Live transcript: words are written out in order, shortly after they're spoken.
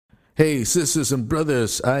Hey, sisters and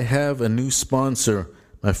brothers, I have a new sponsor,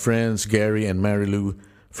 my friends Gary and Marilu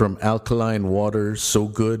from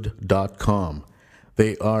AlkalineWaterSoGood.com.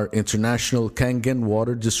 They are international Kangen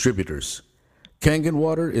water distributors. Kangen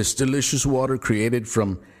water is delicious water created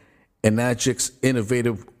from Enagic's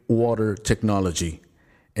innovative water technology.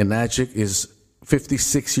 Enagic is a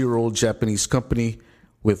 56-year-old Japanese company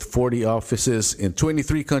with 40 offices in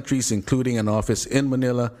 23 countries, including an office in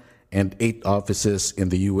Manila and 8 offices in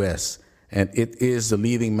the U.S., and it is the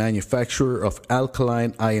leading manufacturer of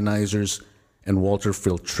alkaline ionizers and water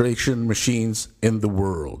filtration machines in the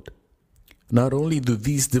world. Not only do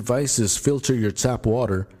these devices filter your tap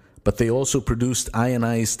water, but they also produce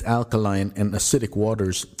ionized alkaline and acidic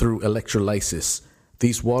waters through electrolysis.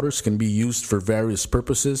 These waters can be used for various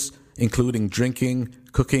purposes, including drinking,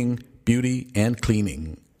 cooking, beauty, and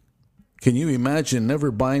cleaning. Can you imagine never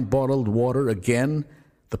buying bottled water again?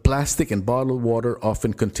 The plastic in bottled water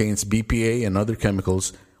often contains BPA and other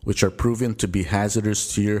chemicals which are proven to be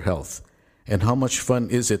hazardous to your health. And how much fun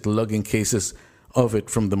is it lugging cases of it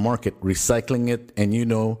from the market, recycling it, and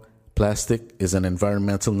plastic is an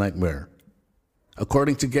environmental nightmare.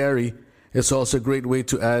 According to Gary, it's also a great way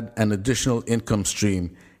to add an additional income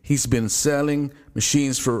stream. He's been selling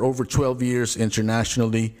machines for over 12 years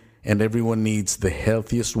internationally, and everyone needs the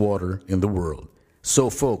healthiest water in the world.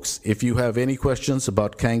 So, folks, if you have any questions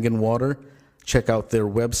about Kangen water, check out their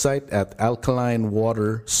website at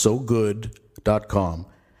AlkalineWaterSoGood.com.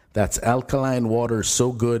 That's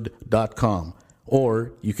AlkalineWaterSoGood.com.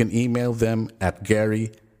 Or you can email them at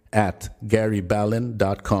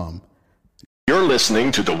Gary@GaryBallin.com. You're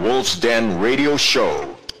listening to the Wolf's Den Radio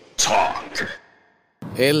Show. Talk.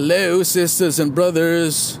 Hello, sisters and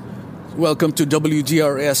brothers. Welcome to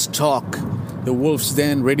WGRS Talk, the Wolf's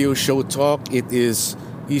Den Radio Show Talk. It is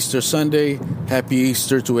Easter Sunday. Happy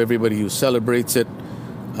Easter to everybody who celebrates it.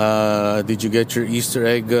 Did you get your Easter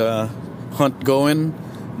egg hunt going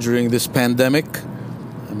during this pandemic?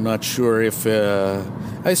 I'm not sure if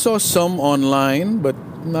I saw some online, but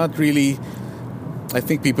not really. I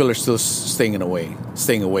think people are still staying away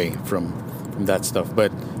from that stuff.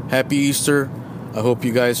 But happy Easter. I hope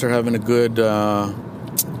you guys are having a good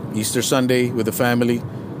Easter Sunday with the family.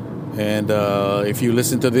 And if you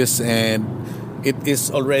listen to this and it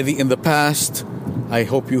is already in the past, I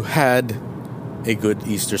hope you had a good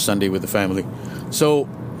Easter Sunday with the family. So,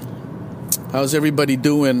 how's everybody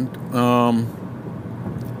doing?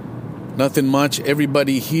 Nothing much.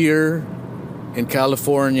 Everybody here in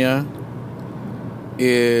California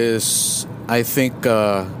is, I think,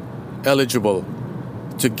 eligible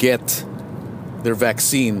to get their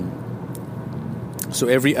vaccine. So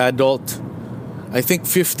every adult, I think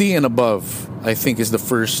 50 and above, I think is the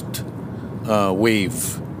first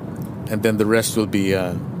wave. And then the rest will be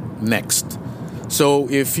next. So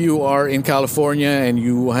if you are in California and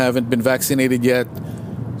you haven't been vaccinated yet,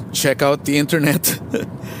 check out the internet.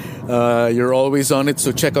 You're always on it,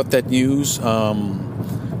 so check out that news.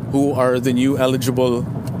 Who are the new eligible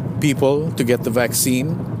people to get the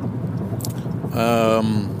vaccine?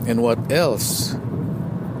 And what else?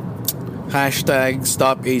 Hashtag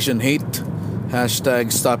Stop Asian Hate.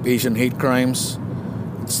 Hashtag Stop Asian Hate Crimes.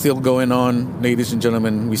 It's still going on, ladies and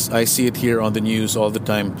gentlemen. I see it here on the news all the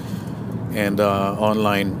time and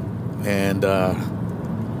online. And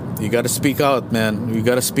you got to speak out, man. We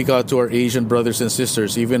got to speak out to our Asian brothers and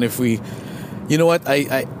sisters, even if we... You know what?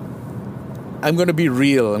 I'm going to be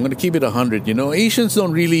real. I'm going to keep it 100. Asians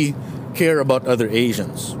don't really care about other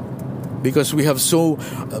Asians. Because we have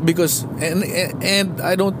and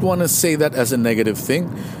I don't want to say that as a negative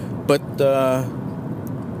thing, but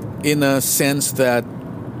in a sense that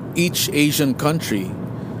each Asian country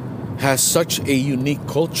has such a unique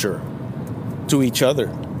culture to each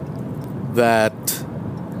other that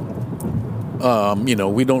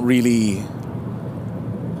we don't really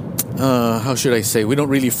how should I say, we don't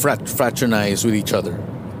really fraternize with each other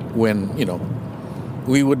when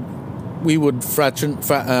we would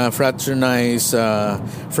fraternize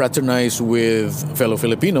with fellow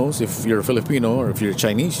Filipinos. If you're a Filipino or if you're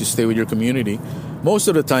Chinese, you stay with your community. Most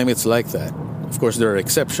of the time, it's like that. Of course, there are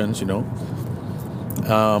exceptions,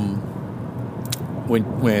 when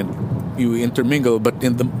you intermingle. But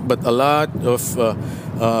a lot of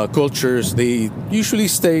cultures, they usually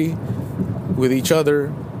stay with each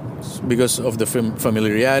other because of the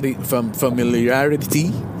familiarity.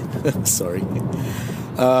 Sorry.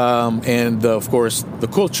 And of course the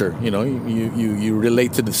culture, you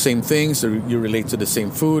relate to the same things, or you relate to the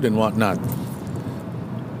same food and whatnot.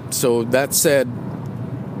 So that said,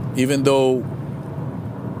 even though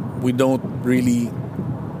we don't really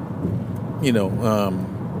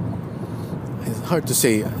it's hard to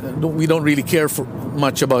say. We don't really care for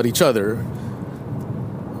much about each other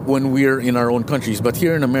when we're in our own countries. But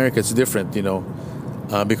here in America, it's different,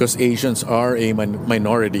 because Asians are a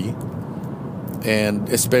minority, and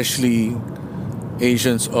especially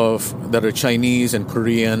Asians that are Chinese and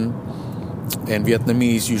Korean and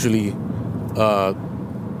Vietnamese usually,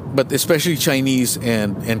 but especially Chinese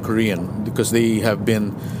and Korean, because they have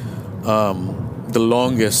been the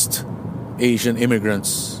longest Asian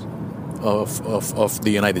immigrants of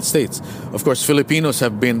the United States. Of course, Filipinos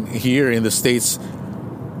have been here in the States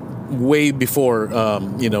way before,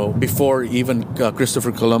 before even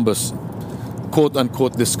Christopher Columbus, quote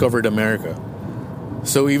unquote, discovered America.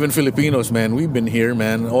 So even Filipinos, man, we've been here,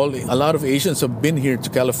 man. A lot of Asians have been here to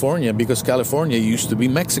California because California used to be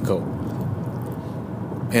Mexico,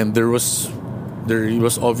 and there was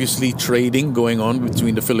obviously trading going on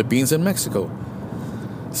between the Philippines and Mexico.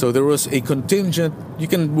 So there was a contingent. You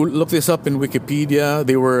can look this up in Wikipedia.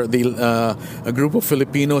 They were a group of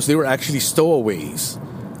Filipinos. They were actually stowaways.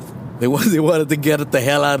 They wanted to get the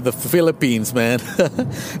hell out of the Philippines, man.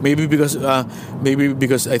 maybe because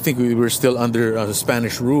I think we were still under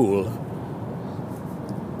Spanish rule.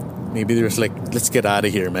 Maybe there's like, let's get out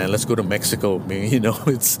of here, man. Let's go to Mexico. Maybe,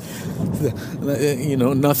 it's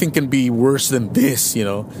nothing can be worse than this,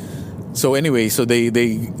 So anyway, so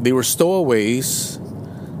they were stowaways,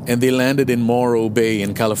 and they landed in Morro Bay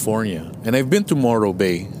in California. And I've been to Morro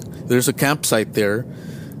Bay. There's a campsite there,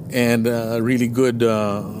 and a really good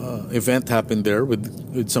event happened there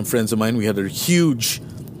with some friends of mine. We had a huge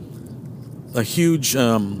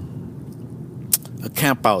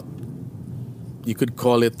camp out. You could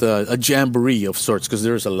call it a jamboree of sorts, because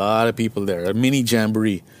there's a lot of people there, a mini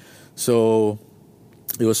jamboree. So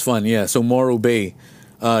it was fun, yeah. So Morro Bay,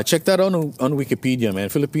 check that out on Wikipedia, man.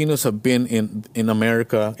 Filipinos have been in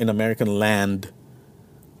America, in American land,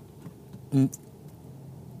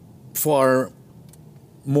 far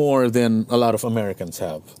more than a lot of Americans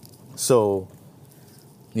have. So,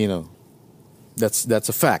 that's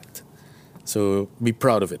a fact. So be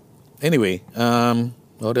proud of it. Anyway,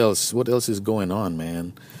 what else? What else is going on,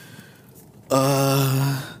 man?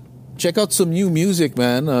 Check out some new music,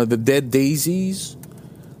 man. The Dead Daisies.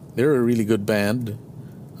 They're a really good band.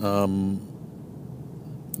 The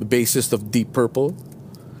bassist of Deep Purple,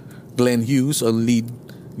 Glenn Hughes, a lead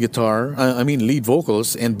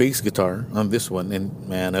vocals and bass guitar on this one, and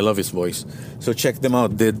man, I love his voice. So check them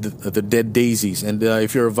out, the Dead Daisies. And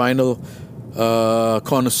if you're a vinyl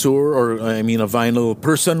connoisseur, or a vinyl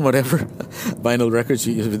person, whatever, vinyl records,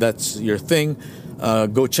 if that's your thing,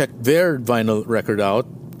 go check their vinyl record out,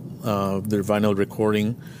 their vinyl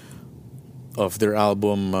recording of their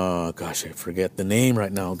album. I forget the name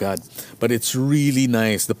right now, God, but it's really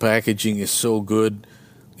nice. The packaging is so good.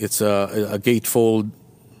 It's a gatefold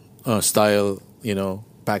style,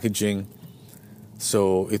 packaging.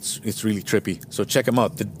 So it's really trippy. So check them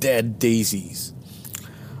out, the Dead Daisies.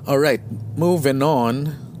 All right, moving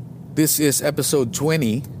on. This is episode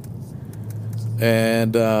 20,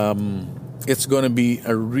 and it's going to be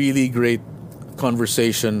a really great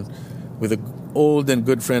conversation with an old and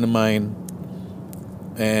good friend of mine,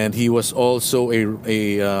 and he was also a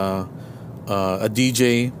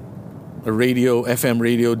DJ, a FM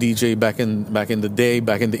radio DJ back in the day,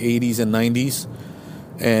 back in the 80s and 90s,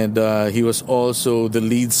 and he was also the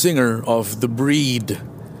lead singer of The Breed,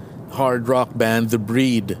 hard rock band The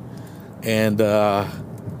Breed. And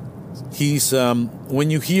he's when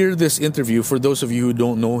you hear this interview, for those of you who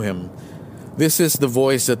don't know him, this is the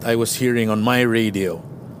voice that I was hearing on my radio.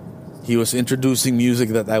 He was introducing music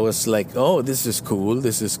that I was like, oh, this is cool.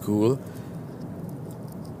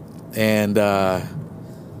 And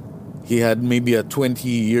he had maybe a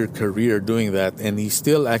 20-year career doing that, and he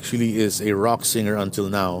still actually is a rock singer until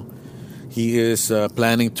now. He is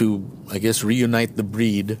planning to, I guess, reunite The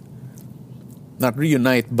Breed. Not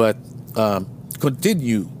reunite, but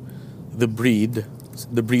continue The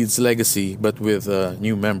Breed's legacy, but with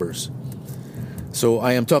new members. So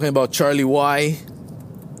I am talking about Charlie Y,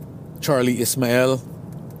 Charlie Ismael,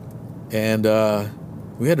 and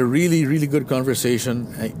we had a really, really good conversation.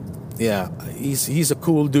 He's a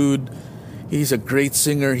cool dude. He's a great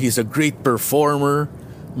singer. He's a great performer.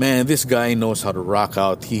 Man, this guy knows how to rock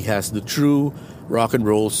out. He has the true rock and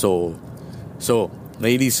roll soul. So,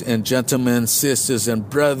 ladies and gentlemen, sisters and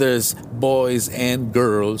brothers, boys and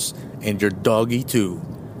girls, and your doggy too,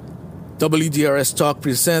 WDRS Talk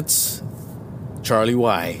presents Charlie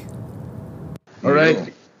Y. All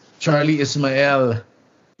right, Charlie Ismael.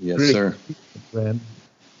 Yes, great sir. Friend.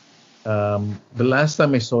 The last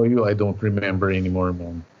time I saw you, I don't remember anymore,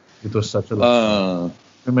 man. It was such a long time.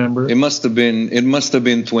 Remember? It must have been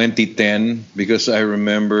 2010 because I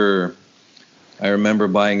remember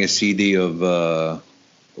buying a CD of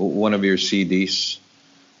one of your CDs.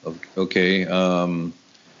 Okay.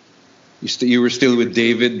 You were still with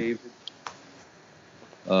David.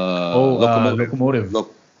 Locomotive.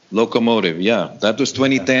 Locomotive. Yeah, that was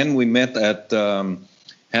 2010. We met at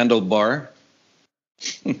Handlebar.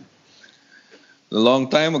 A long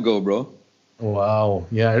time ago, bro. Wow.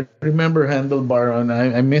 Yeah, I remember Handlebar, and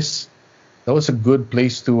I miss. That was a good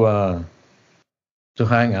place to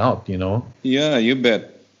hang out. Yeah, you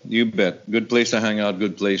bet. You bet. Good place to hang out.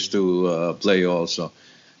 Good place to play also.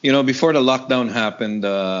 Before the lockdown happened,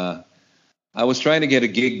 I was trying to get a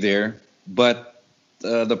gig there, but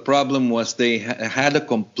the problem was they had a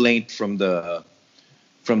complaint from the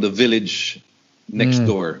village next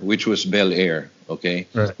door, which was Bel Air. Okay,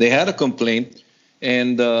 Right. they had a complaint,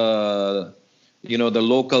 and the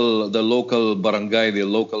local barangay, the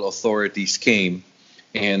local authorities came,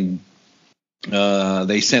 and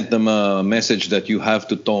they sent them a message that you have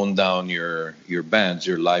to tone down your bands,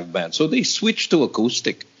 your live bands. So they switched to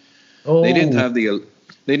acoustic. Oh. They didn't have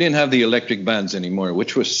the electric bands anymore,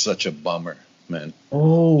 which was such a bummer, man.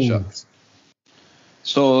 Oh. Shucks.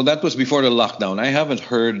 So that was before the lockdown. I haven't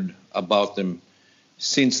heard about them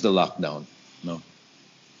since the lockdown. No.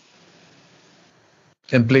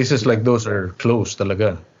 And places like those are closed,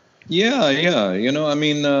 talaga. Yeah.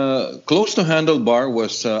 Close to Handlebar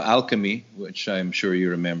was Alchemy, which I'm sure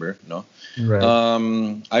you remember. No. Right.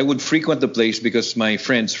 I would frequent the place because my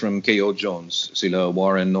friends from K.O. Jones, sila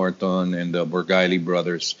Warren Norton and the Borgaili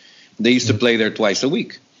brothers, they used to play there twice a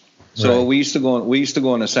week. So Right. we used to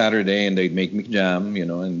go on a Saturday, and they'd make me jam,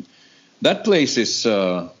 and that place is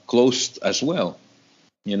closed as well.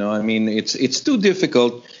 It's too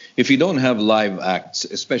difficult if you don't have live acts,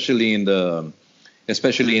 especially in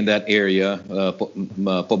that area,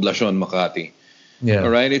 Poblacion Makati. Yeah.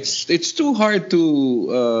 All right, it's too hard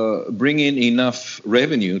to bring in enough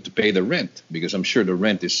revenue to pay the rent because I'm sure the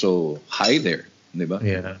rent is so high there, diba?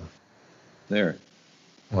 Yeah. There.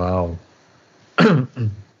 Wow.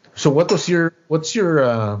 So what's your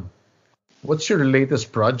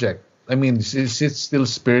latest project? I mean, is it still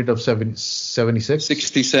Spirit of 76?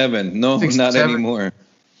 67. No, 67? not anymore.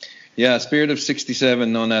 Yeah, Spirit of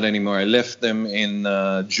 67. No, not anymore. I left them in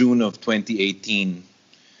June of 2018,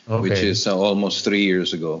 which Okay. is almost 3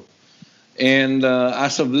 years ago. And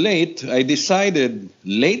as of late, I decided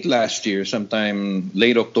late last year, sometime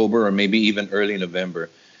late October or maybe even early November,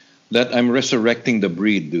 that I'm resurrecting the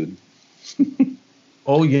breed, dude.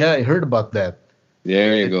 Oh yeah, I heard about that.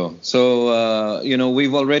 There you go. So,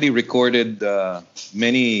 we've already recorded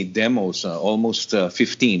many demos, almost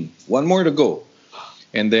 15. One more to go.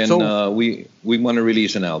 And then we want to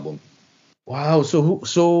release an album. Wow. So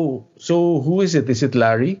who is it? Is it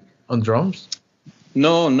Larry on drums?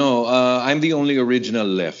 No. I'm the only original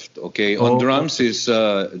left. Okay. On drums is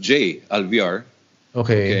Jay Alviar.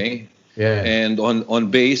 Okay. Okay. Yeah. And on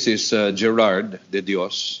bass is Gerard De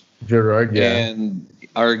Dios. Gerard. Yeah. And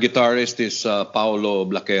our guitarist is Paolo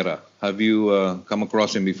Blaquera. Have you come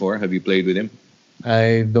across him before? Have you played with him?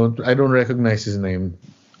 I don't recognize his name.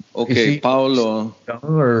 Okay, he Paolo. Young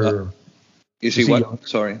or Is he is he what? young?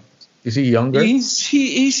 Sorry. is he younger?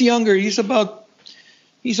 He's younger. He's about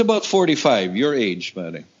 45, your age,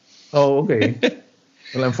 buddy. Oh, okay.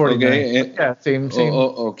 Well, I'm 49. Okay. Yeah, same.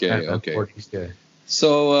 Okay. I'm 40s, yeah.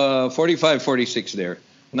 So 45, 46 there.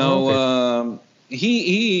 Now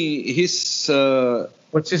Okay. his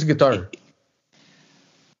What's his guitar?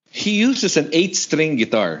 he uses an 8-string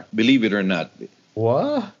guitar, believe it or not.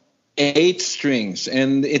 What? 8 strings,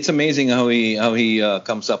 and it's amazing how he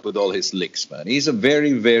comes up with all his licks, man. He's a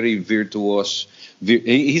very, very virtuoso.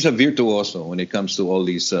 He's a virtuoso when it comes to all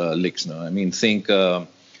these licks. No, I mean, think Joe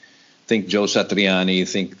Satriani,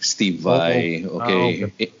 think Steve Vai, okay,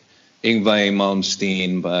 okay. Ingvar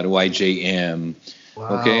Malmsteen, but YJM,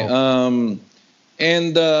 Wow. okay,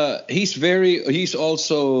 and he's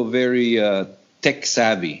also very tech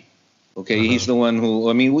savvy. Okay, he's the one who,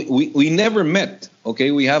 I mean, we never met.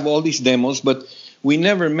 Okay, we have all these demos, but we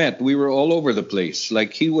never met. We were all over the place.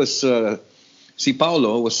 Like he was, si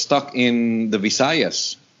Paulo was stuck in the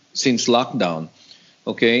Visayas since lockdown.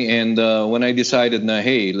 Okay, and when I decided,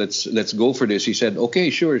 hey, let's go for this, he said, okay,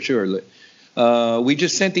 sure. We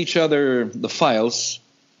just sent each other the files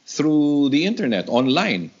through the internet,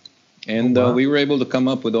 online. And wow. we were able to come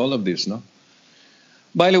up with all of this, no?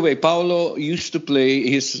 By the way, Paulo used to play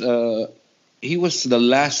he was the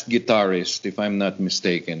last guitarist, if I'm not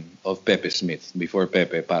mistaken, of Pepe Smith before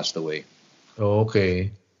Pepe passed away. Oh,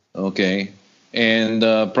 okay. Okay. And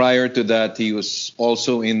prior to that, he was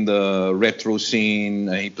also in the retro scene.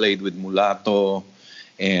 He played with Mulatto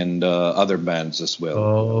and other bands as well.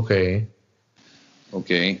 Oh, okay.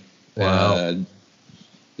 Okay. Wow.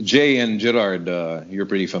 Jay and Gerard, you're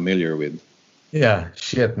pretty familiar with. Yeah,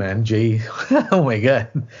 shit, man. Jay. Oh my God.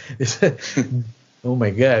 Oh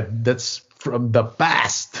my God. That's from the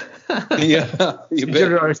past. Yeah, you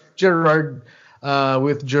bet. Gerard,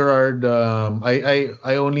 with Gerard,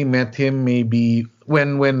 I only met him maybe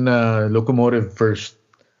when Locomotive first.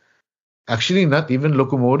 Actually, not even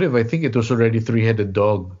Locomotive. I think it was already Three-Headed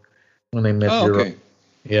Dog when I met Oh, Gerard. okay.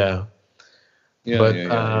 Yeah. Yeah, But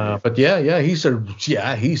yeah. but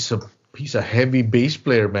he's a heavy bass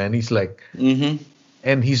player, man. He's like, Mm-hmm.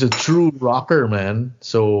 and he's a true rocker, man.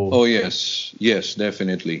 So Oh yes, yes,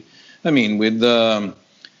 definitely. I mean, with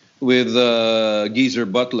Geezer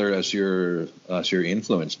Butler as your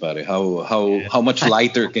influence, buddy. How much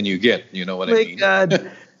lighter can you get? You know what I my mean? God,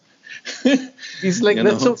 he's like You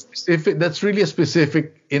that's know? so specific. That's really a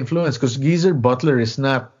specific influence because Geezer Butler is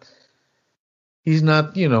not. He's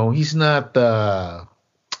not. He's not.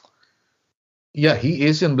 Yeah, he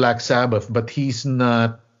is in Black Sabbath, but he's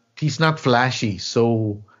not. He's not flashy.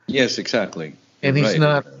 So Yes, exactly. and he's Right.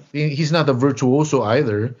 not. He's not a virtuoso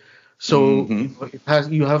either. So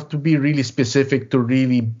you have to be really specific to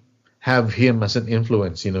really have him as an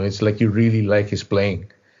influence. It's like you really like his playing.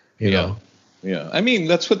 You Yeah. know. Yeah. I mean,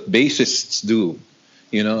 that's what bassists do.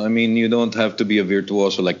 I mean, you don't have to be a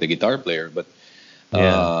virtuoso like the guitar player, but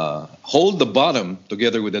hold the bottom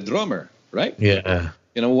together with the drummer, right? Yeah.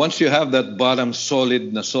 Once you have that bottom solid,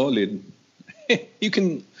 you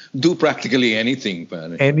can do practically anything,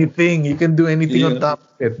 man. Anything you can do anything on Yeah. top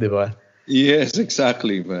of it, diba? Yes,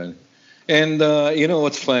 exactly, man. And you know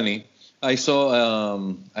what's funny? I saw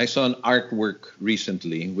an artwork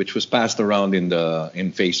recently, which was passed around in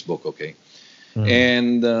Facebook. Okay,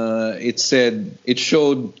 and it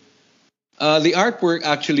showed the artwork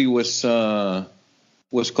actually was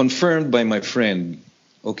confirmed by my friend.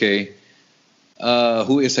 Okay,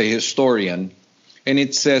 who is a historian, and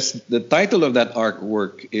it says the title of that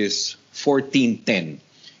artwork is 1410.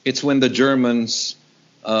 It's when the Germans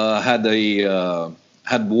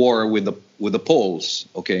had war with the Poles.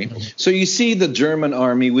 Okay, so you see the German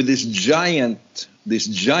army with this giant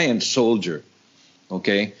soldier.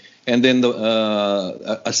 Okay, and then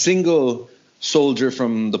a single soldier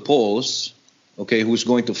from the Poles. Okay, who's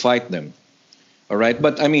going to fight them. All right,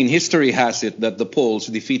 but I mean, history has it that the Poles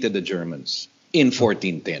defeated the Germans in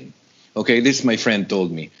 1410. Okay, this my friend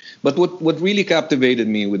told me. But what really captivated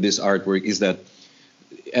me with this artwork is that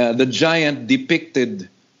the giant depicted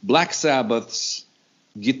Black Sabbath's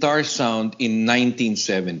guitar sound in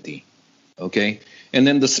 1970. Okay, and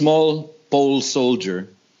then the small Pole soldier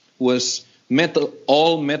was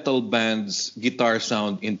all metal band's guitar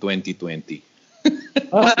sound in 2020.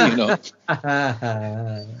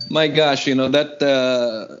 My gosh, that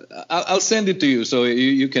I'll send it to you so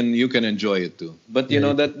you can enjoy it too. But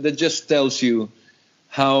that just tells you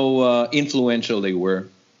how influential they were,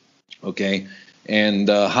 okay, and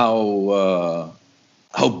how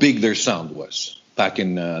big their sound was back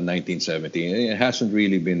in 1970. It hasn't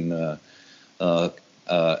really been how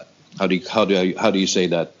do you say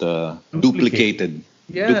that duplicated.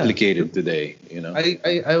 Yeah. Duplicated today,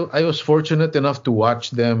 I was fortunate enough to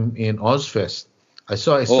watch them in Ozfest. I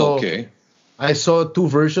saw Oh, okay. I saw two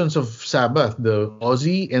versions of Sabbath, the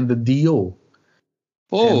Ozzy and the Dio.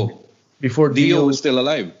 Oh, Before Dio was still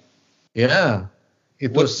alive. yeah,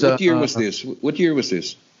 it was What year was this? What year was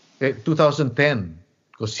this? 2010,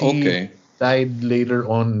 because he Okay. died later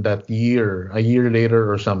on that year, a year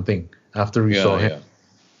later or something after we saw him.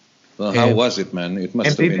 Well, how And- was it, man? It And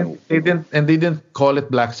must they have didn't, been. they didn't call it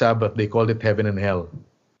Black Sabbath. They called it Heaven and Hell.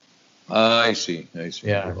 I see.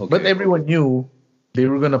 Yeah, Okay. but everyone knew they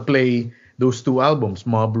were gonna play those two albums,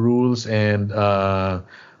 Mob Rules and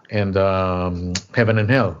Heaven and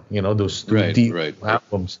Hell. Those two Right, deep right.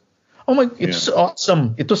 albums. Oh my! It's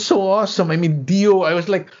awesome. It was so awesome. I mean, Dio. I was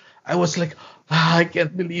like, I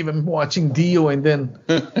can't believe I'm watching Dio. And then,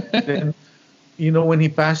 when he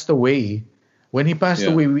passed away,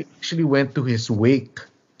 Yeah. we actually went to his wake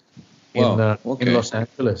in Wow, okay. in Los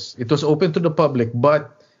Angeles. It was open to the public,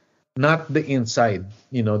 but not the inside.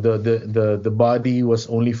 The body was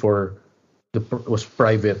only was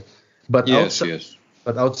private. But Yes, outside, yes.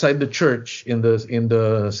 but outside the church in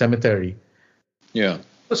the cemetery, Yeah.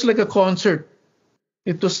 it was like a concert.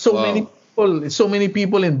 It was so Wow. many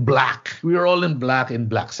people in black. We were all in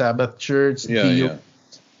Black Sabbath shirts. Yeah, Dio. yeah.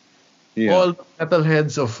 Yeah. All the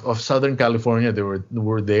metalheads of Southern California, they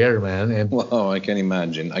were there, man. And Wow, I can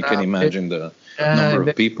imagine. I can imagine the yeah, number and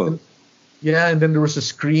of people. Yeah, and then there was a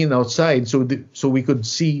screen outside, so we could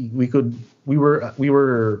see, they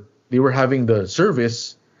were having the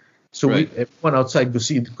service, so Right. everyone outside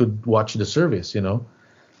could watch the service, you know.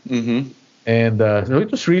 Mm-hmm. And so it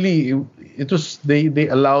was really, it was they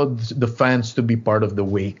allowed the fans to be part of the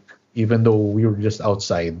wake, even though we were just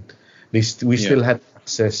outside. We still had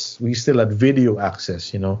access. We still had video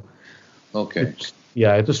access, you know. Okay.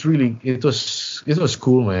 Yeah, it was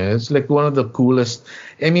cool, man. It's like one of the coolest.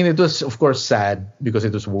 I mean, it was of course sad because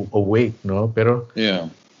it was awake, no. Pero Yeah.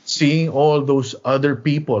 seeing all those other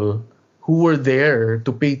people who were there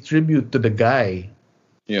to pay tribute to the guy,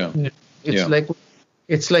 Yeah. it's Yeah. like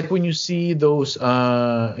when you see those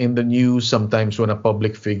in the news sometimes when a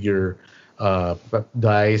public figure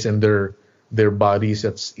dies and their bodies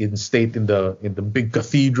that's in state in the big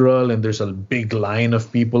cathedral, and there's a big line of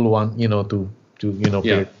people to Yeah.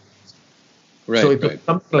 pay. Right. So it was Right.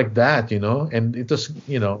 something like that, you know, and it was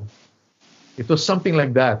something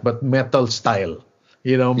like that, but metal style,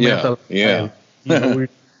 Yeah, metal yeah. style. We're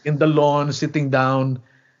in the lawn, sitting down,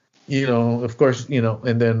 of course,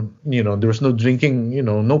 and then, there was no drinking,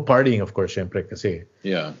 no partying, of course, syempre, kasi.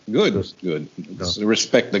 Yeah. Good. Those- Good.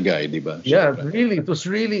 Respect the guy, diba? Yeah, really, it was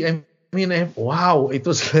really, wow, it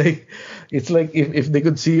was like, it's like if they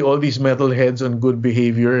could see all these metalheads on Good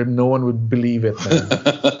Behavior, no one would believe it, man.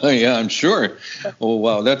 Yeah, I'm sure. Oh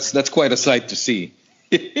wow, that's quite a sight to see.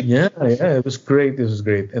 yeah, it was great. It was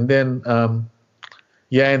great. And then, and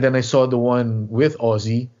then I saw the one with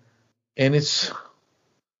Ozzy, and it's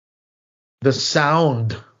the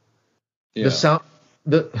sound, Yeah. the sound,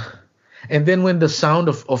 and then when the sound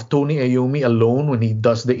of Tony Iommi alone, when he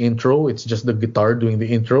does the intro, it's just the guitar doing the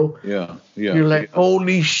intro. Yeah. Yeah. You're like,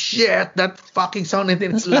 holy shit, that fucking sound, and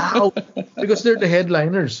then it's loud because they're the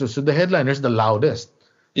headliners. So the headliners, the loudest.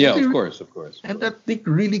 Yeah, of course. And that they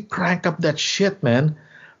really crank up that shit, man.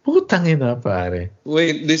 Putang ina, pare.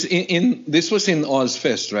 Wait, this was in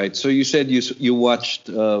Ozfest, right? So you said you watched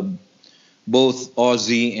both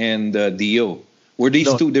Ozzy and Dio. Were these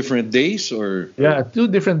No. 2 different days or? Yeah, 2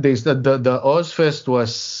 different days. The Ozfest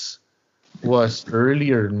was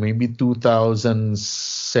earlier, maybe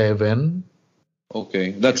 2007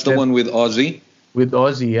 Okay, that's the one with Ozzy. with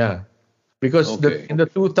Ozzy, yeah. Because Okay. in the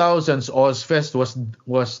 2000s, Ozfest was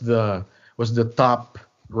the top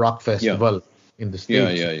rock festival in the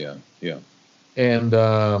States. Yeah. And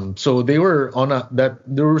so they were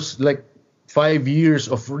there was like 5 years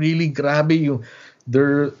of really grabe.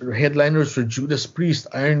 Their headliners were Judas Priest,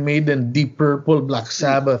 Iron Maiden, Deep Purple, Black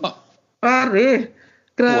Sabbath. Pare,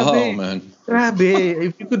 grabe. Wow, man. Grabe.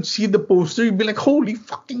 If you could see the poster, you'd be like, holy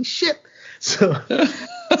fucking shit. So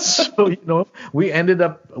I ended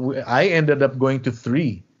up going to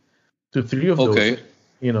three of those. Okay.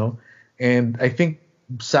 And I think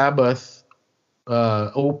Sabbath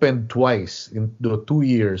opened twice in the 2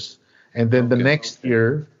 years, and then the Okay. next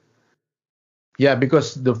year,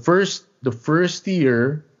 because the first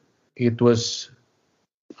year it was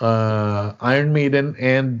Iron Maiden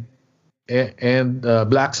and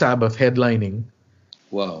Black Sabbath headlining,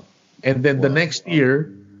 Wow. and then the next year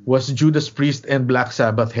was Judas Priest and Black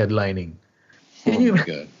Sabbath headlining. Oh my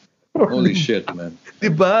God. Holy shit, man.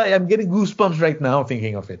 Diba? I'm getting goosebumps right now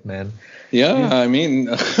thinking of it, man. Yeah, I mean,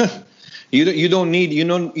 you don't need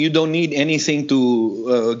anything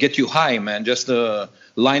to get you high, man. Just the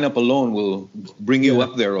lineup alone will bring you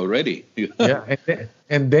up there already. Yeah,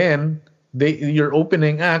 and then your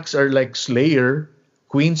opening acts are like Slayer,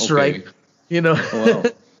 Queensryche, Wow.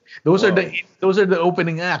 those are Wow. the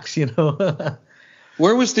opening acts,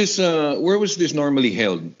 Where was this normally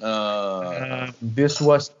held? This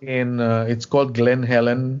was in it's called Glen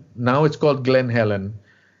Helen. Now it's called Glen Helen.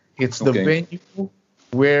 It's the Okay. venue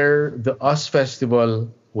where the US Festival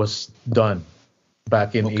was done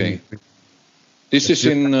back in Okay. 83. This is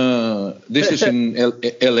in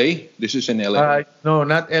LA. This is in LA. No,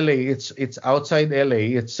 not LA. It's outside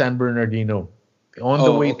LA. It's San Bernardino. On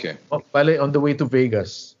the way okay. on the way to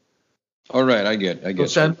Vegas. All right, I get. So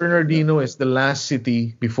San Bernardino is the last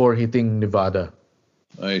city before hitting Nevada.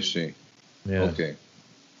 I see. Yeah. Okay.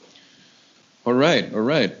 All right.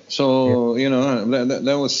 So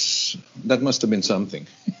that must have been something.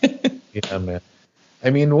 Yeah, man.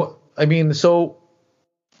 So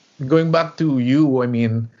going back to you,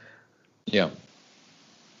 Yeah.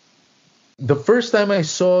 the first time I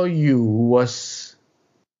saw you was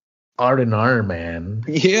R&R, man.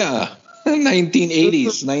 Yeah.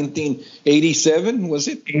 1980s, 1987 was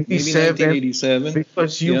it? 87. Maybe 1987.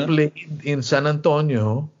 Because you Yeah. played in San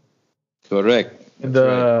Antonio. Correct.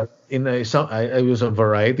 I was a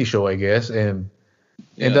variety show, I guess, and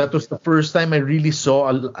And that was the first time I really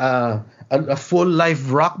saw a full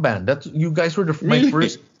live rock band. That you guys were my Really?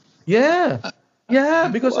 first. Yeah, yeah.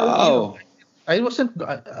 Because Wow. I wasn't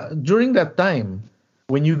during that time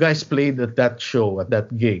when you guys played at that show at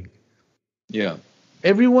that gig. Yeah.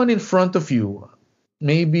 Everyone in front of you,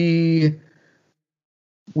 maybe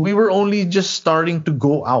we were only just starting to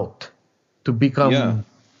go out to become,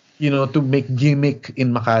 Yeah. to make gimmick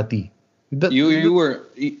in Makati. You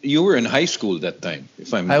were in high school that time,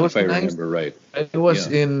 if I remember right. I was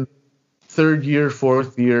Yeah. in third year,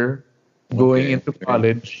 fourth year, going Okay. into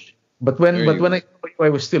college. But when There you when go. I saw you, I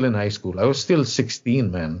was still in high school. I was still 16,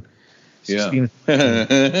 man. Yeah.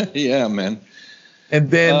 16. Yeah, man. And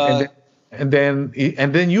then Uh, you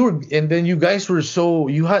guys were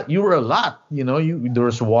you were a lot, there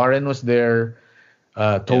was Warren was there,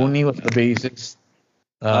 Tony was the bassist.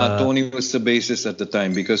 Tony was the bassist at the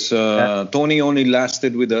time because Uh, Tony only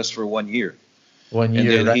lasted with us for 1 year, One and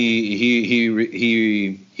year, then right?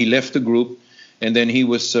 he left the group, and then he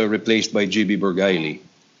was replaced by GB Borgaili.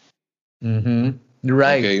 Mm-hmm.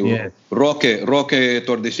 Right. Okay, Yes. Roque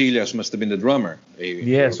Tordesillas must have been the drummer.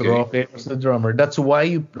 Yes, Okay. Roque was the drummer. That's why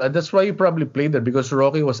you probably played there because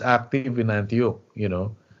Roque was active in Antioch.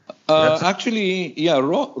 That's- Actually, yeah,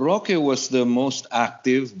 Roque was the most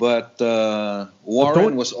active, but Warren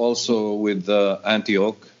Tony- was also with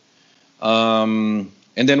Antioch. And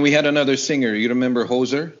then we had another singer. You remember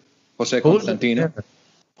Hoser? Jose Constantino? Yeah.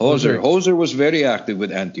 Hoser was very active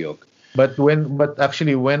with Antioch. But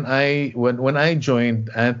actually when I joined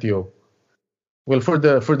Antioch, well, for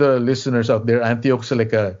the listeners out there, Antioch's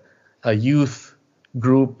like a youth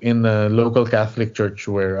group in a local Catholic church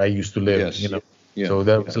where I used to live. Yes. Yeah. So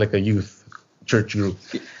that was like a youth church group.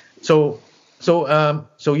 So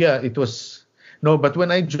yeah, it was no. But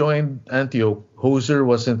when I joined Antioch, Hoser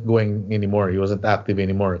wasn't going anymore. He wasn't active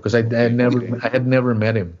anymore because I had never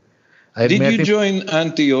met him. I had Did met you him- join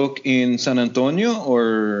Antioch in San Antonio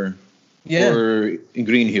or Yeah. or in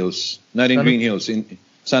Green Hills? Not in San- Green Hills, in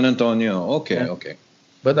San Antonio. Okay, Yeah. okay.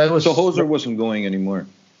 But I was So Hoser wasn't going anymore.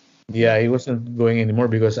 Yeah, he wasn't going anymore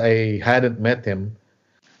because I hadn't met him.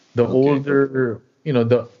 The older,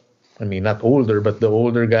 not older, but the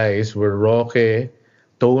older guys were Roque,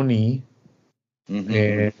 Tony,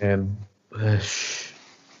 Mhm.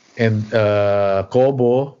 and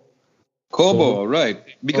Kobo. Kobo, right?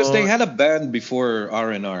 Because they Oh. had a band before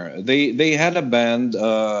R&R. They had a band.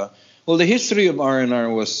 Well, the history of R&R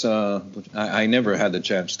was. I never had the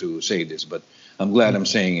chance to say this, but I'm glad I'm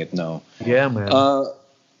saying it now. Yeah, man.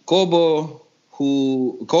 Kobo,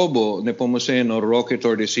 Nepomuceno, Roque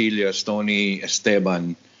Tordesillas, Tony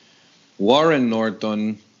Esteban, Warren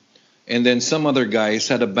Norton, and then some other guys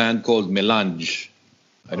had a band called Melange.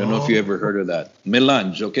 I don't know if you ever heard of that.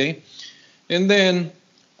 Melange, okay? And then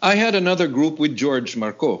I had another group with George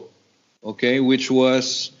Marco, okay, which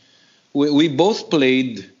was, we both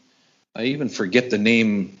played, I even forget the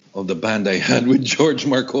name of the band I had with George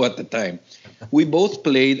Marco at the time. We both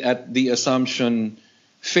played at the Assumption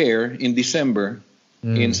Fair in December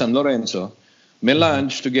in San Lorenzo.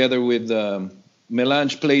 Melange together with,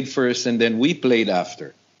 Melange played first and then we played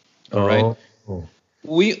after. All right. Oh.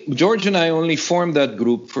 George and I only formed that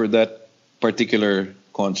group for that particular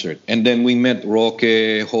concert, and then we met Roque,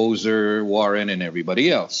 Hoser, Warren, and everybody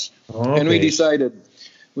else. And we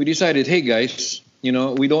Okay. decided, hey guys,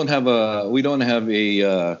 we don't have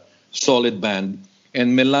a solid band,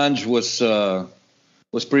 and Melange was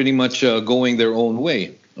pretty much going their own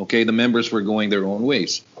way. Okay, the members were going their own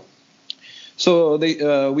ways. So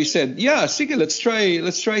we said, yeah, sige, let's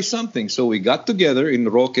try something. So we got together in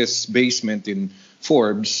Roque's basement in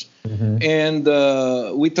Forbes, and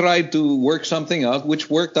we tried to work something out, which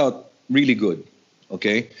worked out really good.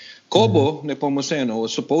 Okay, Kobo Nepomuceno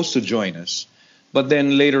was supposed to join us, but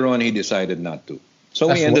then later on he decided not to. So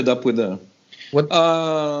we That's ended up with a. What?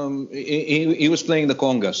 He was playing the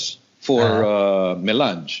congas for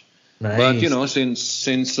Melange, but Nice.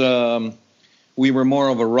 since we were more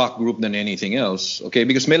of a rock group than anything else, okay?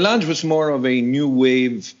 Because Melange was more of a new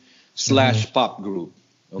wave / pop group,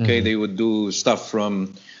 okay? They would do stuff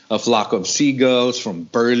from A Flock of Seagulls, from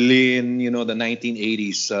Berlin, the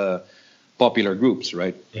 1980s popular groups,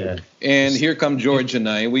 right? Yeah. And here come George and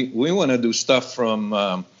I. We want to do stuff from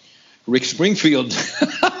Rick Springfield.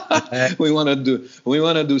 we want to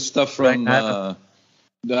do stuff from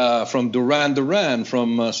Duran Duran,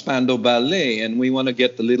 from Spandau Ballet, and we want to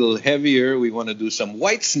get a little heavier. We want to do some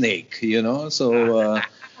Whitesnake, So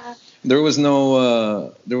there was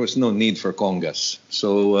no need for congas.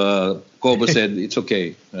 So Kobo said it's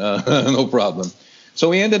okay, no problem. So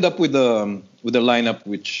we ended up with the lineup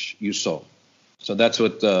which you saw. So that's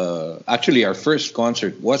what actually our first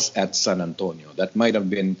concert was at San Antonio. That might have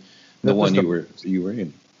been the That was one the you were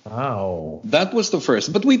in. wow. That was the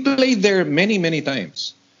first, but we played there many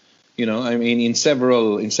times. I mean, in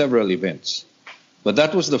several events. But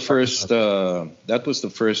that was the first. That was the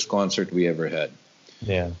first concert we ever had.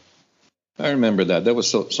 Yeah. I remember that. That was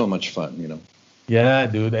so much fun. Yeah,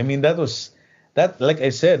 dude. I mean, that was that. Like I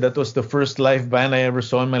said, that was the first live band I ever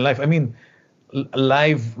saw in my life. I mean,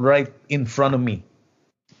 live right in front of me.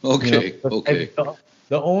 Okay. But Okay.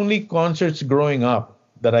 the only concerts growing up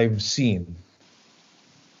that I've seen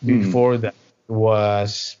before that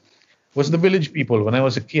was the Village People when I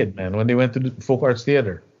was a kid, man. When they went to the Folk Arts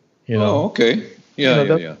Theater, you know. Oh, okay. Yeah,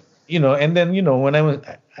 that- yeah. and then when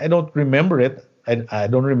I don't remember it. I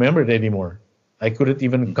don't remember it anymore. I couldn't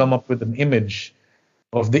even come up with an image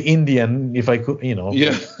of the Indian if I could.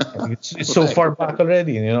 Yeah. It's so far back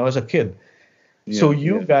already. As a kid. So Yeah,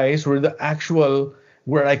 you yeah. guys were the actual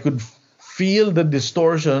where I could feel the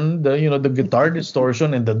distortion, the guitar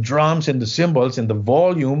distortion and the drums and the cymbals and the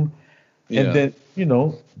volume, Yeah. and then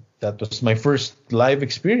that was my first live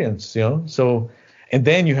experience. So and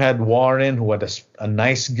then you had Warren who had a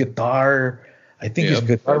nice guitar. I think his Yep.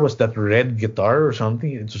 guitar was that red guitar or something.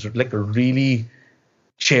 It was like a really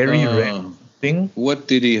cherry red thing. What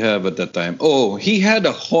did he have at that time? Oh, he had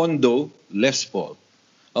a Hondo Les Paul.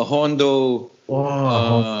 A Hondo.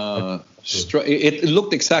 It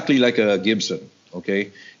looked exactly like a Gibson. Okay,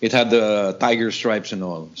 it had the tiger stripes and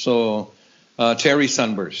all. So, cherry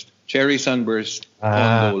sunburst,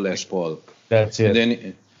 Hondo Les Paul. That's it.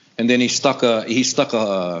 And then he stuck a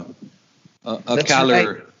That's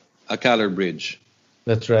Caller right. a Caller bridge.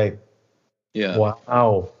 That's right. Yeah.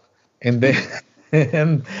 Wow. And then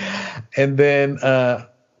and then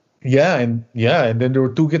and then there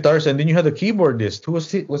were two guitars and then you had a keyboardist.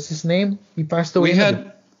 What's his name? He passed away. We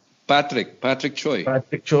had Patrick Choi.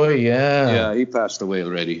 Patrick Choi, Yeah, he passed away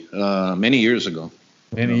already. Many years ago.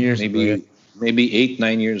 Many years maybe ago. maybe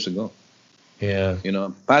 8-9 years ago. Yeah.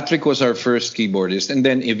 Patrick was our first keyboardist, and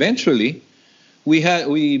then eventually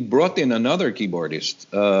we brought in another keyboardist,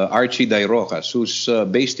 Archie Dairocas, who's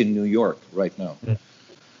based in New York right now.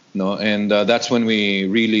 No, and that's when we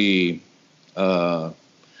really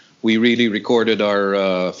recorded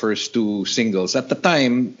our first two singles. At the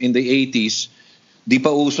time in the 80s, di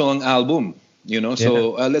pa uso ang album,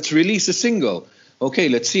 So let's release a single. Okay,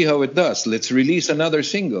 let's see how it does. Let's release another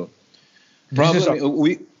single.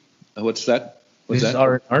 What's that? This is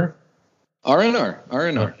R&R?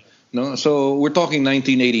 R&R. No, so we're talking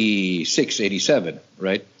 1986, 87,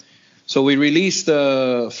 right? So we released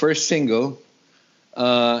the first single,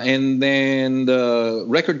 and then the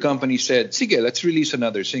record company said, "Sige, let's release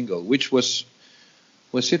another single," which was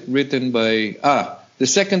it written by the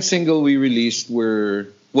second single we released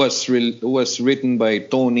was written by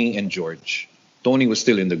Tony and George. Tony was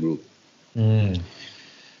still in the group.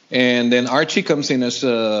 And then Archie comes in as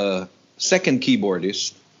a second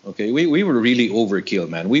keyboardist. Okay, we were really overkill,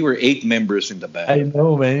 man. We were 8 members in the band. I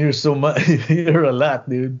know, man. You're so much. You're a lot,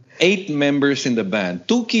 dude. 8 members in the band.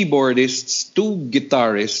 2 keyboardists, 2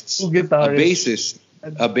 guitarists,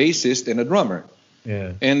 a bassist, and a drummer.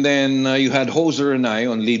 Yeah. And then you had Hoser and I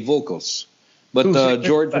on lead vocals. But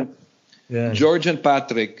George and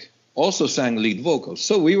Patrick also sang lead vocals.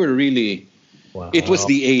 So we were really... Wow. It was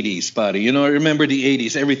the 80s, pare. Remember the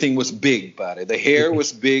 80s? Everything was big, pare. The hair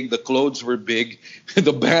was big. The clothes were big.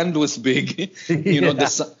 The band was big.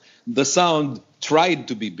 The sound tried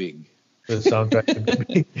to be big. The sound tried to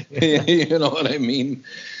be big. You know what I mean?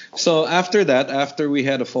 So after that, after we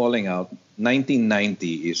had a falling out,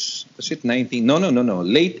 1990 was it 19? No,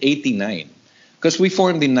 late 89. Because we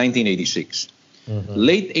formed in 1986.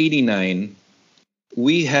 Late 89,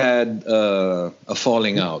 we had a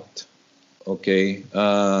falling out. Okay.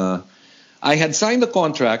 I had signed the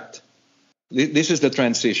contract. This is the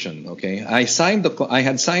transition. Okay. I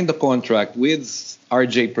had signed the contract with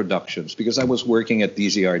RJ Productions because I was working at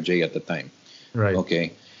DZRJ at the time. Right.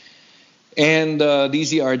 Okay. And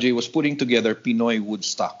DZRJ was putting together Pinoy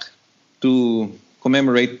Woodstock to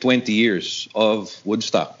commemorate 20 years of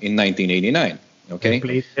Woodstock in 1989. Okay.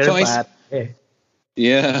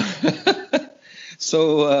 Yeah.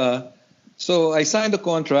 So I signed a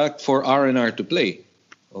contract for R&R to play.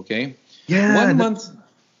 Okay. Yeah.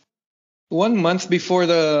 1 month before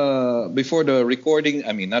the recording.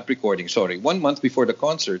 I mean, not recording. Sorry. 1 month before the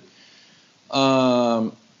concert,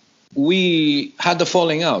 we had the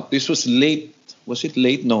falling out. This was late. Was it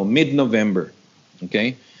late? No, mid-November.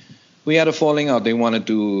 Okay. We had a falling out. They wanted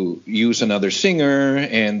to use another singer,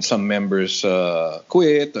 and some members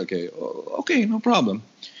quit. Okay. Okay, no problem.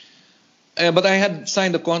 But I had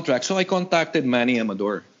signed a contract, so I contacted Manny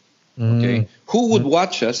Amador. Okay, who would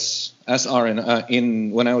watch us as R&R in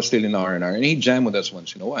when I was still in R&R, and he jammed with us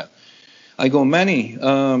once in a while. I go, Manny,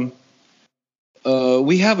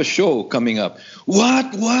 we have a show coming up.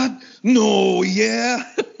 What? No, yeah.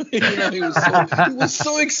 He was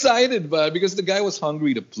so excited, but because the guy was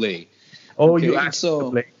hungry to play. Oh, okay? you asked him to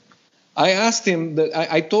play. I asked him that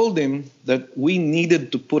I told him that we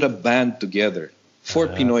needed to put a band together for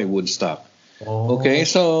Pinoy Woodstock. Oh. Okay,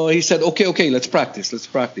 so he said, okay, let's practice.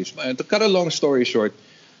 To cut a long story short,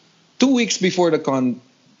 2 weeks before the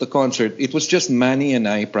concert, it was just Manny and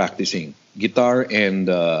I practicing guitar and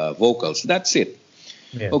vocals. That's it.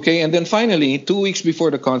 Yeah. Okay, and then finally, 2 weeks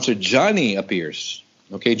before the concert, Johnny appears.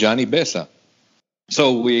 Okay, Johnny Besa.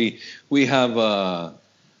 So we have How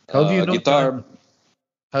do you know guitar.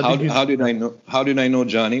 Johnny? How did I know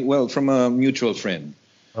Johnny? Well, from a mutual friend.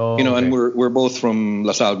 Oh, And okay. we're both from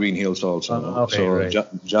LaSalle Green Hills also. Okay, so right.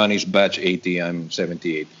 Johnny's batch 80, I'm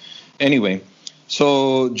 78. Anyway,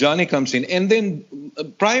 so Johnny comes in, and then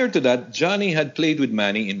prior to that, Johnny had played with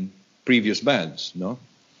Manny in previous bands, no?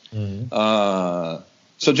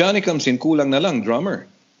 So Johnny comes in, kulang na lang, drummer.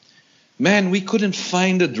 Man, we couldn't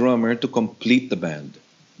find a drummer to complete the band.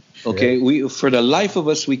 Okay, for the life of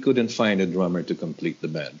us, we couldn't find a drummer to complete the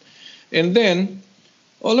band. And then,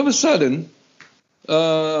 all of a sudden,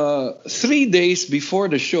 3 days before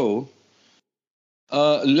the show,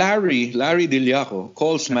 Larry Dillaco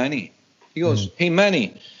calls Manny. He goes, "Hey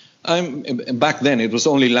Manny, back then it was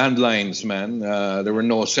only landlines, man. There were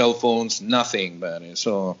no cell phones, nothing, man.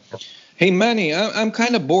 So, hey Manny, I'm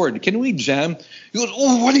kind of bored. Can we jam?" He goes,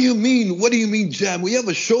 "Oh, what do you mean? What do you mean jam? We have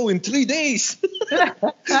a show in 3 days."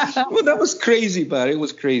 Well, that was crazy, man. It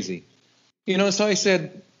was crazy. So I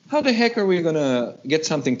said, how the heck are we gonna get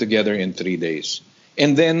something together in 3 days?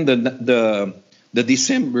 And then the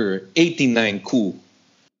December '89 coup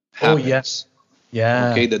happens. Oh, yes.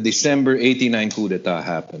 Yeah. Okay, the December '89 coup d'etat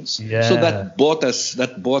happens. Yeah. So that bought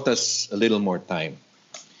us a little more time.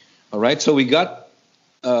 All right. So we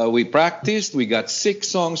practiced. We got 6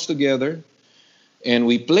 songs together, and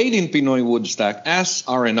we played in Pinoy Woodstock as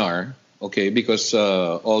R&R. Okay, because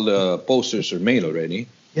all the posters are made already.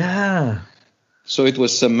 Yeah. So it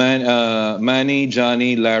was Manny,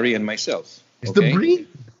 Johnny, Larry, and myself. It's okay? the breed.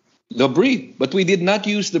 The breed, but we did not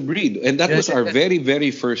use the breed, and that was our very,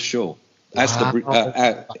 very first show as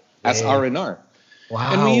as R&R.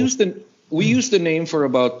 Wow. And we used the name for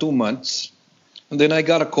about 2 months, and then I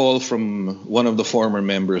got a call from one of the former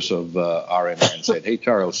members of R&R and said, "Hey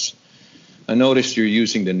Charles, I noticed you're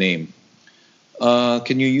using the name.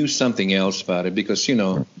 Can you use something else about it? Because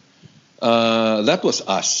that was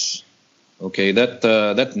us." Okay,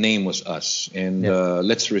 that name was us, and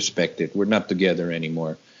let's respect it. We're not together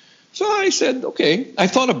anymore. So I said, okay. I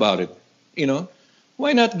thought about it.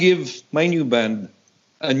 Why not give my new band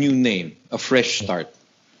a new name, a fresh start?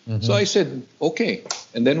 Mm-hmm. So I said, okay,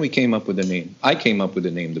 and then we came up with the name. I came up with the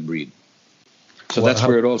name, The Breed. So that's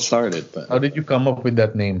where it all started. How did you come up with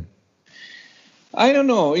that name? I don't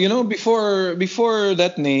know. Before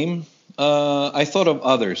that name, I thought of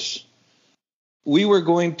others. We were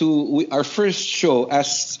going to our first show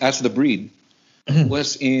as The Breed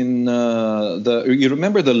was in you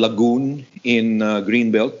remember the lagoon in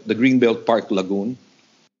Greenbelt, the Greenbelt Park Lagoon?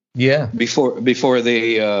 Yeah. Before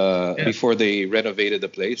they renovated the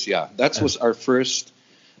place. Yeah. That was our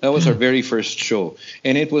very first show.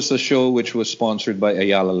 And it was a show which was sponsored by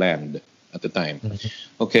Ayala Land at the time.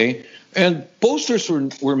 Okay? And posters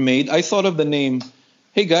were made. I thought of the name,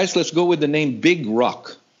 hey guys, let's go with the name Big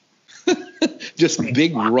Rock. Just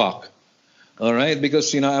Big Rock. All right?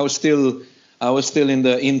 Because I was still in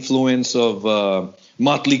the influence of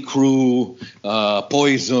Motley Crue,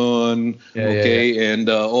 Poison, and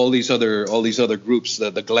all these other groups,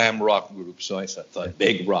 the glam rock groups. So I thought,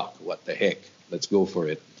 Big Rock, what the heck? Let's go for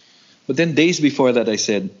it. But then days before that, I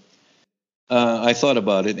said, I thought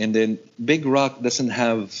about it, and then Big Rock doesn't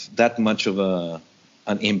have that much of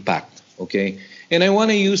an impact, okay? And I want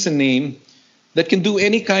to use a name that can do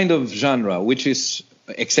any kind of genre, which is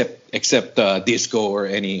except disco or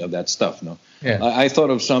any of that stuff, no? Yeah. I thought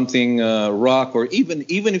of something rock, or even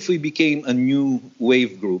if we became a new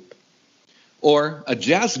wave group or a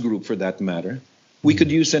jazz group for that matter, we could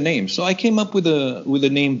use a name. So I came up with a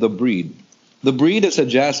name, The Breed. The Breed as a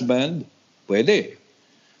jazz band, puede.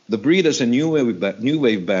 The Breed as a new wave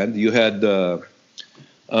band. You had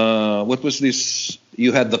what was this?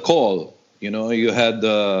 You had The Call. You had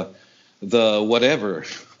the whatever.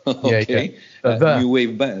 Okay, yeah. New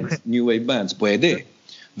wave bands, puede.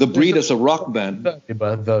 The Breed as a rock band.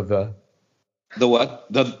 The what?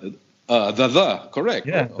 The correct.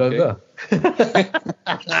 Yeah, okay.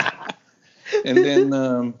 And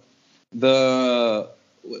then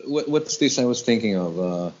what's this I was thinking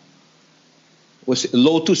of? Was it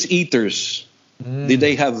Lotus Eaters? Did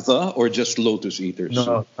they have the or just Lotus Eaters?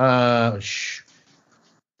 No. I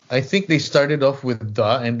think they started off with the,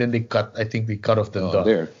 and then they cut. I think they cut off the the.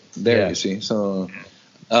 There, Yeah. you see. So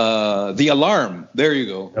the Alarm. There you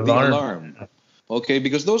go. The Alarm. Okay,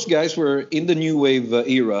 because those guys were in the new wave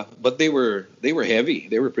era, but they were heavy.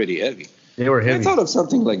 They were pretty heavy. They were I heavy. thought of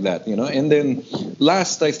something like that, you know. And then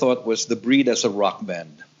last I thought was the Breed as a rock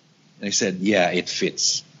band. And I said, yeah, it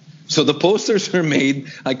fits. So the posters were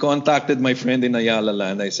made. I contacted my friend in Ayala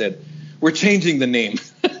Land. I said, we're changing the name.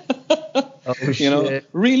 Oh, You know, shit.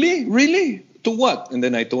 really? To what? And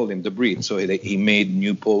then I told him the Breed. So he made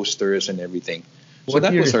new posters and everything. So What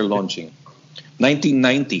that year was is our it? launching.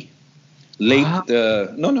 1990. Late, Wow.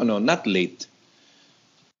 no, not late.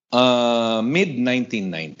 Mid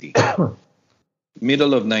 1990.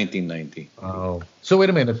 Middle of 1990. Wow. So wait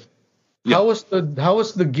a minute. Yeah. How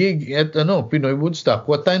was the gig at Pinoy Woodstock?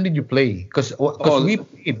 What time did you play? Because Oh,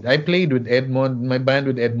 I played with Edmond, my band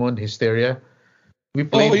with Edmond Hysteria. We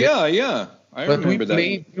played. Oh yeah. I But we remember that.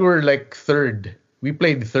 played. We were like third. We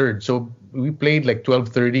played third, so we played like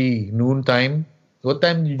 12:30 noon time. What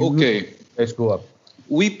time did you Okay. guys go up?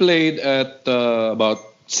 We played at about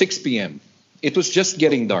 6 p.m. It was just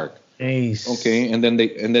getting dark. Nice. Okay, and then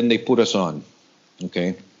they put us on.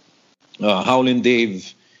 Okay, Howlin'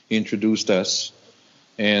 Dave introduced us,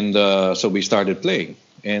 and so we started playing.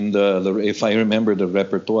 And if I remember the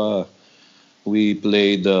repertoire, we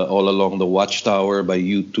played All Along the Watchtower by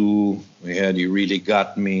U2. We had You Really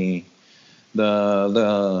Got Me,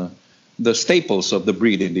 the staples of the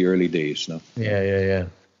Breed in the early days. No? Yeah.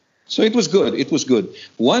 So it was good. It was good.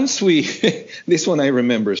 Once we, this one I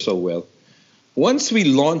remember so well. Once we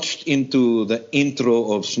launched into the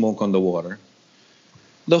intro of Smoke on the Water,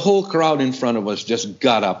 the whole crowd in front of us just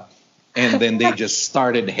got up and then they just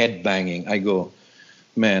started headbanging. I go,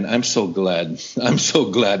 man, I'm so glad. I'm so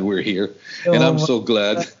glad we're here. And I'm so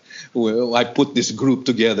glad I put this group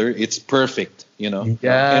together. It's perfect, you know.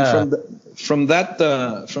 Yeah. And from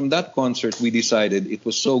that concert, we decided it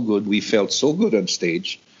was so good. We felt so good on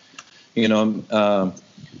stage. You know,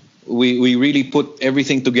 we really put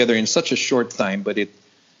everything together in such a short time, but it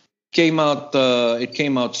came out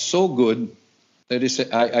so good that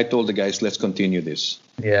I told the guys, let's continue this.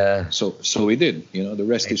 Yeah. So we did. You know, the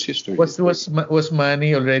rest is history. Was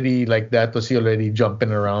Manny already like that? Was he already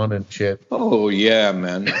jumping around and shit? Oh yeah,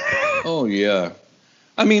 man. Oh yeah.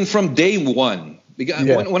 I mean, from day one. Because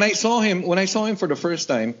Yeah. when I saw him for the first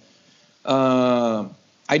time, I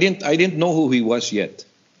didn't know who he was yet.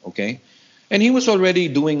 Okay, and he was already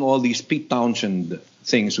doing all these Pete Townshend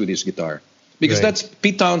things with his guitar, because Right. that's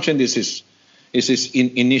Pete Townshend is his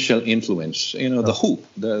initial influence. You know, the Who,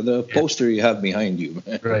 the poster you have behind you.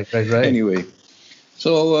 Right. Anyway,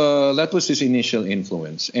 so that was his initial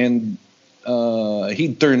influence, and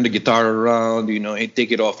he'd turn the guitar around. You know, he'd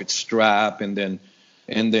take it off its strap, and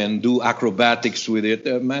then do acrobatics with it.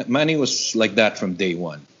 Manny was like that from day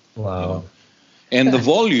one. Wow. And the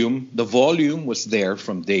volume was there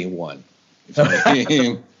from day one.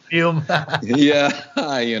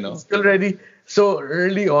 Yeah, you know. Already. So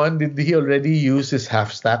early on, did he already use his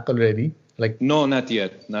half stack already? Like No, not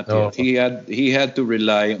yet. Oh. He had to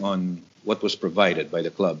rely on what was provided by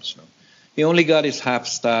the clubs. No? He only got his half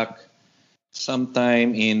stack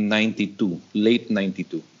sometime in '92, late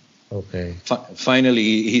 '92. okay.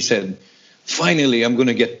 Finally, he said, "Finally, I'm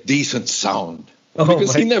going to get decent sound." Oh,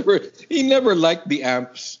 Because my- he never liked the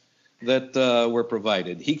amps that were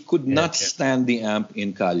provided. He could not stand the amp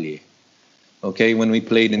in Calle. Okay, when we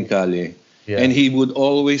played in Calle. Yeah. And he would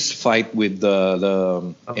always fight with the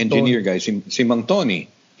engineer guy, si Mang Tony.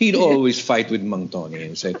 He'd always fight with Mang Tony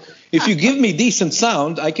and say, if you give me decent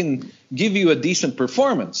sound, I can give you a decent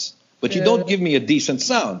performance. But you don't give me a decent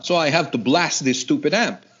sound, so I have to blast this stupid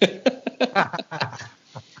amp.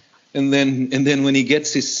 And then when he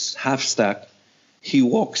gets his half stack, he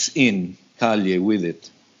walks in Calle with it,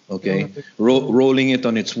 okay, rolling it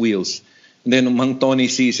on its wheels. And then Mang Tony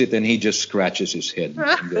sees it and he just scratches his head.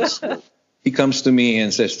 He comes to me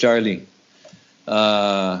and says, Charlie,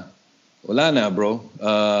 wala na, bro.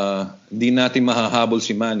 Di natin mahahabol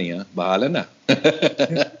si Manny. Bahala na.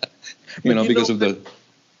 you know, because of the...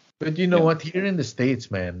 But you know what? Here in the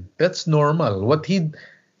States, man, that's normal. What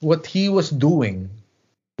he was doing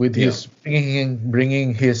with his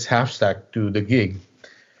bringing his half stack to the gig,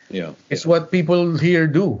 it's what people here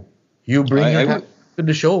do. You bring your half to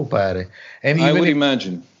the show, pare. And I would even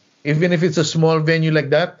imagine. if it's a small venue like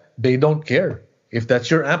that, they don't care. if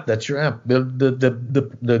that's your amp, that's your amp.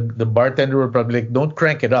 The bartender will probably like, don't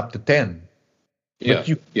crank it up to 10. Yeah. But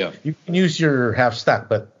you Yeah. you can use your half stack,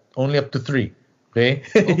 but only up to 3. Okay,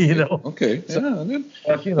 you know. Okay. So, Yeah.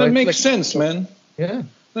 but, you know, That it's makes like- sense, man. Yeah.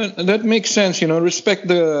 That makes sense. You know, respect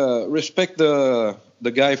the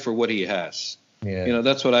guy for what he has. Yeah. You know,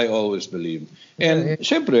 that's what I always believed. And Yeah.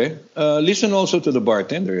 syempre, listen also to the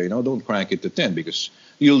bartender. You know, don't crank it to 10 because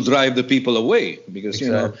you'll drive the people away. Because you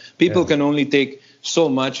know, Exactly. people Yeah. can only take so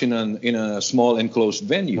much in a small enclosed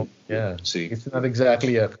venue. Yeah. See. It's not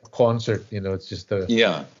exactly a concert, you know. It's just a.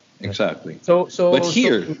 Yeah, exactly. So. But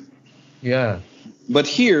here, Yeah. but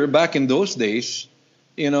here, back in those days,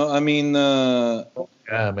 you know, I mean,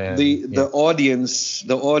 Yeah, man. the audience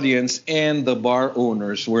and the bar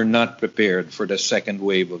owners were not prepared for the second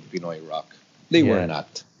wave of Pinoy rock. They were Yeah.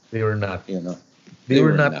 not. They were not. You know, They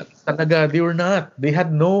were not. Talaga, they were not. They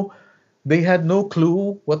had no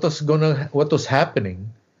clue what was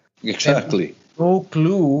happening. Exactly. No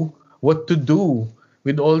clue what to do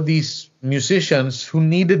with all these musicians who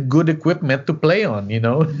needed good equipment to play on, you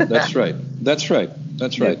know. That's right. That's right.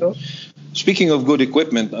 That's right. You know? Speaking of good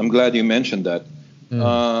equipment, I'm glad you mentioned that.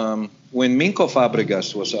 Mm. When Minko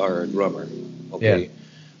Fabregas was our drummer, okay, Yeah.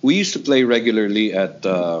 we used to play regularly at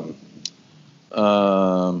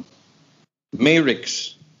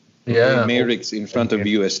Mayrix. Yeah. Mayrix in front of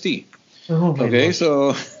UST. Oh my Okay, God.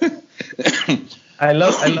 so I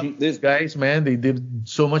love this these guys, man. They did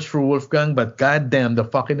so much for Wolfgang, but goddamn the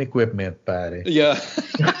fucking equipment, pare. Yeah.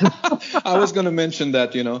 I was going to mention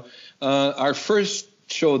that, you know, our first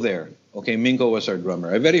show there, okay, Minko was our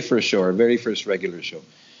drummer, our very first show, our very first regular show.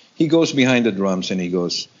 He goes behind the drums and he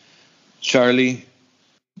goes, Charlie,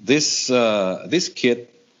 this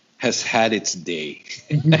kit has had its day.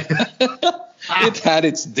 It had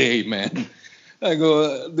its day, man. I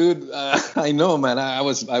go, dude, I know, man. I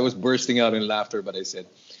was bursting out in laughter, but I said,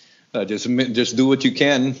 just do what you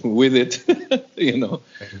can with it, you know.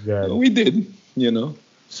 God. We did, you know.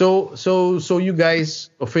 So you guys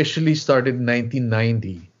officially started in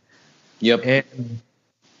 1990, Yep. and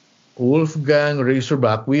Wolfgang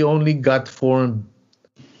Razorback, we only got formed.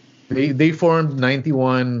 They formed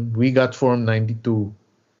 91. We got formed 92.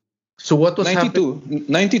 So what was happening?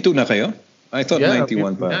 92 na kayo? I thought Yeah,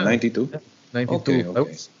 91 pa. yeah. 92? 92.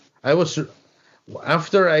 Okay. I was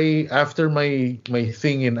after my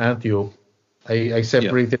thing in Antioch, I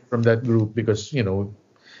separated from that group because, you know,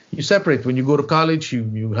 you separate when you go to college.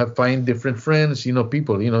 You find different friends, you know,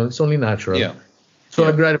 people. You know, it's only natural. Yeah. So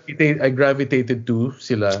Yeah. I gravitated to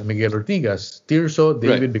sila Miguel Ortigas, Tirso,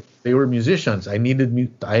 David. Right. They were musicians. I needed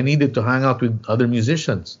to hang out with other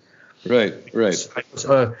musicians. Right.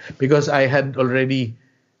 Because I had already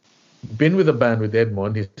been with a band with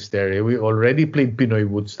Edmond Hysteria. We already played Pinoy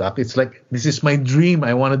Woodstock. It's like, this is my dream.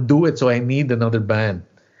 I want to do it, so I need another band.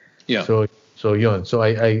 Yeah. So yun. So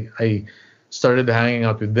I started hanging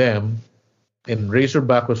out with them, and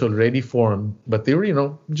Razorback was already formed, but they were, you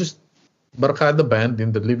know, just barkada band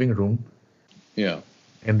in the living room, Yeah.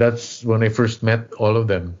 and that's when I first met all of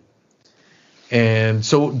them. And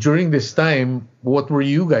so during this time, what were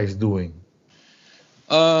you guys doing?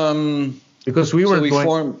 Because we So weren't we going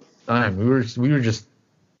formed. time. We were just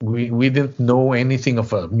we didn't know anything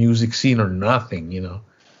of a music scene or nothing, you know.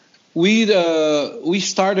 We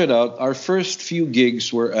started out. Our first few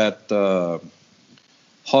gigs were at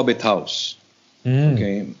Hobbit House.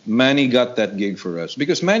 Okay, Manny got that gig for us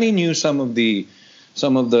because Manny knew some of the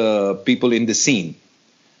people in the scene.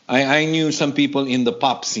 I knew some people in the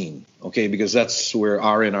pop scene. Okay, because that's where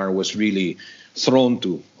R&R was really thrown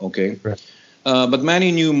to. Okay, Right. but Manny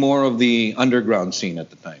knew more of the underground scene at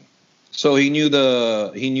the time. So he knew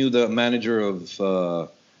the manager of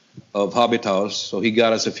Hobbit House. So he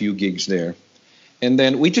got us a few gigs there. And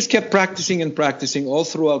then we just kept practicing and practicing all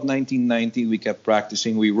throughout 1990. We kept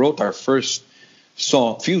practicing. We wrote our first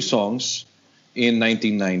few songs in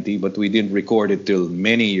 1990, but we didn't record it till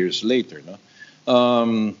many years later. No?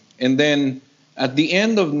 And then at the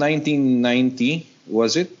end of 1990,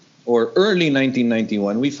 was it, or early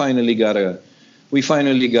 1991, we finally got a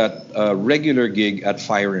regular gig at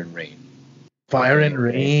Fire and Rain. Fire and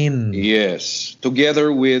Rain. Yes,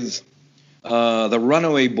 together with the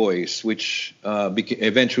Runaway Boys, which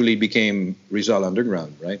eventually became Rizal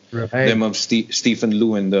Underground, right? Right. Them of Stephen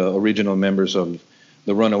Liu and the original members of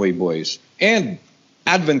the Runaway Boys. And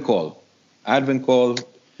Advent Call.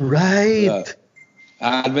 Right.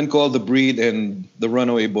 Advent Call, The Breed, and the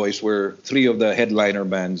Runaway Boys were three of the headliner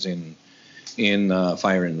bands in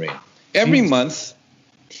Fire and Rain. Every month,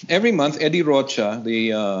 Eddie Rocha,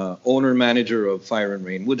 the owner-manager of Fire and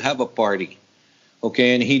Rain, would have a party.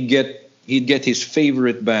 Okay, and he'd he'd get his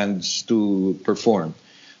favorite bands to perform.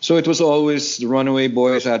 So it was always the Runaway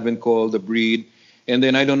Boys, Advent Call, The Breed, and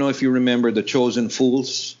then I don't know if you remember the Chosen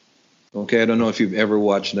Fools. Okay, I don't know if you've ever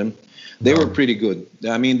watched them. They were pretty good.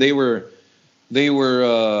 I mean, they were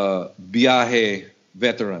Biahe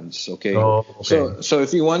veterans. Okay, so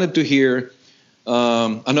if you wanted to hear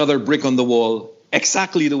another brick on the wall,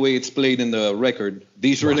 exactly the way it's played in the record,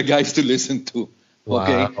 these were the guys to listen to.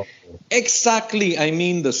 Okay, exactly. I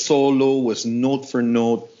mean, the solo was note for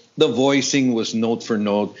note. The voicing was note for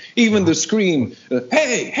note. Even the scream,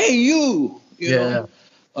 hey, you know,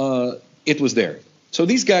 it was there. So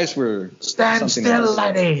these guys were stand still,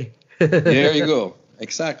 laddie. There you go.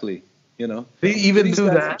 Exactly. You know, they even do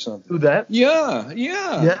that. Do that? Yeah.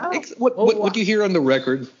 What you hear on the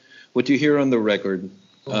record?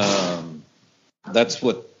 That's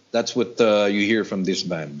what you hear from this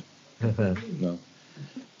band. No.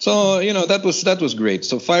 So that was great.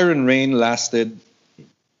 So Fire and Rain lasted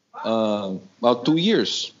about 2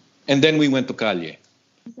 years, and then we went to Calle.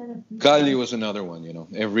 Calle was another one.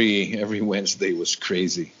 Every Wednesday was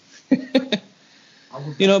crazy. But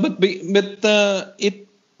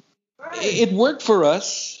it worked for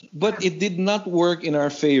us, but it did not work in our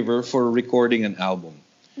favor for recording an album.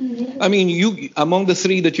 I mean, you among the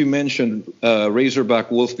three that you mentioned, Razorback,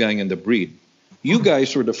 Wolfgang, and The Breed, you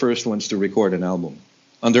guys were the first ones to record an album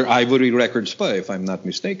under Ivory Records, if I'm not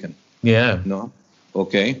mistaken. Yeah. No.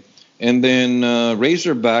 Okay. And then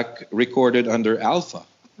Razorback recorded under Alpha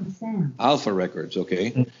Records,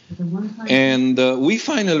 okay? And we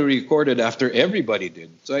finally recorded after everybody did.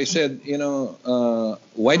 So I said,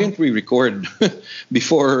 why didn't we record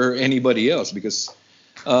before anybody else? Because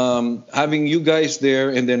having you guys there,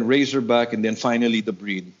 and then Razorback, and then finally The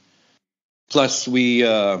Breed. Plus we,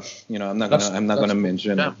 I'm not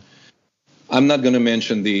gonna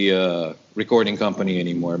mention the recording company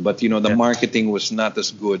anymore. But the marketing was not as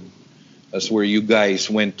good as where you guys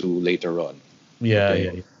went to later on. Yeah, okay?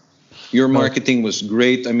 Yeah. Your marketing was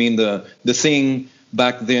great. I mean, the thing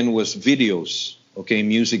back then was videos, okay,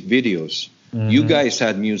 music videos. Mm-hmm. You guys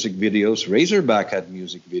had music videos. Razorback had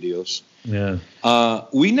music videos. Yeah.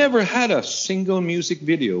 We never had a single music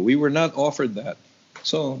video. We were not offered that.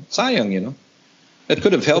 So, sayang, That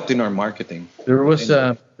could have helped in our marketing. There was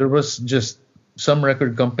just some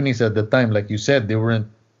record companies at the time, like you said,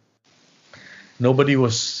 nobody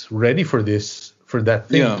was ready for that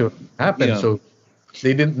thing to happen. Yeah. So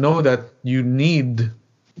they didn't know that you need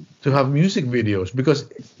to have music videos, because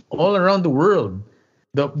all around the world,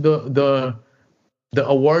 the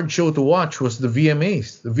award show to watch was the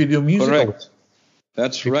VMAs, the Video Music Awards.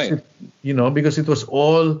 That's right. Because it was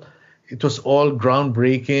all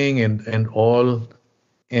groundbreaking and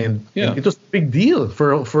it was a big deal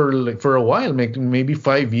for a while, maybe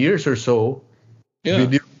 5 years or so. Yeah.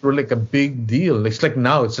 Videos were like a big deal. It's like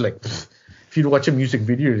now, it's like, if you watch a music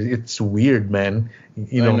video, it's weird, man.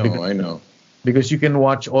 I know. Because you can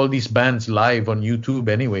watch all these bands live on YouTube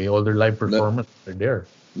anyway. All their live performances are there.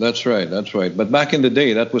 That's right. But back in the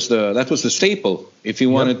day, that was the staple. If you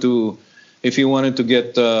wanted to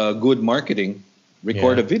get good marketing,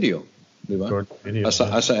 record a video,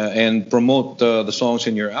 and promote the songs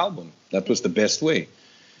in your album. That was the best way.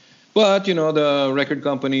 But the record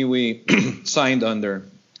company we signed under,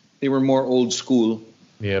 they were more old school.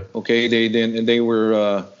 Yeah. Okay. They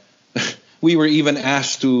were. We were even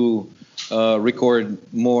asked to record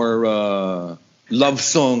more love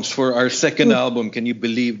songs for our second album. Can you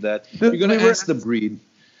believe that? You're gonna ask The Breed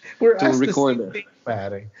to record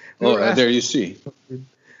that. There you see.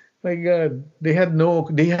 My God, they had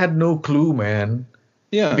no clue, man.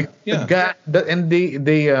 Yeah.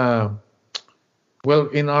 Well,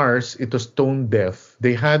 in ours, it was Tone Deaf.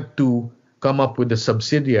 They had to come up with a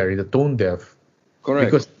subsidiary, the Tone Deaf.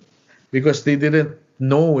 Correct. Because they didn't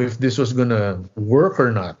know if this was gonna work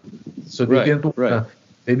or not. So they didn't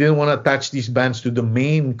want to attach these bands to the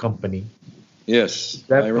main company. Yes,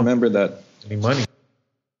 I remember that. Any money.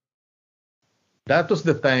 That was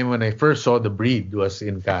the time when I first saw The Breed, was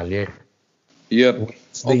in Calle. Yep.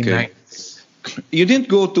 Wednesday nights. You didn't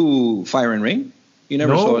go to Fire and Rain? You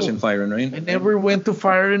never saw us in Fire and Rain? I never went to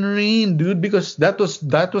Fire and Rain, dude, because that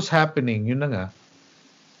was happening. Yun na nga.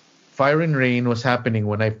 Fire and Rain was happening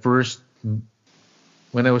when I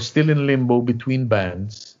was still in limbo between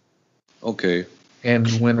bands. Okay. And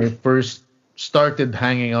when I first started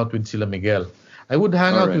hanging out with Sila Miguel. I would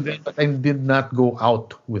hang out with them, but I did not go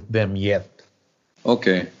out with them yet.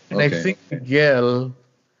 Okay. And I think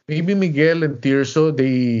maybe Miguel and Tirso,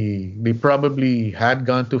 they probably had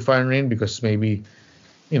gone to Fire and Rain because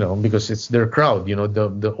because it's their crowd. Their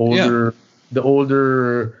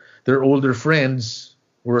older friends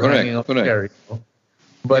were Correct, hanging out correct. there.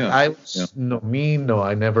 But Yeah, I yeah. was no,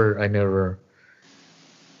 I never. I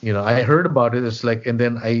heard about it. It's like, and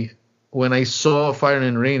then when I saw Fire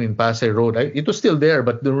and Rain in Pasay Road, it was still there,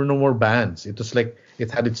 but there were no more bands. It was like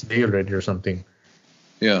it had its day already or something.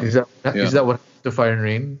 Yeah. Is that Yeah. is that what happened to Fire and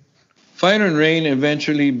Rain? Fire and Rain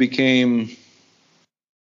eventually became,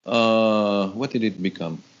 what did it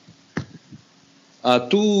become?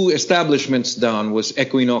 Two establishments down was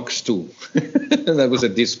Equinox 2. That was a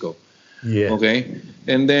disco. Yeah. Okay.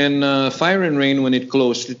 And then Fire and Rain, when it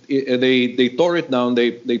closed, they tore it down.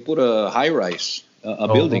 They put a high rise, a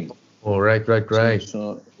building. Oh, right.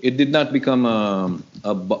 So it did not become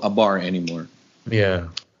a bar anymore. Yeah.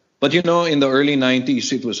 But in the early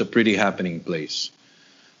 90s, it was a pretty happening place.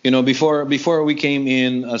 Before we came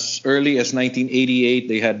in, as early as 1988,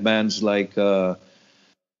 they had bands like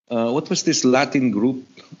what was this Latin group?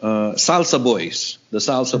 Salsa Boys. The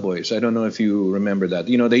Salsa Boys. I don't know if you remember that.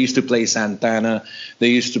 They used to play Santana. They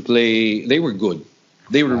used to play. They were good.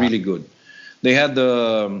 They were really good. They had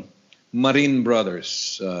the Marin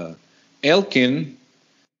brothers. Elkin,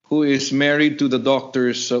 who is married to the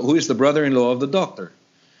doctor's, who is the brother-in-law of the doctor.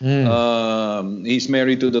 He's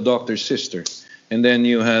married to the doctor's sister. And then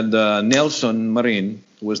you had Nelson Marin,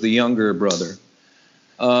 who was the younger brother.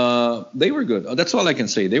 They were good. That's all I can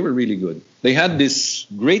say. They were really good. They had this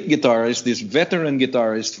great guitarist, this veteran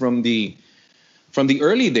guitarist from the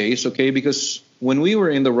early days, okay? Because when we were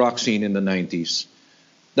in the rock scene in the 90s,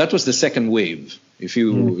 that was the second wave, if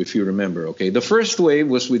you remember, okay? The first wave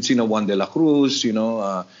was with Juan de la Cruz,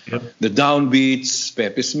 the Downbeats,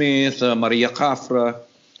 Pepe Smith, Maria Cafra.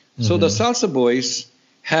 So the Salsa Boys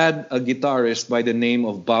had a guitarist by the name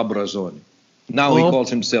of Bob Razon. Now he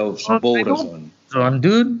calls himself Bo Razon.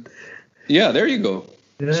 Dude. Yeah, there you go.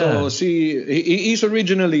 Yeah. So see, he's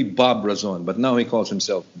originally Bob Razon, but now he calls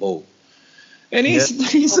himself Bo. And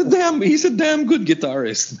he's a damn good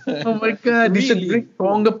guitarist. Oh my God, he's a great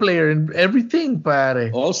conga player and everything,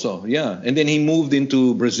 pare. Also, yeah. And then he moved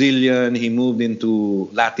into Brazilian, he moved into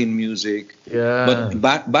Latin music. Yeah.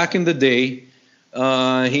 But back in the day,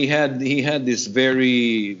 he had this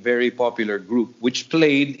very, very popular group which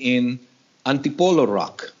played in Antipolo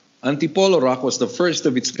Rock. Antipolo Rock was the first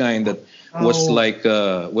of its kind that was like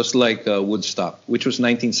Woodstock, which was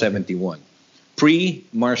 1971,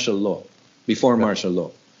 pre-martial law, before martial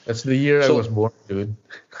law. That's the year I was born, dude.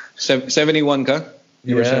 71 ka?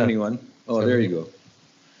 You were Yeah. 71. Oh, there you go.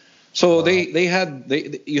 So you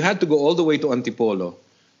had to go all the way to Antipolo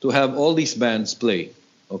to have all these bands play.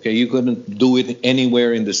 Okay, you couldn't do it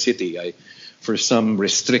anywhere in the city for some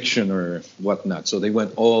restriction or whatnot. So they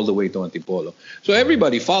went all the way to Antipolo. So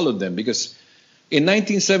everybody followed them because in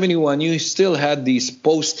 1971 you still had these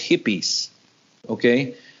post-hippies,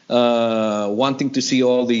 okay, wanting to see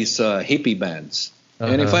all these hippie bands.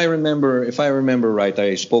 And if I remember right,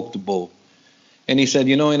 I spoke to Bo, and he said,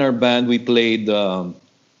 in our band we played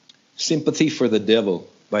 "Sympathy for the Devil"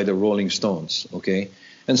 by the Rolling Stones, okay,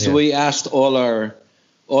 and so we asked all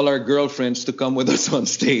our girlfriends to come with us on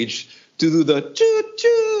stage to do the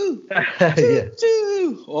choo-choo,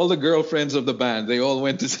 choo-choo. All the girlfriends of the band, they all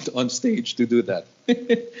went on stage to do that.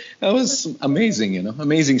 That was amazing,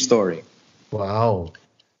 amazing story. Wow.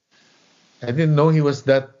 I didn't know he was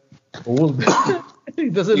that old. He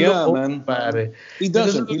doesn't look old, man. pare. He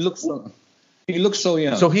doesn't. He looks so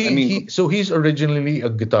young. So he's originally a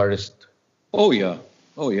guitarist. Oh yeah.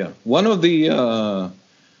 One of the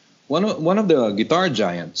guitar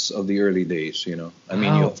giants of the early days. I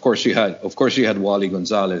mean, of course you had Wally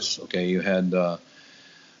Gonzalez. Okay, you had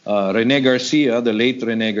Rene Garcia, the late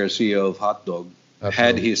Rene Garcia of Hot Dog,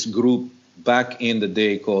 had his group back in the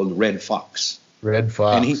day called Red Fox. Red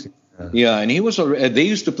Fox. And he was. They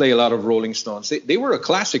used to play a lot of Rolling Stones. They were a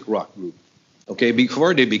classic rock group. Okay,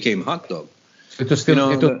 before they became Hot Dog. It was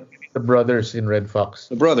still the brothers in Red Fox.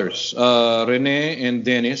 The brothers, Rene and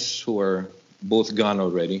Dennis, who are both gone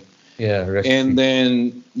already. Yeah, and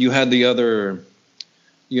then you had the other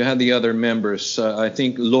members. I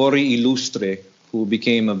think Lori Illustre, who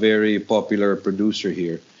became a very popular producer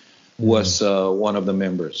here, was one of the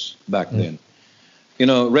members back then.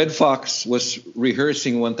 Red Fox was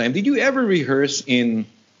rehearsing one time. Did you ever rehearse in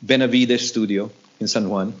Benavides Studio in San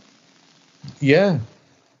Juan? Yeah.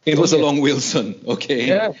 It was along Wilson,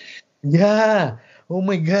 okay? Yeah. Oh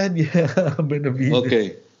my God, yeah. Benavides.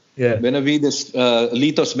 Okay. Yeah. Benavides,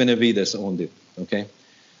 Litos Benavides owned it, okay?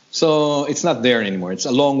 So it's not there anymore. It's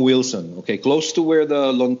along Wilson, okay? Close to where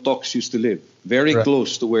the Lontoks used to live. Very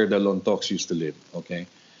close to where the Lontoks used to live, okay?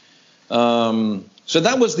 So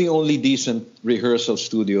that was the only decent rehearsal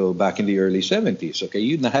studio back in the early 70s, okay?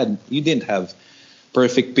 You didn't have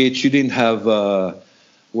perfect pitch. You didn't have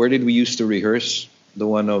where did we used to rehearse? The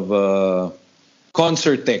one of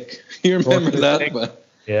Concert Tech. You remember that?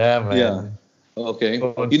 Yeah, man. Yeah. Okay.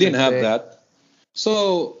 Concert You didn't have Tech. that.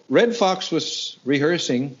 So Red Fox was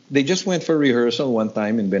rehearsing. They just went for rehearsal one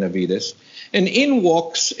time in Benavides. And in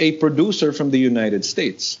walks a producer from the United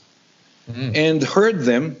States and heard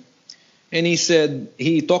them. And he said,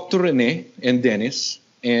 he talked to Rene and Dennis.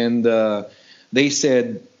 And they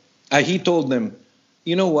said, he told them,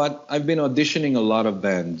 you know what? I've been auditioning a lot of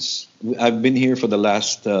bands. I've been here for the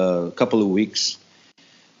last couple of weeks.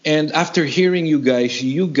 And after hearing you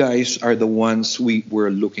guys are the ones we were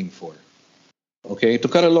looking for. Okay, to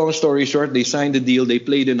cut a long story short, they signed the deal. They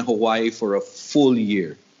played in Hawaii for a full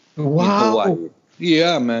year. Wow. In Hawaii.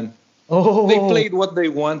 Yeah, man. Oh. They played what they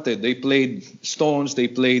wanted. They played Stones. They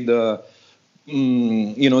played, they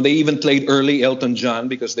even played early Elton John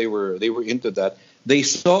because they were into that. They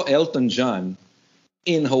saw Elton John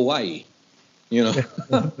in Hawaii.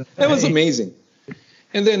 That was amazing.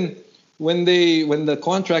 And then when the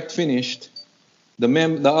contract finished,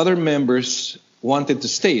 the other members wanted to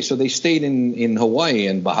stay, so they stayed in Hawaii,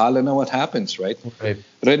 and bahala na what happens, right?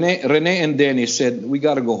 Rene and Dennis said, we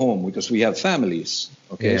got to go home because we have families.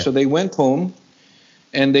 Okay, so they went home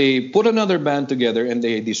and they put another band together and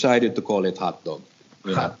they decided to call it Hot Dog.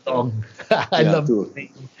 Hot Dog. I love it.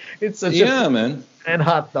 It's such man. And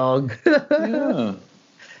Hot Dog. Yeah.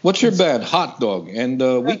 What's your band? Hot Dog. And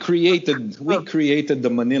we created the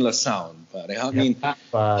Manila sound. I mean,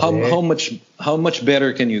 how much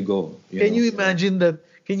better can you go? Can you imagine that?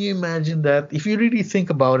 If you really think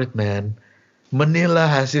about it, man, Manila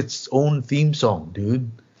has its own theme song, dude.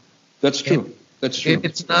 That's true. That's true.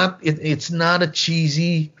 It's not a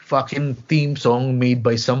cheesy fucking theme song made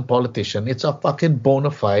by some politician. It's a fucking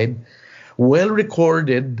bona fide, well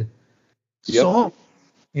recorded song.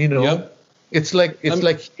 It's like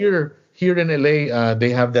here in LA,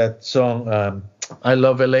 they have that song, I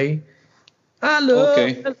Love LA. I love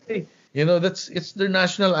LA. It's their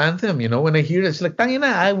national anthem. When I hear it, it's like,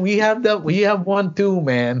 tangina, we have one too,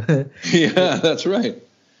 man. Yeah, that's right.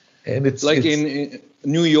 And it's like in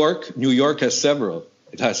New York. New York has several.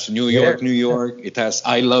 It has New York, New York. It has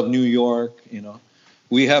I Love New York.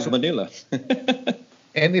 We have Manila.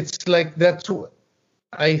 And it's like that's what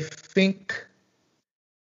I think.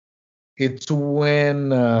 It's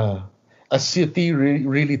when a city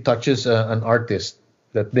really touches an artist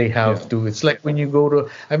that they have to. It's like when you go to.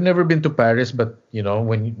 I've never been to Paris, but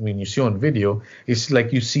when you see on video, it's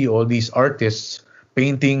like you see all these artists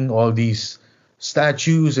painting all these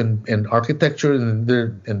statues and architecture, and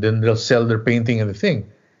then they'll sell their painting and the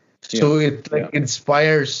thing. So it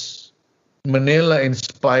inspires. Manila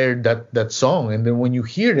inspired that song, and then when you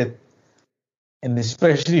hear it, and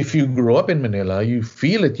especially if you grew up in Manila, you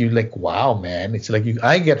feel it. You're like, wow, man! It's like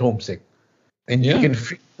I get homesick, and you can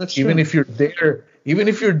feel, even if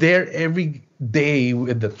you're there every day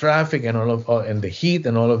with the traffic and and the heat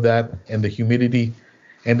and all of that and the humidity,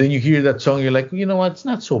 and then you hear that song, you're like, you know what? It's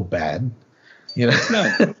not so bad. No.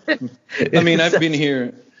 I mean, I've been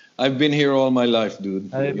here all my life,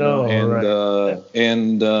 dude. I know,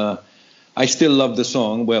 and I still love the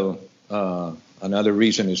song. Well, another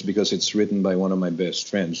reason is because it's written by one of my best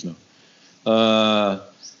friends. No,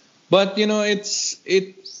 but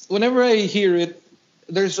it's whenever I hear it,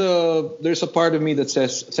 there's a part of me that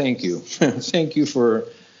says thank you, thank you for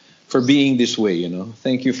being this way.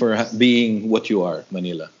 Thank you for being what you are,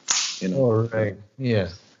 Manila. All right. Yeah.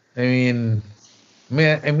 I mean,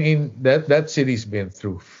 that city's been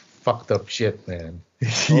through fucked up shit, man.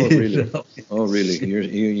 Oh really? Oh really?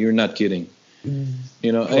 You're not kidding.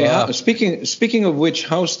 Wow. Speaking of which,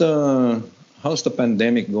 how's the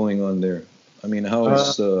pandemic going on there? I mean,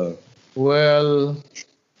 how's well,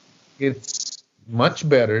 it's much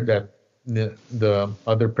better that the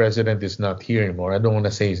other president is not here anymore. I don't want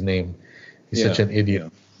to say his name. He's such an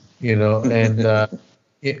idiot, and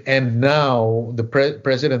and now the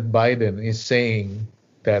President Biden is saying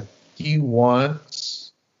that he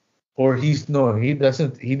wants, or he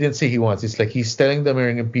didn't say he wants. It's like he's telling the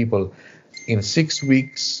American people, in 6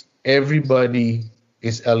 weeks, everybody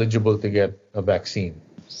is eligible to get a vaccine.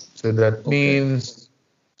 So that means,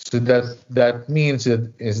 that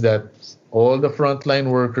all the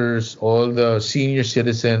frontline workers, all the senior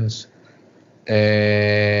citizens,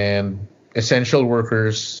 and essential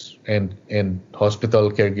workers, and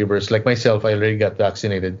hospital caregivers like myself, I already got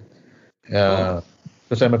vaccinated because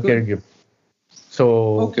I'm a caregiver.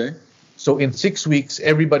 So So in 6 weeks,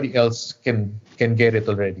 everybody else can get it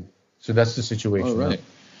already. So that's the situation. All right.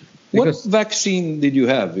 What vaccine did you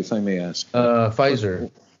have, if I may ask?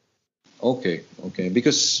 Pfizer. Okay.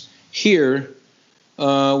 Because here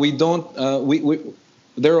we don't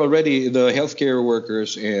they're already, the healthcare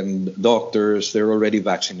workers and doctors, they're already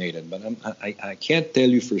vaccinated. But I can't tell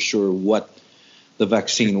you for sure what the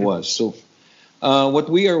vaccine was. So what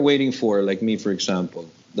we are waiting for, like me, for example,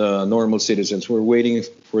 the normal citizens, we're waiting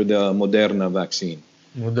for the Moderna vaccine.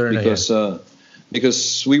 Moderna,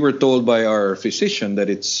 because we were told by our physician that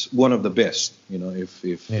it's one of the best.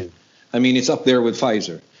 I mean, it's up there with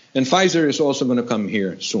Pfizer, and Pfizer is also going to come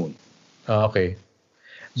here soon. Okay,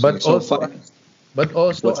 but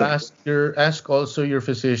also ask also your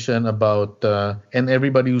physician about and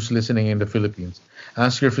everybody who's listening in the Philippines,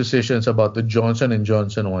 ask your physicians about the Johnson and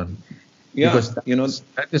Johnson one. Yeah, because that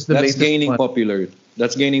is the that's latest gaining one. popular.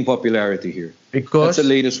 That's gaining popularity here. Because that's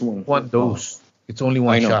the latest one. One dose. It's only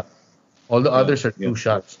one I know. shot. All the others are 2 yeah.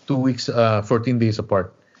 shots, 2 weeks, 14 days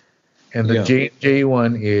apart. And the Yeah. J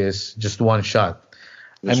one is just one shot.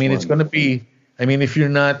 Just it's one. going to be, if you're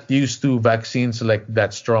not used to vaccines like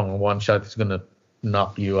that strong, one shot is going to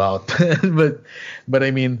knock you out. but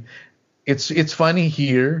it's funny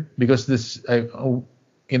here because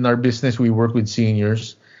in our business, we work with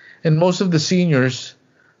seniors. And most of the seniors,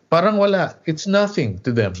 parang wala. It's nothing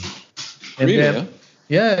to them. And Really? then,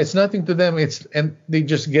 yeah, it's nothing to them. And they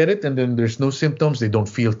just get it, and then there's no symptoms. They don't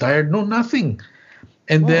feel tired. No, nothing.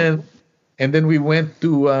 And then we went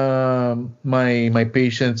to my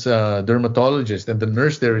patient's dermatologist, and the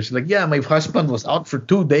nurse there is like, yeah, my husband was out for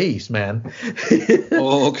 2 days, man.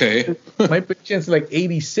 Oh, okay. My patient's like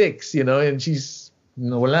 86, and she's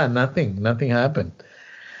wala, nothing happened.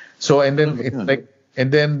 So and then it's like. And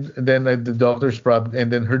then the doctor's probably, and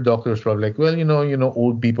then her doctor's probably like, well,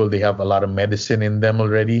 old people, they have a lot of medicine in them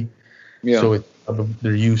already. Yeah. So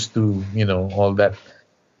they're used to,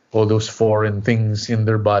 all those foreign things in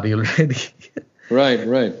their body already. Right.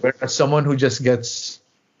 Whereas someone who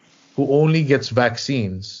only gets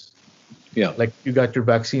vaccines, Yeah. like you got your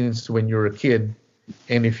vaccines when you're a kid,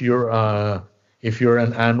 and if you're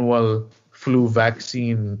an annual flu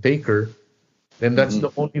vaccine taker, then that's the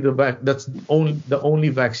only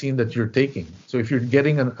vaccine that you're taking. So if you're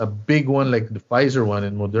getting a big one like the Pfizer one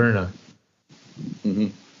and Moderna,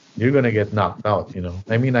 you're gonna get knocked out.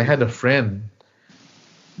 I had a friend,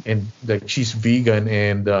 and like she's vegan,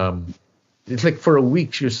 and it's like for a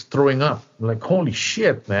week she was throwing up. I'm like, holy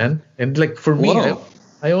shit, man! And like for me, Wow.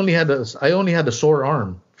 I only had a sore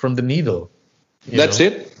arm from the needle. That's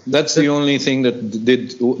it. That's the only thing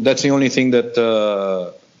That's the only thing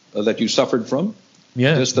that you suffered from?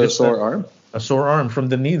 Yeah, Just a sore arm? A sore arm from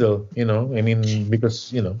the needle,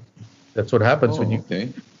 because that's what happens when you Okay.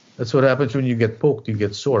 that's what happens when you get poked, you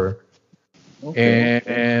get sore. Okay.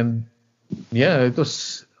 And yeah, it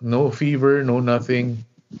was no fever, no nothing.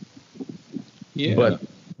 Yeah. But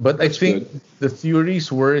I That's think good. the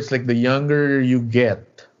theories were it's like the younger you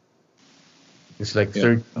get, it's like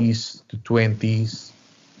Yeah. 30s to 20s.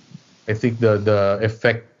 I think the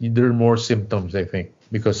effect, there are more symptoms, I think,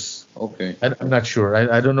 because Okay. I'm not sure.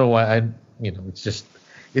 I don't know why. It's just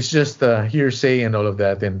hearsay and all of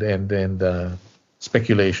that, and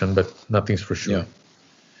speculation, but nothing's for sure. Yeah.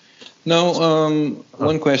 Now,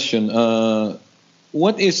 one question. Do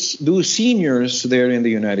seniors there in the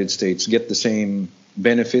United States get the same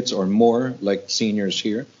benefits or more like seniors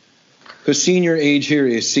here? Because senior age here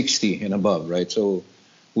is 60 and above, right? So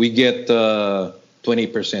we get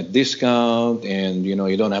 20% discount, and you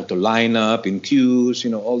don't have to line up in queues,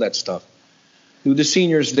 all that stuff. Do the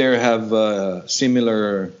seniors there have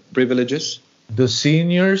similar privileges? The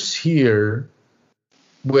seniors here,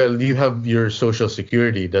 well, you have your Social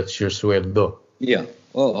Security. That's your sueldo. Yeah.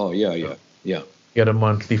 Oh, yeah. Get a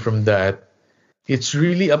monthly from that. It's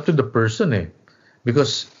really up to the person,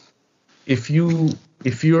 because if you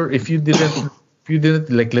didn't,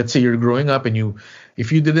 like, let's say you're growing up and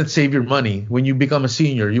if you didn't save your money, when you become a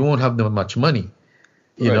senior, you won't have that much money,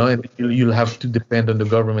 and you'll have to depend on the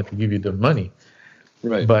government to give you the money.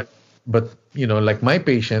 Right. But like my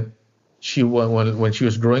patient, when she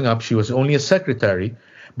was growing up, she was only a secretary,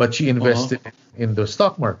 but she invested in the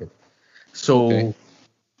stock market. So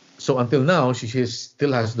until now, she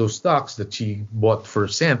still has those stocks that she bought for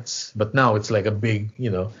cents, but now it's like a big,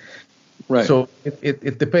 Right. So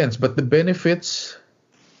it depends, but the benefits,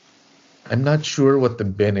 I'm not sure what the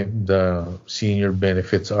senior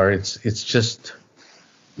benefits are. It's just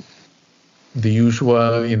the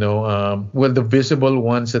usual, well, the visible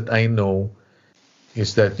ones that I know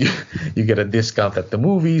is that you get a discount at the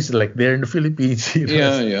movies, like there in the Philippines.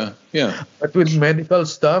 Yeah. But with medical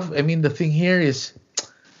stuff, the thing here is,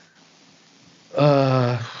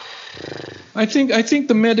 I think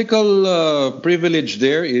the medical privilege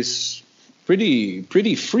there is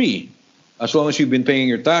pretty free, as long as you've been paying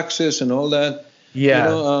your taxes and all that. yeah.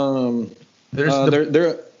 There's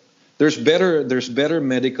the there's better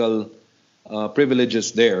medical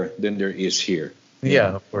privileges there than there is here.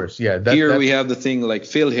 yeah, of course, yeah. Here we have the thing like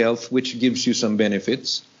PhilHealth, which gives you some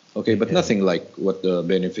benefits, okay, but nothing like what the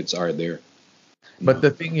benefits are there. But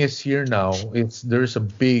the thing is here now, there's a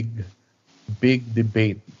big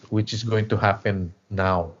debate which is going to happen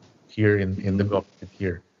now here in the government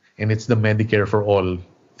here, and it's the Medicare for all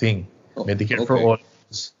thing. Medicare for okay. all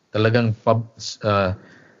is talagang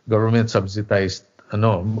government subsidized.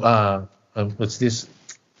 What's this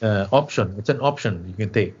option? It's an option you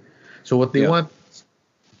can take. So what they want,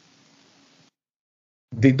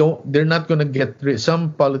 they're not going to get rid.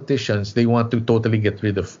 Some politicians, they want to totally get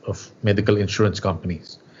rid of medical insurance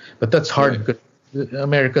companies, but that's hard because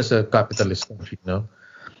America's a capitalist country,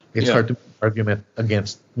 it's hard to make an argument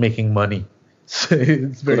against making money.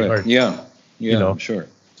 It's very hard. Sure.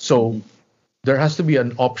 So there has to be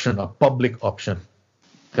an option, a public option,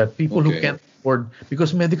 that people who can't afford,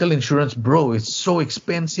 because medical insurance, bro, it's so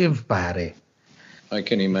expensive, pare. I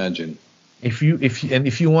can imagine. If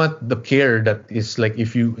you want the care that is like,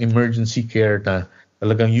 if you emergency care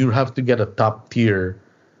talagang you have to get a top tier.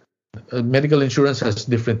 Medical insurance has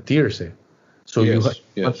different tiers, so you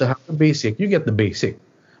want to have the basic, you get the basic.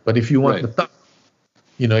 But if you want the top,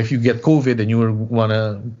 if you get COVID and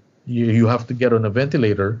you have to get on a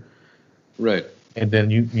ventilator, right? And then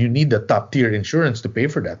you need the top tier insurance to pay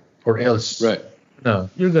for that, or else, no,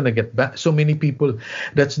 you're gonna get back. So many people.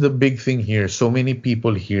 That's the big thing here. So many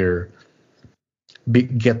people here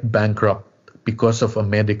get bankrupt because of a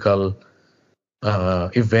medical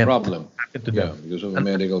event problem. Because of a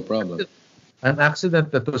medical problem. An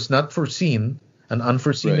accident that was not foreseen, an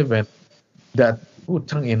unforeseen event that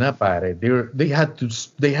utang ina pare. They had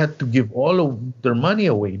to give all of their money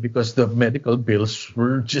away because the medical bills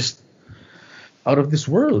were just out of this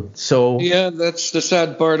world. So yeah, that's the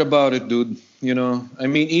sad part about it, dude. I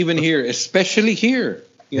mean, even here, especially here,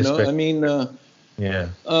 I mean, 9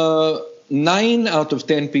 out of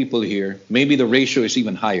 10 people here, maybe the ratio is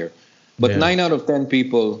even higher, but 9 out of 10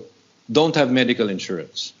 people don't have medical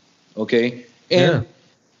insurance. Okay? And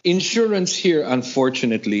insurance here,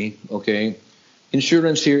 unfortunately,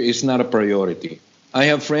 insurance here is not a priority. I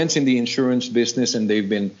have friends in the insurance business and they've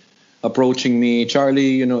been approaching me,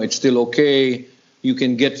 Charlie, it's still okay. You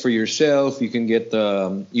can get for yourself, you can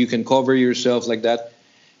you can cover yourself like that.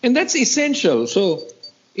 And that's essential. So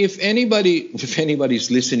if anybody's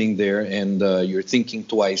listening there and you're thinking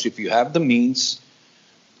twice, if you have the means,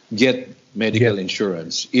 get medical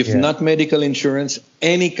insurance. If not medical insurance,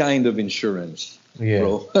 any kind of insurance,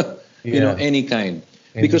 bro. Any kind.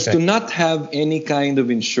 Because to not have any kind of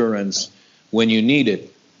insurance when you need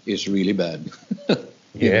it is really bad.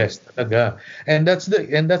 Yes, talaga. And that's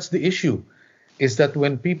the issue, is that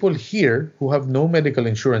when people here who have no medical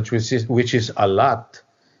insurance, which is a lot,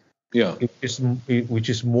 which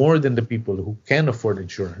is more than the people who can afford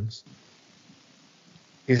insurance,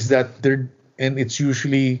 is that it's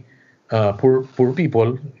usually poor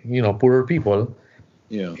people, poorer people.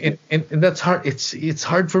 And that's hard. It's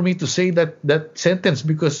hard for me to say that sentence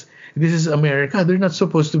because this is America. They're not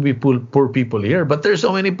supposed to be poor people here, but there's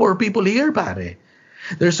so many poor people here, pare.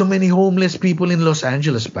 There's so many homeless people in Los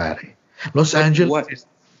Angeles, pare. Los Angeles.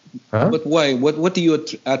 But why? What do you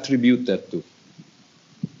attribute that to?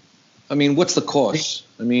 I mean, what's the cause?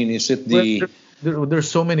 I mean, is it the?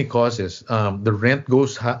 There's so many causes. The rent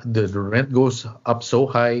goes the rent goes up so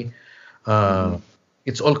high.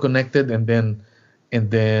 It's all connected, and then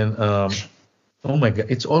oh my God,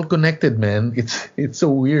 it's all connected, man. It's so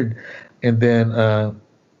weird, and then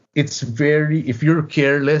it's if you're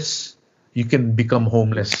careless, you can become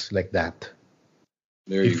homeless like that.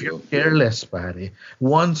 If you're careless, pare,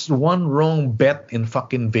 one wrong bet in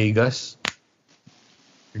fucking Vegas,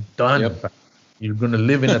 you're done. Yep. You're gonna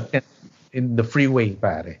live in a tent in the freeway,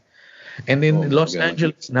 pare. And in Los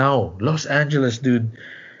Angeles, dude,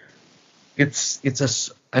 I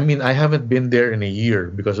mean, I haven't been there in a year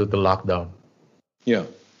because of the lockdown. Yeah.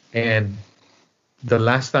 And the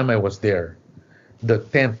last time I was there, the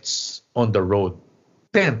tents on the road,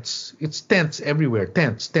 it's tents everywhere,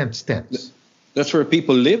 tents. That's where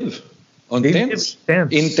people live, on tents?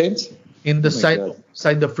 In tents? In the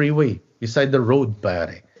side the freeway, beside the road,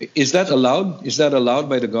 pare. Is that allowed? Is that allowed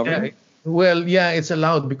by the government? Yeah, it's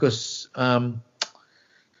allowed because it's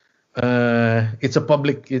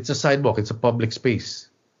a sidewalk, it's a public space.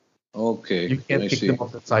 Okay. You can't kick them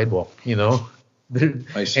off the sidewalk,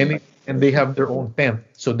 I see. And they have their own tent,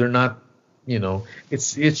 so they're not,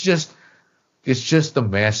 it's just a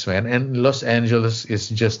mess, man. And Los Angeles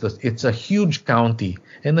is it's a huge county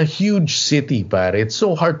and a huge city, pare. It's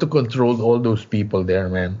so hard to control all those people there,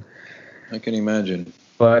 man. I can imagine.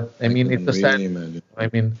 But I mean, can it's a sad. really imagine. I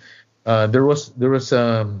mean, there was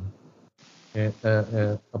a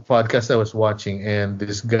podcast I was watching, and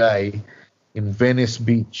this guy in Venice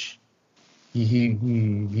Beach, he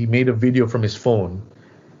made a video from his phone.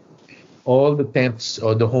 All the tents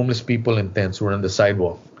or the homeless people in tents were on the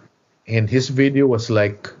sidewalk, and his video was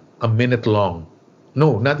like a minute long.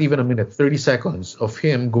 No, not even a minute, 30 seconds of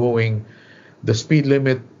him going. The speed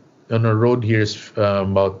limit on a road here is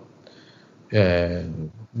about,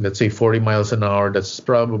 let's say, 40 miles an hour. That's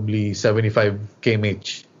probably 75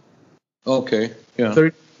 kmh. Okay. Yeah.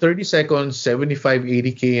 30 seconds, 75,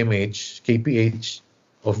 80 kph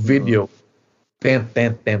of video. 10,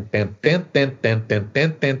 10, 10, 10, 10, 10, 10, 10,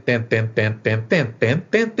 10, 10, 10, 10, 10, 10, 10, 10,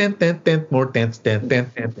 10, 10, 10, 10, more tens, 10,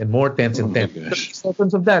 10, 10, and more tens and 10. 30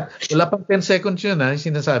 seconds of that. Wala pang 10 seconds yun, ha?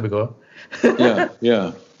 Sinasabi ko.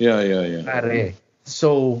 Yeah. Pare.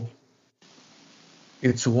 So,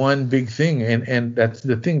 it's one big thing. And that's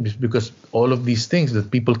the thing, because all of these things that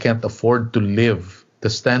people can't afford to live. The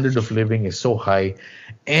standard of living is so high.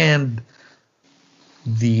 And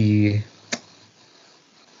the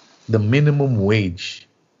minimum wage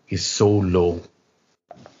is so low.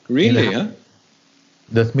 Really, huh?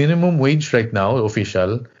 The minimum wage right now,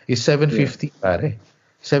 official, is $7.50, pare.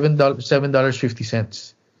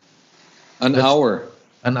 $7.50. An hour.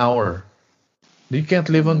 An hour. You can't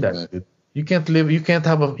live on that, dude. You can't live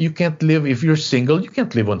if you're single, you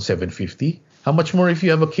can't live on $7.50. How much more if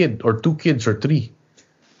you have a kid or 2 kids or 3?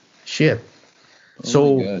 Shit.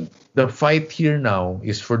 So the fight here now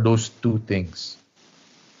is for those 2 things.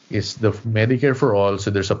 Is the Medicare for all,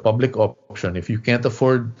 so there's a public option. If you can't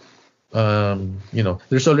afford,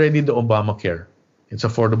 there's already the Obamacare. It's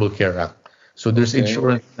Affordable Care Act. So there's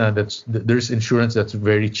insurance there's insurance that's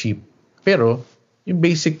very cheap. Pero yung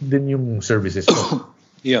basic din yung services.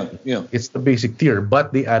 Yeah. It's the basic tier,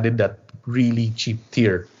 but they added that really cheap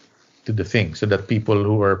tier to the thing so that people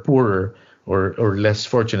who are poorer or less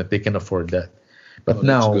fortunate, they can afford that. But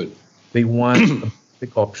now they want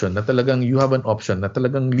option na talagang you have an option na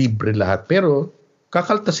talagang libre lahat pero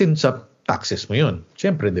kakaltasin sa taxes mo yun.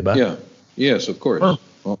 Siyempre, di ba? Yeah. Yes, of course.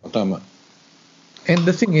 Tama. And the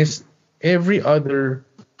thing is, every other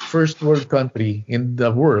first world country in the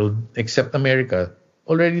world except America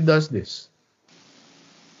already does this.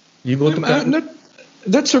 You go to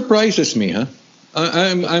that surprises me, huh?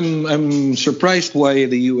 I'm surprised why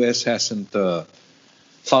the US hasn't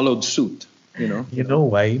followed suit. You know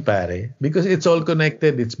why, pare? Because it's all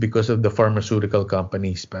connected. It's because of the pharmaceutical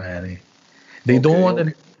companies, pare. They don't want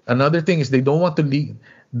to. Another thing is they don't want to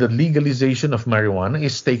the legalization of marijuana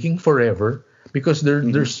is taking forever because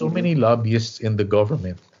there's so many lobbyists in the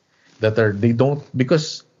government that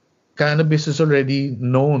because cannabis is already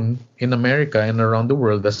known in America and around the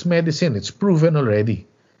world as medicine. It's proven already.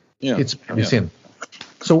 Yeah, it's medicine. Yeah.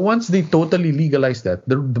 So once they totally legalize that,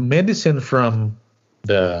 the medicine from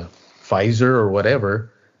the Pfizer or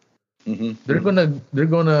whatever, they're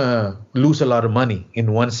gonna lose a lot of money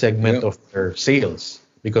in one segment of their sales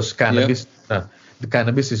because cannabis, the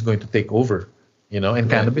cannabis is going to take over, and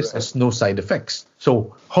cannabis has no side effects.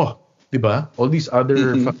 So, diba? All these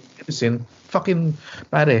other medicine, fucking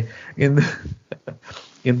pare, in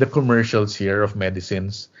the commercials here of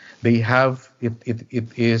medicines, they have it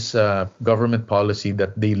is government policy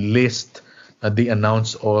that they list, they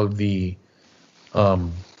announce all the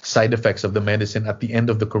side effects of the medicine at the end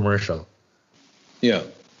of the commercial. Yeah.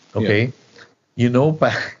 Okay.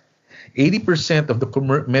 80% of the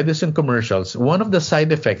medicine commercials, one of the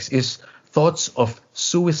side effects is thoughts of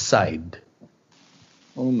suicide.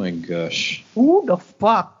 Oh my gosh. Who the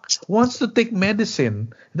fuck wants to take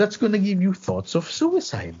medicine that's going to give you thoughts of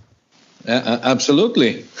suicide?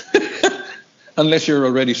 Absolutely. Unless you're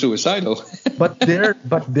already suicidal. but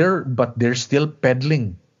they're still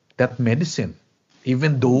peddling that medicine.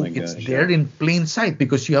 Even though it's there in plain sight,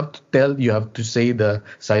 because you have to say the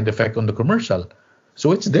side effect on the commercial.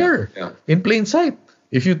 So it's there in plain sight.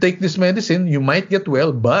 If you take this medicine, you might get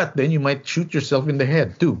well, but then you might shoot yourself in the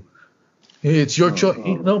head too. It's your choice.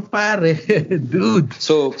 Pare, dude.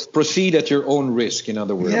 So proceed at your own risk, in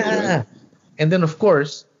other words. Yeah. Right? And then, of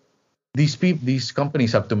course, these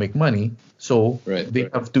companies have to make money. So they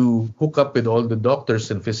have to hook up with all the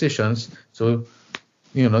doctors and physicians. So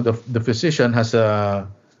the physician has a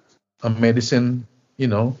medicine,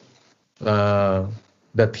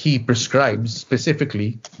 that he prescribes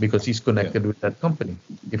specifically because he's connected with that company.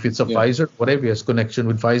 If it's a Pfizer, whatever, he has connection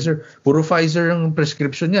with Pfizer. Puro Pfizer ang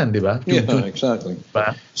prescription yan, di ba? Yeah, exactly.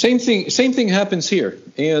 Same thing happens here.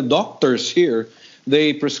 Doctors here,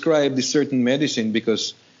 they prescribe this certain medicine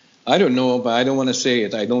because I don't know, but I don't want to say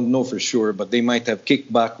it. I don't know for sure, but they might have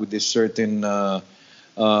kicked back with this certain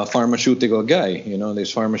pharmaceutical guy,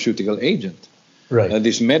 this pharmaceutical agent. Right.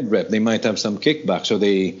 This med rep, they might have some kickback, so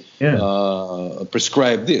they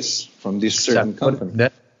prescribe this from this certain company.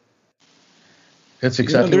 That's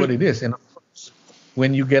exactly what it is. And of course,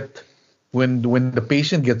 when the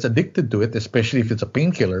patient gets addicted to it, especially if it's a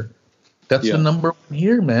painkiller, that's the number one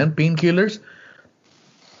here, man. Painkillers.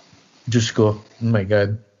 Just go. Oh my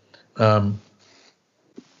God.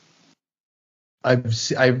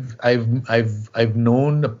 I've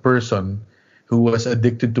known a person who was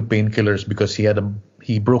addicted to painkillers because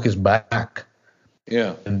he broke his back.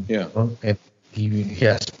 Yeah. And he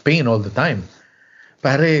has pain all the time.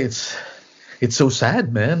 Pare, it's so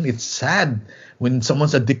sad, man. It's sad when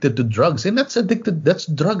someone's addicted to drugs, and that's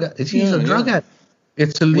drug. He's a drug addict.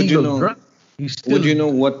 It's a legal drug. Would you know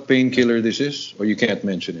what painkiller this is, or you can't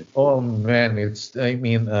mention it? Oh man,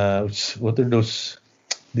 what are those?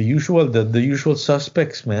 The usual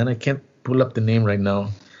suspects, man. I can't pull up the name right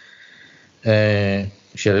now.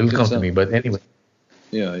 It'll come to me. But anyway.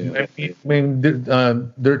 Yeah. I mean,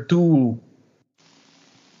 there are two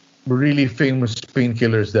really famous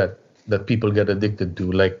painkillers that people get addicted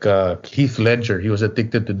to. Like Heath Ledger, he was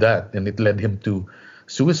addicted to that, and it led him to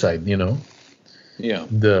suicide. Yeah.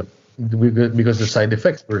 Because the side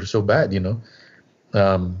effects were so bad.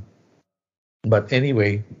 But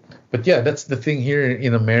anyway, that's the thing here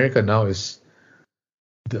in America now is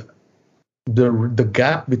the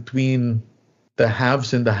gap between the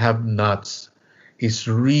haves and the have-nots is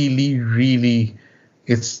really, really,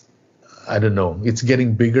 I don't know, it's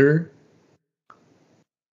getting bigger.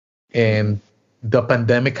 And the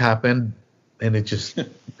pandemic happened, and it just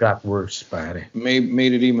got worse, pare.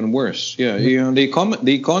 Made it even worse. Yeah,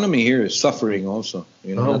 the economy here is suffering also.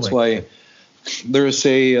 That's why there is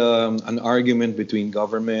an argument between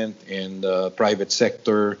government and private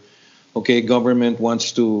sector. Okay, government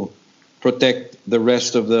wants to protect the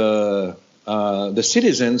rest of the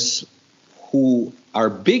citizens who are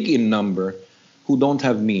big in number, who don't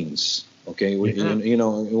have means. Okay,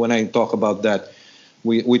 when I talk about that,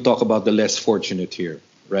 we talk about the less fortunate here,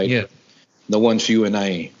 right? Yeah. The ones you and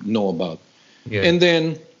I know about. Yeah. And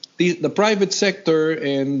then the private sector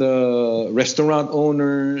and the restaurant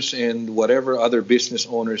owners and whatever other business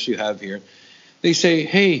owners you have here, they say,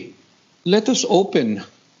 hey, let us open.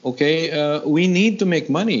 Okay, we need to make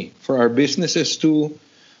money for our businesses to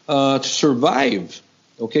survive.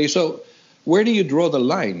 Okay, so where do you draw the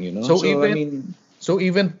line? So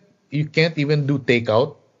even you can't even do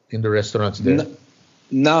takeout in the restaurants there.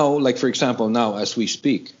 Now, like for example, now as we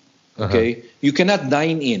speak, okay, you cannot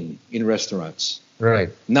dine in restaurants. Right.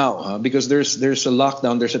 Now, because there's a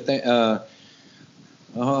lockdown. There's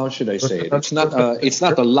how should I say it? It's not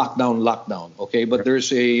a lockdown. Okay, but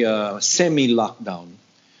there's a semi-lockdown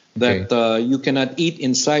that you cannot eat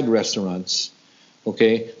inside restaurants.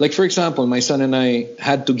 Okay, like for example, my son and I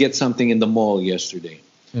had to get something in the mall yesterday,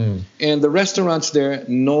 and the restaurants there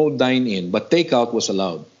no dine in, but takeout was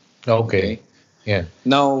allowed. Okay. Yeah.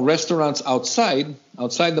 Now restaurants outside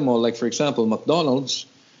the mall, like for example McDonald's,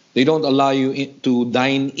 they don't allow you to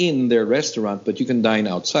dine in their restaurant, but you can dine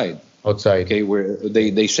outside. Outside. Okay, where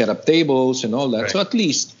they set up tables and all that. Right. So at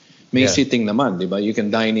least may sitting naman, diba? You can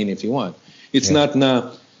dine in if you want. It's not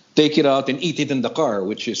na take it out and eat it in the car,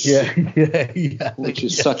 which is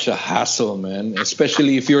such a hassle, man.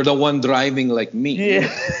 Especially if you're the one driving like me.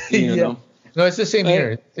 Yeah. You know. No, it's the same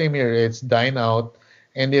here. Same here. It's dine out,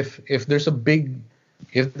 and if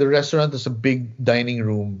the restaurant is a big dining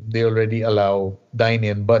room, they already allow dine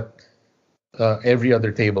in, but every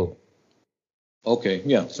other table. Okay.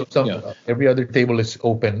 Yeah. So every other table is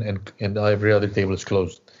open and every other table is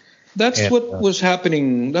closed. That's what was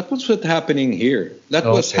happening. That was what happening here. That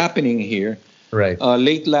was happening here. Right.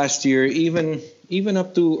 Late last year, even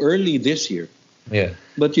up to early this year. Yeah.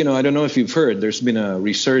 But I don't know if you've heard. There's been a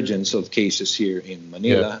resurgence of cases here in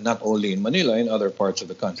Manila. Not only in Manila, in other parts of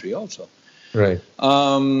the country also. Right.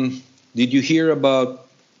 Did you hear about?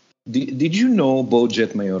 Did you know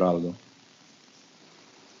Bojet Mayoralgo?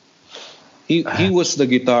 He was the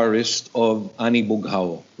guitarist of Ani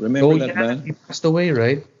Bughao. Remember that band? He passed away,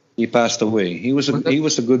 right? He passed away. He was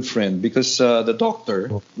a good friend because the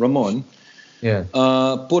doctor Ramon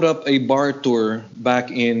put up a bar tour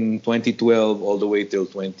back in 2012 all the way till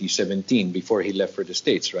 2017 before he left for the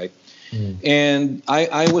States, right? And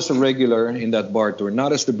I was a regular in that bar tour,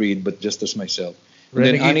 not as the Breed, but just as myself.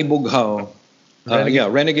 Then Ani Bughao,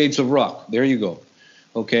 Renegades of Rock. There you go.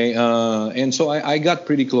 Okay, and so I got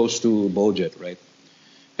pretty close to Bojet, right?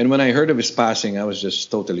 And when I heard of his passing, I was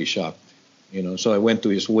just totally shocked. So I went to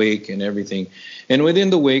his wake and everything. And within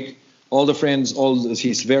the wake, all the friends, all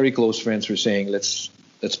his very close friends were saying, let's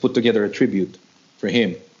put together a tribute for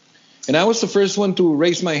him. And I was the first one to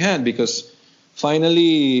raise my hand because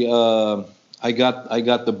finally I got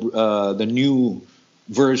the new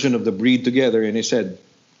version of the Breed together, and he said,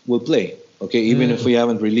 we'll play. Okay, even if we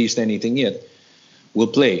haven't released anything yet, we'll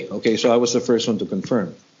play. Okay, so I was the first one to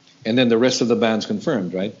confirm. And then the rest of the bands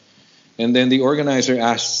confirmed, right? And then the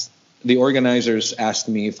organizers asked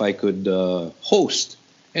me if I could host.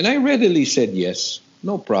 And I readily said yes.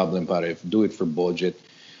 No problem, pare. Do it for budget.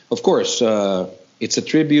 Of course, it's a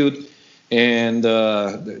tribute, and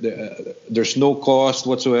there's no cost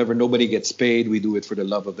whatsoever. Nobody gets paid. We do it for the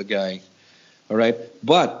love of the guy. All right?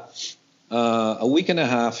 But a week and a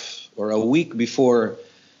half or a week before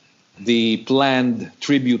the planned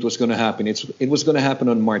tribute was going to happen, it was going to happen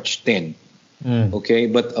on March 10. Okay?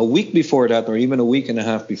 But a week before that, or even a week and a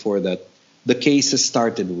half before that, the cases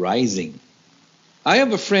started rising. I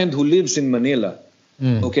have a friend who lives in Manila,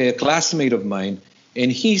 okay, a classmate of mine,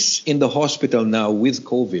 and he's in the hospital now with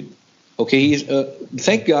COVID. Okay, he's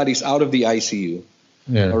thank God he's out of the ICU,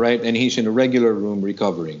 all right, and he's in a regular room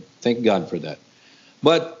recovering. Thank God for that.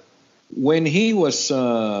 But when he was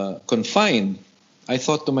confined, I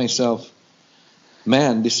thought to myself,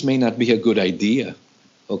 man, this may not be a good idea.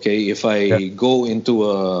 Okay, if I go into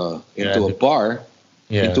a bar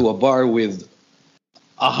with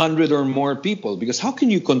 100 or more people, because how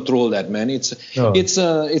can you control that, man? It's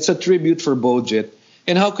a tribute for budget,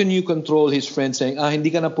 and how can you control his friends saying,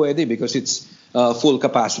 hindi ka na pwede because it's full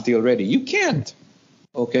capacity already? You can't.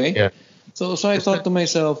 Okay. Yeah. So I thought to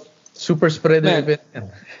myself, super spreader event.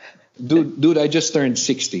 Dude, I just turned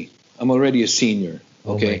 60. I'm already a senior.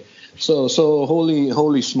 Okay. So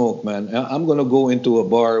holy smoke, man! I'm gonna go into a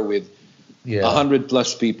bar with 100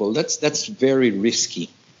 plus people. That's very risky.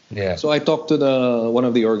 Yeah. So I talked to one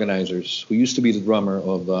of the organizers who used to be the drummer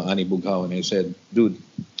of Ani Bughao, and I said, dude,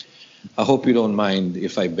 I hope you don't mind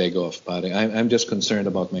if I beg off, pare. I'm just concerned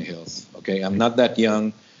about my health. Okay, I'm not that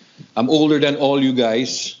young. I'm older than all you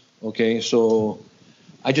guys. Okay, so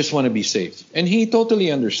I just want to be safe. And he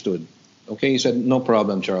totally understood. Okay, he said, no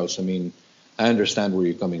problem, Charles. I mean, I understand where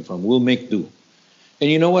you're coming from. We'll make do.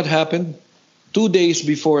 And you know what happened? 2 days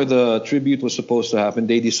before the tribute was supposed to happen,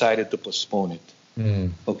 they decided to postpone it.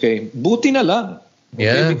 Okay, buti na lang. Okay?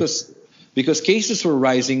 Yeah. Because cases were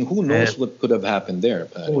rising. Who knows what could have happened there?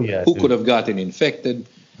 Who could have gotten infected?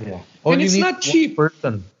 Yeah. And it's not cheap.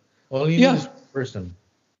 All you need is one person.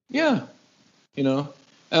 Yeah.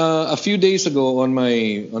 A few days ago on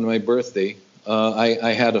my birthday,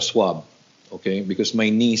 I had a swab. Okay, because my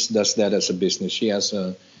niece does that as a business. She has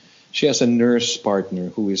a nurse partner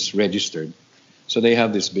who is registered, so they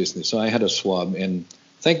have this business. So I had a swab, and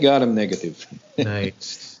thank God I'm negative.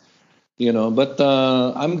 Nice. But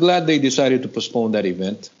I'm glad they decided to postpone that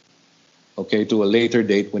event. Okay, to a later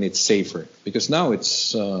date when it's safer, because now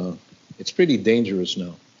it's pretty dangerous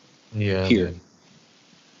now. Yeah. Here. Man.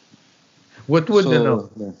 What would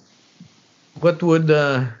What would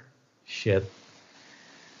shit?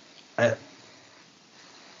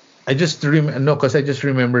 I just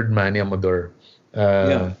remembered Manny Amador.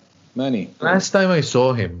 Manny. Last time I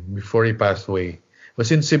saw him before he passed away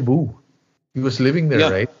was in Cebu. He was living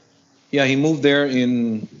there, right? Yeah, he moved there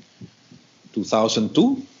in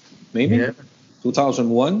 2002, maybe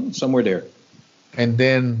 2001, somewhere there. And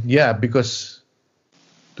then because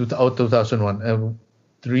 2001,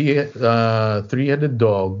 Three-Headed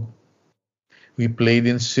Dog. We played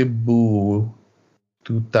in Cebu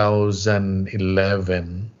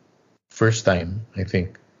 2011. First time, I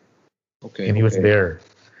think. Okay. And he was there.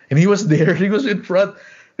 He was in front.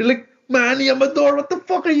 They're like, Manny Amador, what the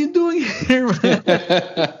fuck are you doing here, man?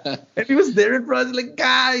 And he was there in front. He's like,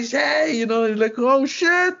 guys, hey, he's like, oh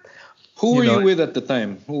shit. Who were you with at the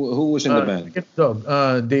time? Who was in the band?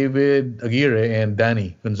 David Aguirre and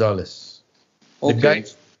Danny Gonzalez. Okay.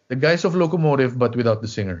 The guys of Locomotive, but without the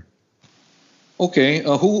singer. Okay.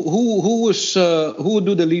 Who would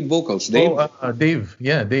do the lead vocals? Dave? Dave.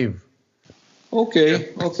 Yeah, Dave. Okay.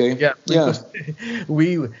 Yeah. Because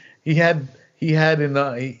he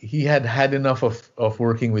had enough of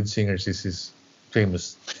working with singers. Is his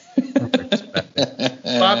famous.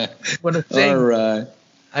 But when I'm saying, all right.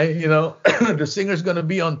 The singer's gonna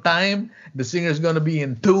be on time. The singer's gonna be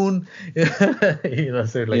in tune.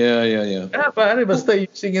 So like, pare, basta you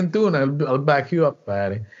sing in tune. I'll back you up,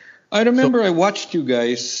 pare. I remember I watched you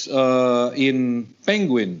guys in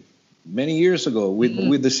Penguin many years ago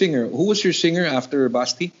with the singer. Who was your singer after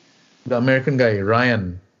Basti? The American guy,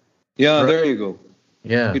 Ryan. Yeah, there you go.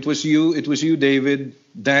 Yeah. It was you, David,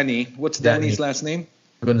 Danny. What's Danny's last name?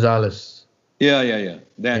 Gonzalez. Yeah.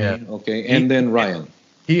 Danny. Yeah. Okay, and then Ryan.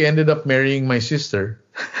 He ended up marrying my sister.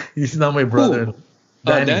 He's now my brother. Who?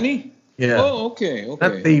 Danny. Danny? Yeah. Oh, okay.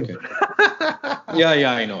 Not Dave. Okay.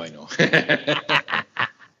 Yeah, I know.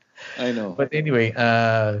 I know. But anyway,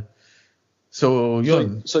 so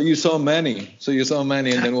yun. So you saw Manny.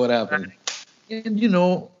 And then what happened? And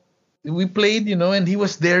we played, and he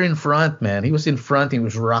was there in front, man. He was in front. He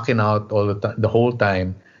was rocking out all the time, the whole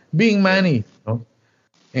time, being Manny.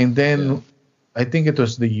 And then I think it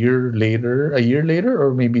was a year later,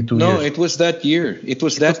 or maybe 2 years. No, it was that year. It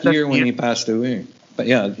was that year when he passed away. But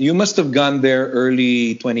yeah, you must have gone there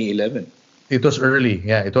early 2011. It was early.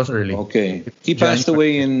 Yeah, it was early. Okay. He passed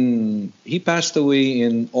away in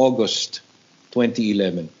August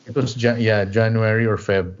 2011. It was January or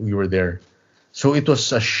Feb. We were there. So it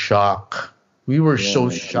was a shock. We were so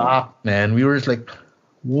shocked, man. We were just like,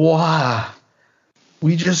 wow.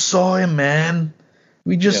 We just saw him, man.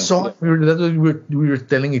 We just saw him. We were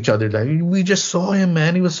telling each other that we just saw him,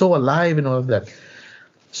 man. He was so alive and all of that.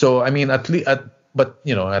 So I mean, at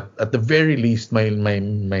the very least, my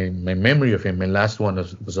memory of him, my last one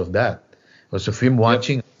was of that. It was of him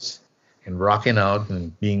watching us and rocking out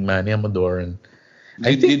and being Manny Amador. And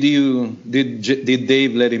did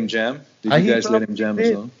Dave let him jam? Did you guys let him jam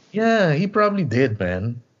as well? Yeah, he probably did,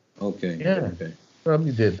 man. Okay. Yeah. Okay.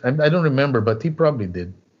 Probably did. I don't remember, but he probably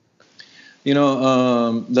did.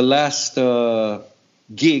 The last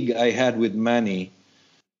gig I had with Manny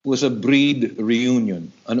was a Breed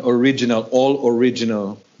reunion, all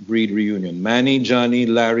original Breed reunion. Manny, Johnny,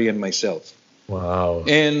 Larry, and myself. Wow.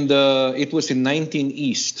 And it was in 19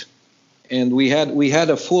 East, and we had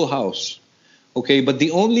a full house. Okay, but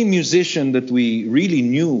the only musician that we really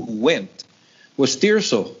knew who went was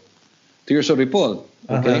Tirso Ripoll.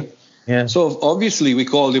 Okay. Uh-huh. Yeah. So obviously we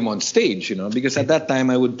called him on stage, because at that time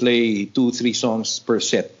I would play 2-3 songs per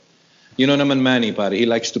set. Naman Manny, pare, he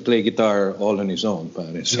likes to play guitar all on his own,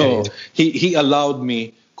 pare. So he allowed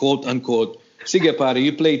me, quote unquote, sige pare,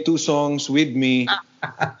 you play 2 songs with me,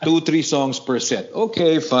 2-3 songs per set.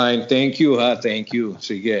 Okay, fine. Thank you,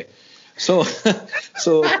 sige. So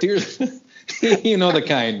Tirso, the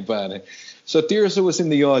kind, pare. So Tirso was in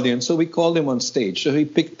the audience, so we called him on stage. So he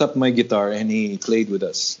picked up my guitar and he played with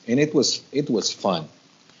us, and it was fun.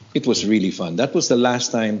 It was really fun. That was the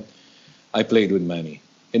last time I played with Manny,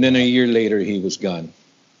 and then a year later he was gone.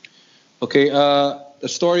 Okay, the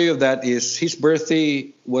story of that is his birthday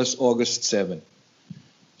was August 7.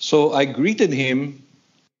 So I greeted him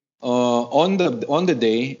on the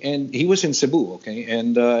day, and he was in Cebu. Okay,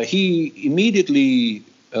 and he immediately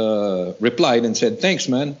replied and said, "Thanks,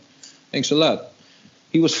 man. Thanks a lot."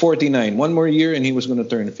 He was 49. One more year and he was going to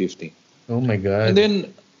turn 50. Oh, my God. And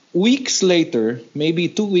then weeks later, maybe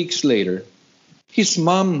 2 weeks later, his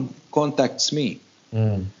mom contacts me.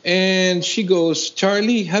 And she goes,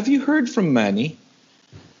 "Charlie, have you heard from Manny?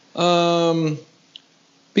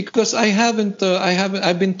 Because I've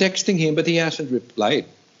been texting him, but he hasn't replied."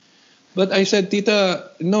 But I said,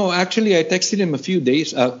 "Tita, no, actually I texted him a few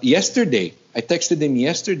days, yesterday. I texted him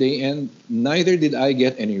yesterday and neither did I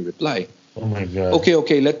get any reply." Oh my God.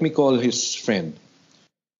 Okay, let me call his friend.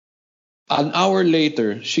 An hour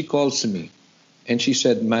later, she calls me and she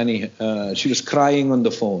said, Manny, she was crying on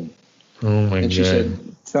the phone. Oh my God. And she said,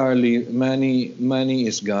 "Charlie, Manny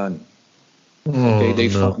is gone." Oh, Okay,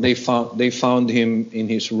 no. they found him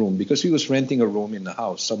in his room because he was renting a room in the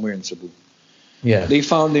house somewhere in Cebu. Yeah. They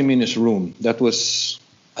found him in his room. That was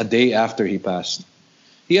a day after he passed.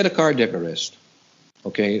 He had a cardiac arrest.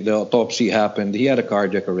 Okay, the autopsy happened. He had a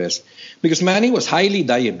cardiac arrest because Manny was highly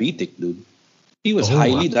diabetic, dude. He was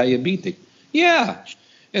highly diabetic. Yeah.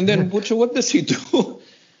 And then, Pucha, what does he do?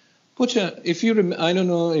 Pucha, if you I don't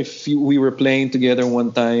know if we were playing together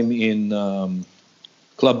one time in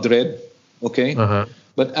Club Dread. Okay. Uh-huh.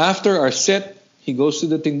 But after our set, he goes to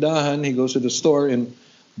the tindahan, he goes to the store and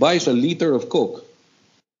buys a liter of Coke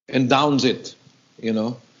and downs it,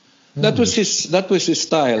 That was his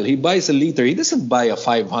style. He buys a liter. He doesn't buy a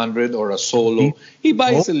 500 or a Solo. He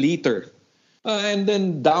buys a liter and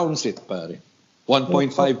then downs it, pare.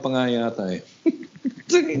 1.5 pa nga yata eh.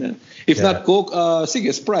 If not Coke,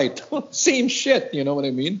 sige, Sprite. Same shit, you know what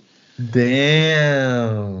I mean?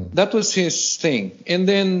 Damn. That was his thing. And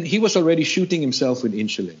then he was already shooting himself with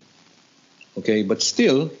insulin. Okay, but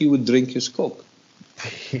still, he would drink his Coke.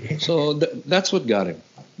 So that's what got him.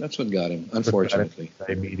 That's what got him, unfortunately.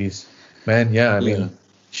 Diabetes. Man, yeah, I mean,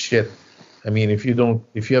 shit. I mean, if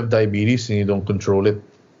you have diabetes and you don't control it,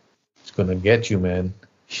 it's going to get you, man.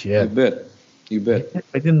 Shit. You bet.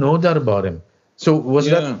 I didn't know that about him. So was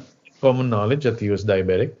that common knowledge that he was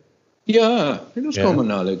diabetic? Yeah, it was Yeah. common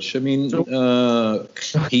knowledge. I mean, So,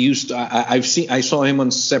 he used. I saw him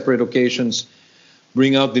on separate occasions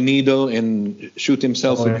bring out the needle and shoot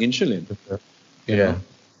himself oh, with yeah. insulin. You Yeah. know,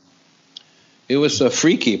 it was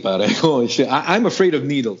freaky, pare. Oh, shit. I'm afraid of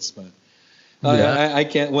needles, man. Yeah. I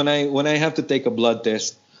can't when I have to take a blood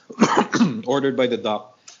test ordered by the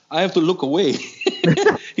doc. I have to look away.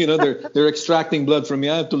 You know, they're extracting blood from me.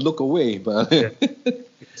 I have to look away. But Yeah. and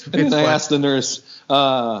then It's I fun. asked the nurse,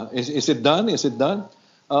 is it done? Is it done?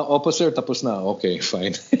 Opo sir, tapos na. Okay,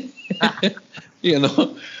 fine. You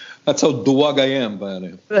know, that's how duwag I am.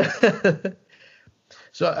 Pare.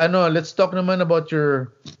 So let's talk naman about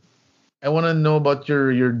your. I want to know about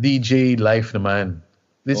your DJ life naman.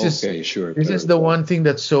 Okay, sure. This is the one thing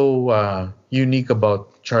that's so unique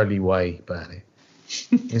about Charlie Y, pare.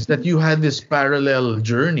 Is that you had this parallel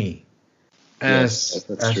journey Yes, as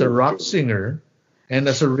that's as a true. rock singer and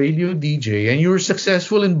as a radio DJ, and you were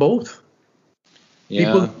successful in both.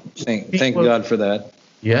 Yeah, People- thank people- God for that.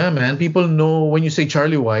 Yeah, man. People know when you say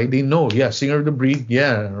Charlie Y, they know. Yeah, singer of the breed.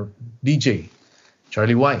 Yeah, or DJ,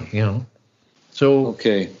 Charlie Y. You know. So,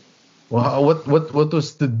 Okay. well, what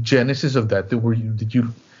was the genesis of that? Did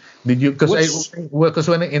you? Because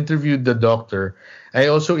when I interviewed the doctor, I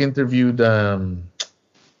also interviewed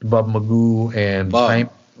Bob Magoo and Bob. Jaime.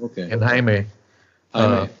 Okay. And Jaime.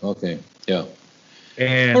 Jaime. Okay. Yeah.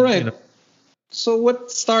 And All right. So what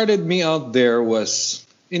started me out there was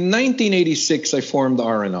in 1986 I formed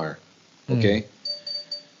R&R. Okay.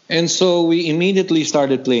 And so we immediately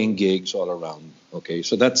started playing gigs all around. Okay.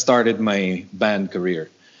 So that started my band career.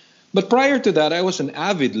 But prior to that, I was an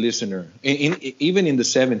avid listener. Even in the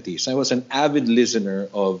 70s, I was an avid listener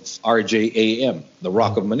of RJAM, the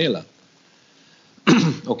Rock of Manila.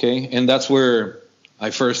 Okay, and that's where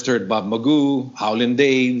I first heard Bob Magoo, Howlin'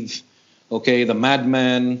 Dave, okay, the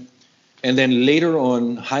Madman, and then later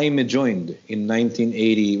on, Jaime joined in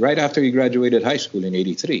 1980, right after he graduated high school in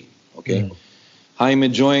 83. Okay, Jaime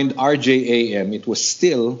joined RJAM. It was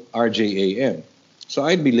still RJAM, so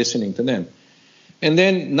I'd be listening to them. And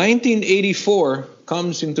then 1984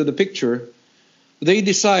 comes into the picture. They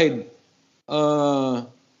decide, let's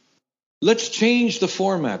change the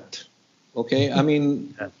format. Okay, I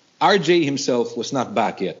mean, RJ himself was not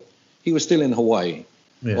back yet. He was still in Hawaii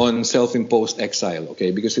on self-imposed exile.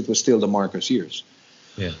 Okay, because it was still the Marcos years.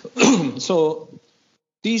 Yeah. So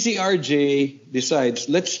TCRJ decides,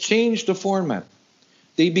 let's change the format.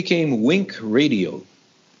 They became Wink Radio.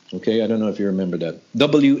 Okay, I don't know if you remember that.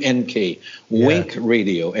 WNK, Wink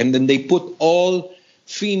Radio. And then they put all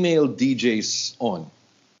female DJs on.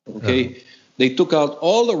 Okay, they took out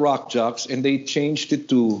all the rock jocks and they changed it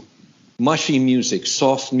to mushy music,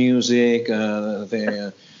 soft music,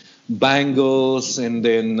 the Bangles, and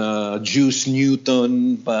then Juice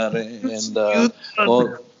Newton, and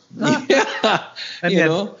all, yeah, And you then,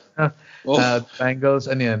 know. Bangles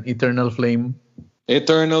and yan, Eternal Flame.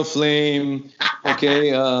 Eternal Flame,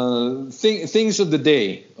 okay, things of the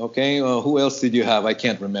day, okay. Who else did you have? I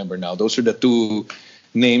can't remember now. Those are the two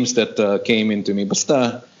names that came into me.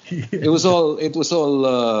 Basta, it was all it was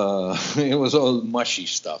all mushy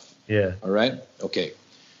stuff. Yeah. All right, okay.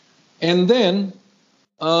 And then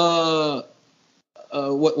what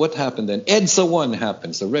happened then? EDSA 1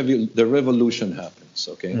 happens. The revolution happens.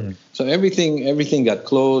 Okay, so everything got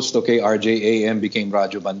closed. Okay, RJAM became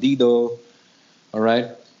Radio Bandido. All right.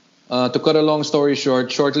 To cut a long story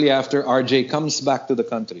short, shortly after, RJ comes back to the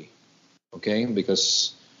country, okay,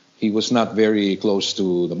 because he was not very close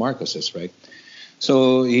to the Marcoses, right?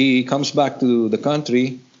 So he comes back to the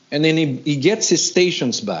country, and then he gets his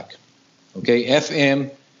stations back, okay,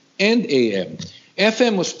 FM and AM.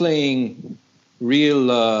 FM was playing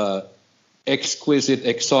real exquisite,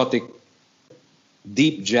 exotic,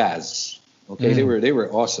 deep jazz, okay? They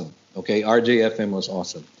were awesome, okay? RJFM was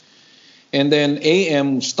awesome. And then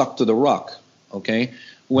AM stuck to the rock, okay?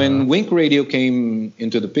 When Wink Radio came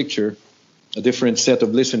into the picture, a different set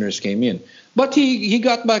of listeners came in. But he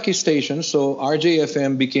got back his station, so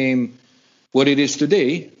RJFM became what it is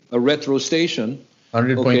today, a retro station,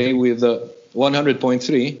 100.3. okay, with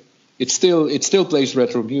 100.3. It still plays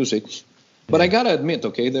retro music. But I gotta admit,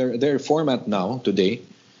 okay, their format now, today,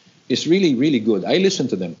 is really, really good. I listen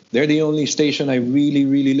to them. They're the only station I really,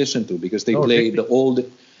 really listen to because they play the old...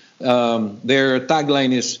 their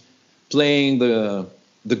tagline is playing the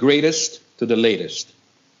greatest to the latest,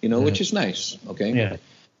 you know, which is nice. Okay. Yeah.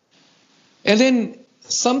 And then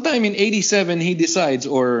sometime in 87, he decides,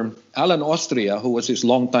 or Alan Austria, who was his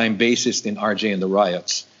longtime bassist in RJ and the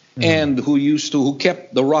Riots, and who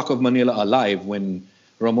kept the Rock of Manila alive when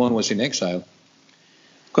Ramon was in exile,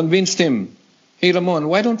 convinced him, hey, Ramon,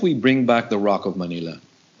 why don't we bring back the Rock of Manila?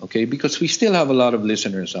 okay, because we still have a lot of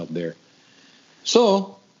listeners out there.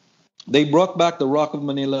 So they brought back the Rock of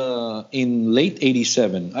Manila in late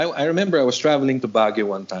 87. I remember I was traveling to Baguio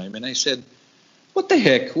one time and I said, what the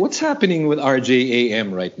heck? What's happening with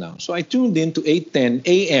RJAM right now? So I tuned in to 8:10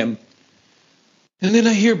 a.m. and then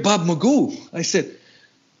I hear Bob Magoo. I said,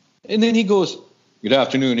 and then he goes, good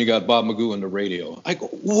afternoon, you got Bob Magoo on the radio. I go,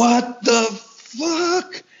 what the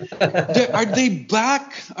fuck? Are they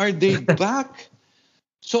back? Are they back?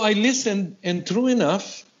 So I listened, and true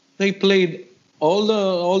enough, they played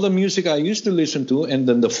all the music I used to listen to, and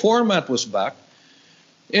then the format was back.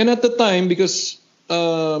 And at the time, because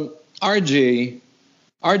RJ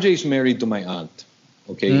is married to my aunt.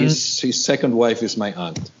 Okay, his second wife is my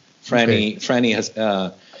aunt, Franny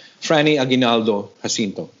Aguinaldo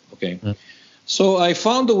Jacinto. Okay, so I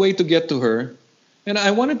found a way to get to her, and I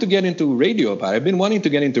wanted to get into radio. I've been wanting to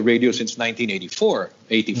get into radio since 1984,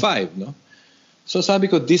 85, no. So sabi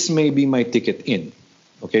ko, this may be my ticket in.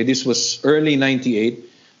 Okay, this was early 98.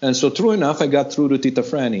 And so true enough, I got through to Tita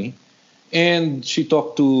Franny, and she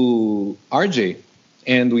talked to RJ.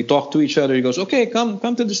 And we talked to each other. He goes, okay, come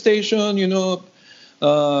to the station, do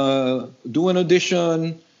an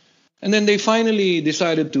audition. And then they finally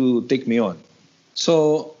decided to take me on.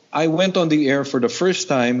 So I went on the air for the first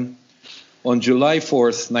time on July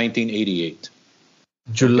 4th, 1988.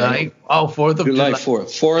 July? Oh, 4th of July. July 4th.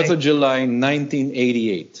 4th of July,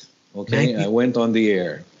 1988. Okay, I went on the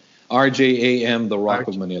air. RJAM, the Rock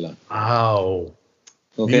of Manila. Wow.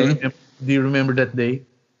 Okay. Do you remember that day?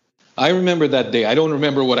 I remember that day. I don't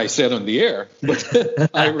remember what I said on the air, but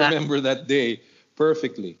I remember that day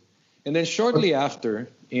perfectly. And then shortly after,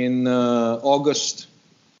 in August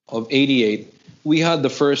of 88, we had the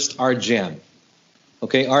first RJam.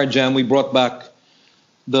 Okay, RJam, we brought back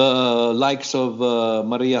the likes of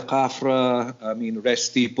Maria Cafra. I mean,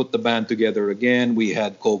 Resty put the band together again. We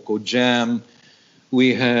had Coco Jam.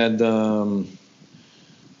 We had you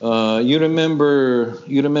remember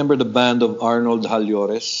the band of Arnold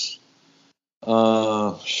Halyores?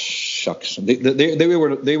 Shucks, they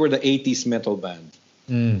were the 80s metal band.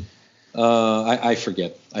 I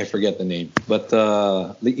forget the name, but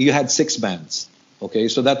you had 6 bands. Okay,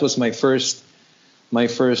 so that was my first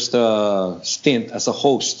stint as a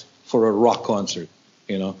host for a rock concert.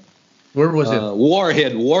 Where was it?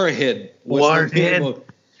 Warhead. Warhead. Warhead.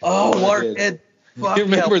 Fuck, you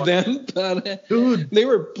remember them? Dude, they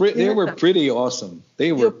were pretty awesome.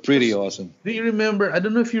 They were pretty awesome. Do you remember? I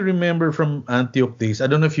don't know if you remember from Antioch days. I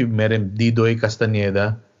don't know if you met him, Didoy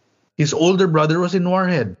Castañeda. His older brother was in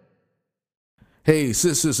Warhead. Hey,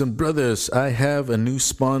 sisters and brothers, I have a new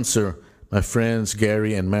sponsor. My friends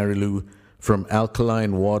Gary and Marilu from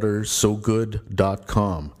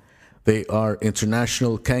AlkalineWaterSoGood.com. They are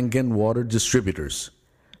international Kangen water distributors.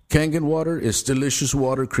 Kangen water is delicious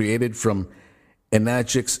water created from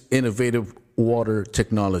Enagic's innovative water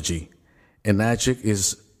technology. Enagic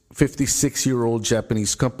is a 56-year-old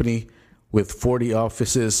Japanese company with 40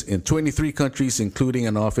 offices in 23 countries, including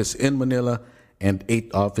an office in Manila and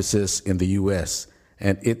 8 offices in the U.S.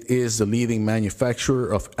 And it is the leading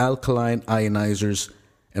manufacturer of alkaline ionizers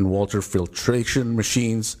and water filtration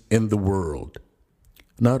machines in the world.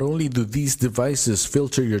 Not only do these devices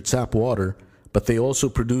filter your tap water, but they also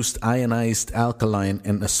produce ionized alkaline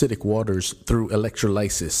and acidic waters through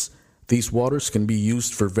electrolysis. These waters can be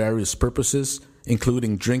used for various purposes,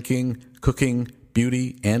 including drinking, cooking,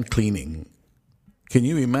 beauty, and cleaning. Can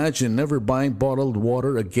you imagine never buying bottled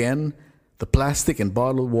water again? The plastic in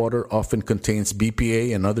bottled water often contains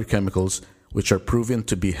BPA and other chemicals which are proven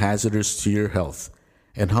to be hazardous to your health.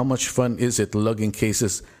 And how much fun is it lugging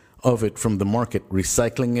cases of it from the market,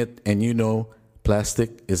 recycling it, and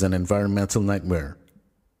plastic is an environmental nightmare.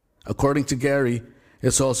 According to Gary,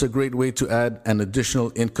 it's also a great way to add an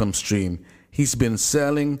additional income stream. He's been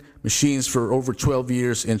selling machines for over 12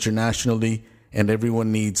 years internationally, and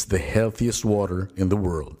everyone needs the healthiest water in the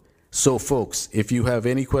world. So folks, if you have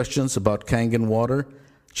any questions about Kangen water,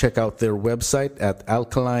 check out their website at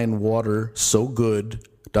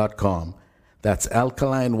AlkalineWaterSoGood.com. That's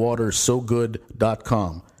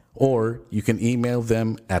AlkalineWaterSoGood.com. Or you can email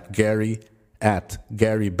them at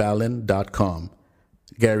Gary@GaryBallin.com.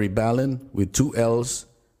 Gary Ballin with 2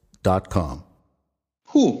 L's.com.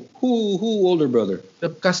 Who older brother? The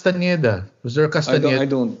Castañeda. Was there a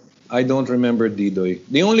Castañeda? I don't remember Didoy.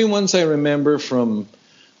 The only ones I remember from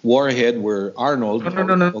Warhead were Arnold.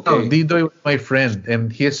 No. Okay. Didoy was my friend,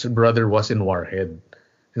 and his brother was in Warhead.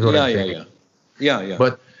 Yeah.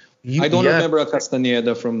 But I don't remember a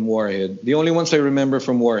Castañeda from Warhead. The only ones I remember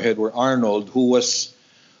from Warhead were Arnold, who was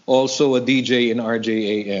also a DJ in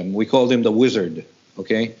RJAM. We called him the Wizard,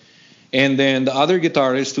 okay? And then the other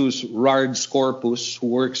guitarist, who's Rard Scorpus, who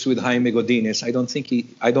works with Jaime Godinez.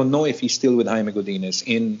 I don't know if he's still with Jaime Godinez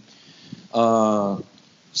in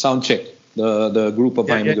Soundcheck, the group of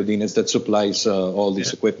Jaime Godinez that supplies all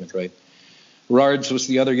this equipment, right? Rards was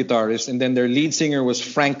the other guitarist, and then their lead singer was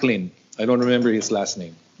Franklin. I don't remember his last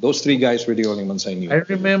name. Those three guys were the only ones I knew. I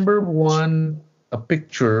remember a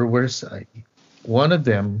picture where one of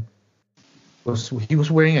them was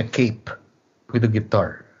wearing a cape with a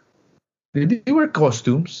guitar. Did he wear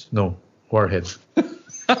costumes? No, Warhead.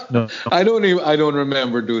 No. I don't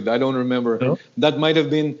remember, dude. I don't remember. No? That might have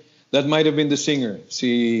been the singer,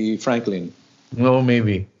 see Franklin. No,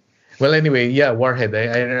 maybe. Well, anyway, yeah, Warhead.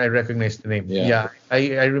 I recognize the name. Yeah.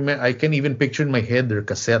 I remember. I can even picture in my head their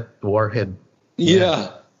cassette, Warhead.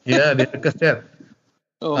 Yeah. Yeah, the cassette.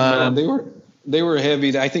 Oh man, they were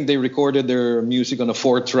heavy. I think they recorded their music on a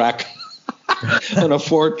 4-track on a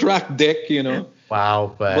 4-track deck, you know.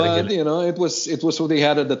 Wow, but you know, it was what they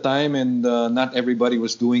had at the time, and not everybody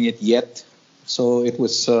was doing it yet. So it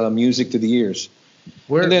was music to the ears.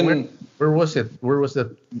 Where was it? Where was it?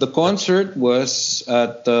 The concert was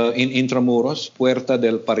at in Intramuros, Puerta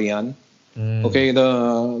del Parian. Okay,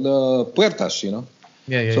 the puertas, you know.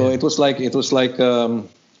 Yeah. So it was like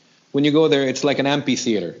when you go there, it's like an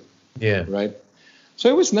amphitheater. Yeah. Right. So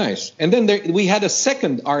it was nice. And then we had a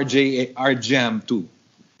second RJam too,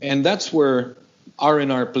 and that's where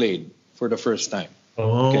R&R played for the first time.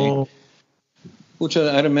 Oh. Okay. Which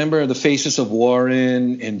I remember the faces of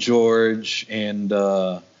Warren and George and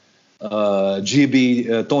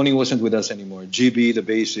GB. Tony wasn't with us anymore. GB, the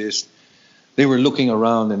bassist, they were looking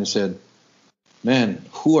around and said, "Man,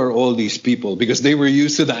 who are all these people?" Because they were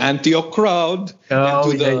used to the Antioch crowd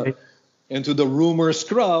and to the Rumors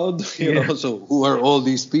crowd, you know. So who are all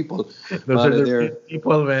these people? Those are the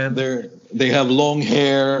people, man. They have long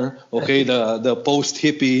hair. Okay, the post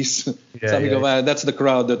hippies. That's the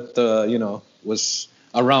crowd that you know, was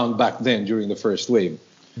around back then during the first wave.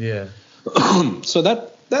 Yeah. So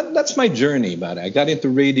that's my journey, man. I got into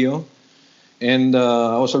radio, and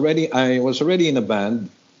I was already in a band.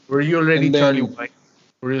 Were you already Charlie White?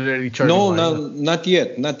 No, not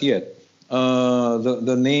yet.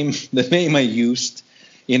 The name I used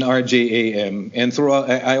in RJAM, and throughout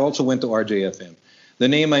I also went to RJFM. The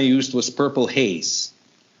name I used was Purple Haze.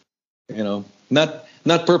 You know, not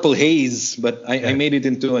Purple Haze, but I made it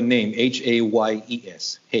into a name,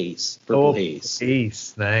 Hayes, Haze, Purple Haze.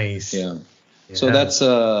 Haze, nice. Yeah. So that's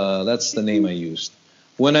the name I used.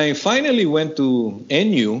 When I finally went to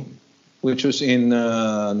NU, which was in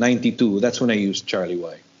 '92, that's when I used Charlie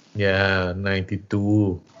Y. Yeah,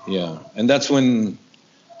 '92. Yeah, and that's when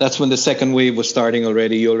the second wave was starting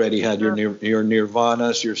already. You already had your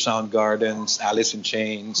Nirvanas, your Soundgardens, Alice in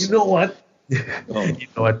Chains. You know what? Oh. You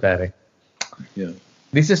know what, Tarek? Yeah.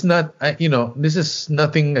 This is not, this is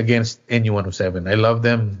nothing against NU107. I love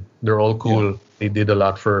them. They're all cool. Yeah. They did a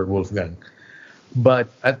lot for Wolfgang. But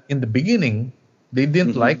in the beginning, they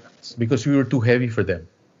didn't like us because we were too heavy for them.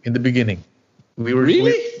 In the beginning, we were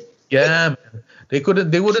really. Man. They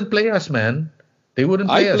wouldn't play us, man. They wouldn't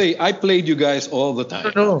play us. I played you guys all the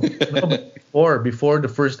time. No, but before the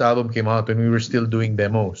first album came out, when we were still doing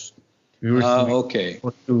demos, we were to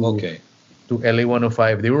LA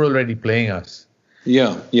 105. They were already playing us.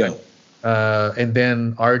 Yeah. And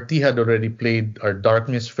then RT had already played our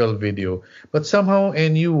Darkness Fell video, but somehow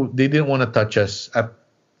NU, they didn't want to touch us at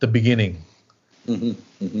the beginning.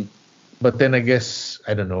 But then I guess,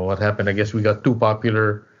 I don't know what happened. I guess we got too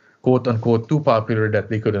popular, quote unquote, too popular that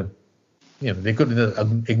they couldn't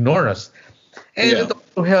ignore us. And it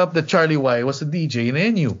also helped that Charlie Y was a DJ in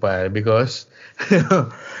NU, because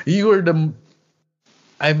you were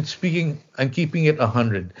I'm keeping it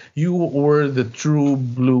 100. You were the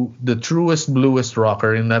truest bluest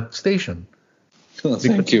rocker in that station. Oh,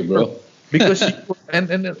 thank you, bro. Because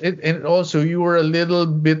and also you were a little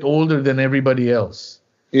bit older than everybody else.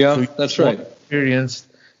 Yeah, so that's right. Experienced.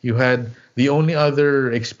 You had the only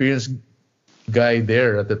other experienced guy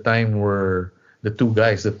there at the time were the two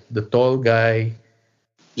guys, the tall guy.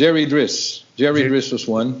 Jerry Driss. Jerry Driss was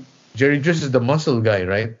one. Jerry Driss is the muscle guy,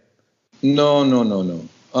 right? No.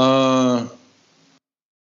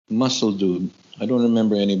 Muscle dude. I don't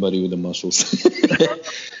remember anybody with the muscles.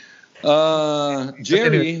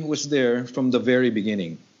 Jerry was there from the very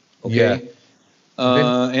beginning. Okay.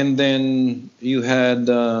 Yeah. And then you had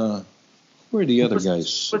who are the other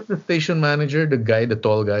guys? What's the station manager? The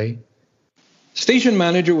tall guy. Station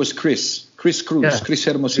manager was Chris Cruz, Chris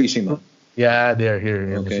Hermosissima. Yeah, they're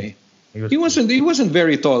here. Okay. He wasn't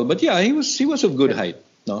very tall, but yeah, he was of good height.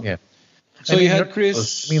 No. Yeah. So you had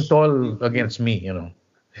Chris. Tall against me, you know.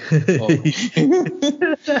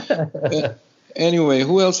 Anyway,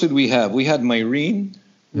 who else did we have? We had Myrene.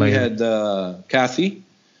 We Myrene. had Kathy.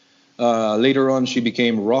 Later on, she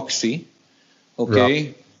became Roxy.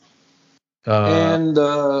 Okay. And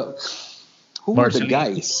who were the Marceline.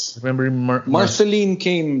 guys? Remember Marceline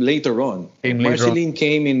came later on. Marceline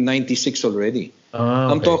came in 96 already.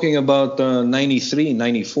 I'm talking about 93,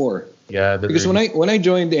 94. Yeah, because when I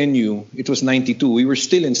joined NU, it was 92. We were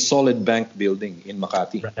still in Solid Bank building in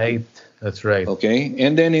Makati. Right, that's right. Okay,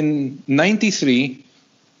 and then in 93,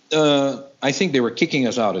 I think they were kicking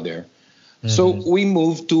us out of there. So we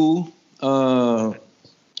moved to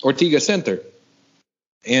Ortigas Center.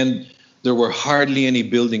 And there were hardly any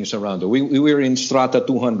buildings around. We were in Strata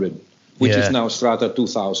 200, which is now Strata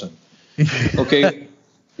 2000. Okay.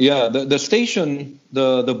 Yeah, the station,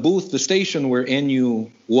 the booth, the station where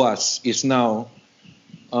NU was is now,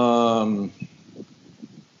 what's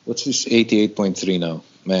this 88.3 now?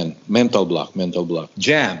 Man, mental block.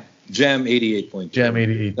 Jam 88.3. Jam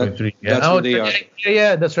 88.3. That's where they are.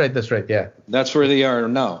 Yeah, that's right, yeah. That's where they are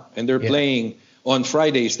now. And they're playing, on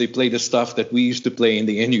Fridays, they play the stuff that we used to play in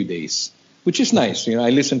the NU days, which is nice. I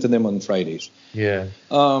listen to them on Fridays. Yeah.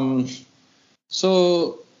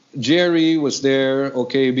 So Jerry was there.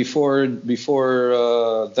 Okay, before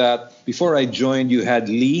I joined, you had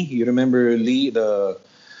Lee. You remember Lee,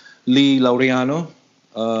 Lee Laureano?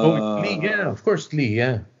 Lee, yeah, of course, Lee,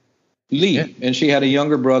 yeah. Lee, yeah. And she had a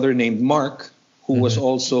younger brother named Mark, who was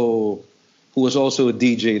also a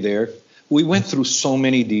DJ there. We went through so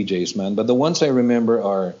many DJs, man, but the ones I remember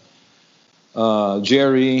are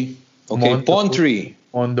Jerry, Pontree,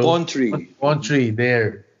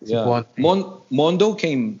 there. Yeah. Mondo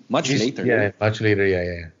came much later. Yeah, much later.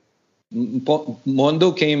 Yeah.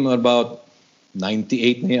 Mondo came about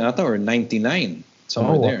 98 or 99,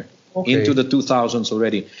 somewhere there. Okay. Into the 2000s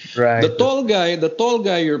already. Right. The tall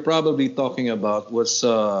guy you're probably talking about was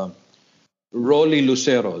Rolly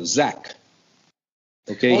Lucero, Zach.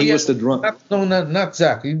 Okay, he was the drum. No, not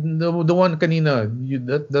Zach. The one kanina.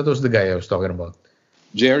 That was the guy I was talking about.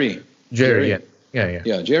 Jerry. Yeah.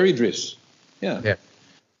 Yeah, Jerry Driss. Yeah.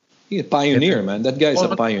 He's a pioneer, man. That guy's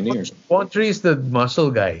a pioneer. Pontree is the muscle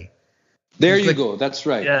guy. There you go. That's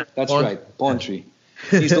right. Yeah, That's right. Pontree.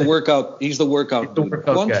 He's the workout. He's the workout dude.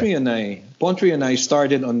 Pontree and I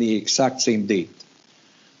started on the exact same date.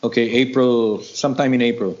 Okay, sometime in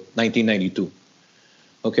April 1992.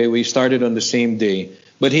 Okay, we started on the same day,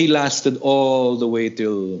 but he lasted all the way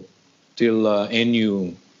till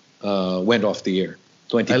NU went off the air.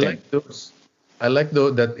 2010. I like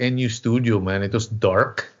that NU studio, man. It was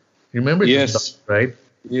dark. Remember? Yes. It was dark, right?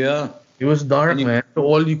 Yeah. It was dark, man. So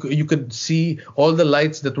all you could see, all the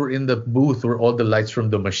lights that were in the booth were all the lights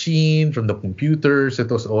from the machine, from the computers.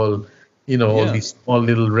 It was all, all these small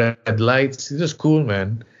little red lights. It was cool,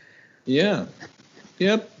 man. Yeah.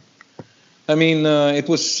 Yep. I mean,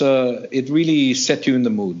 it really set you in the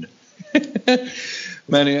mood.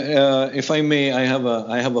 Man, if I may, I have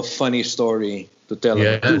a funny story to tell.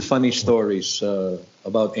 Yeah. 2 funny stories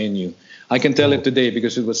about NU. I can tell it today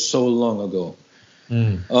because it was so long ago.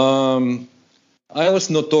 I was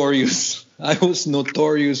notorious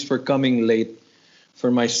for coming late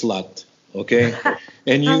for my slot. Okay,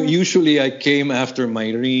 and usually I came after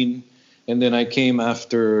Myrene, and then I came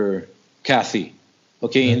after Kathy.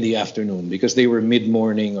 Okay, in the afternoon because they were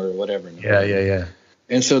mid-morning or whatever. Yeah.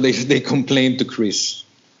 And so they complained to Chris.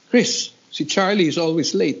 Chris, si Charlie is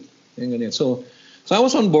always late. So I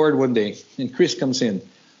was on board one day, and Chris comes in.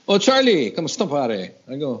 Oh, Charlie, kamusta pare?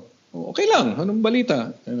 I go, okay lang, anong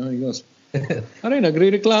balita? He goes, pare,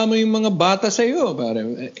 nagre-reklamo yung mga bata sa iyo,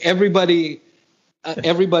 pare. Everybody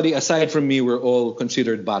aside from me were all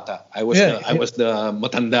considered bata. I was the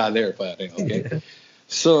matanda there, pare. Okay.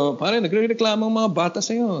 So, pare, nagre-reklamo ang mga bata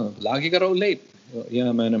sa iyo. Lagi ka raw late.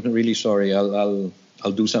 Yeah, man, I'm really sorry. I'll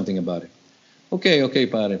do something about it. Okay,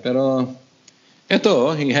 pare. Pero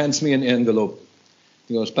eto, he hands me an envelope.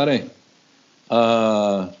 He goes, pare,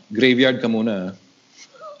 graveyard ka muna.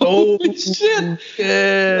 Oh shit!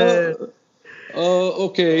 Yeah.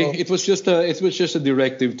 Okay. It was just a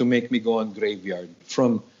directive to make me go on graveyard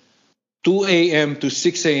from 2 a.m. to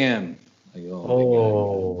 6 a.m. Damn.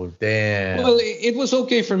 Well, it was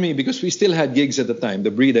okay for me because we still had gigs at the time.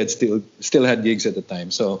 The Breed had still had gigs at the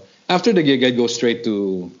time. So after the gig, I'd go straight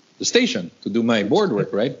to the station to do my board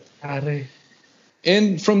work, right?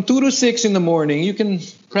 And from 2 to 6 in the morning, you can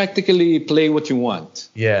practically play what you want.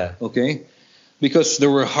 Yeah. Okay? Because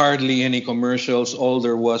there were hardly any commercials. All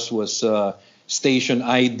there was station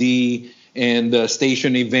ID and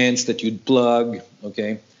station events that you'd plug.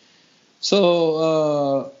 Okay?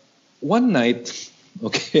 So one night,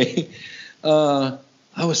 okay,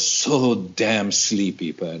 I was so damn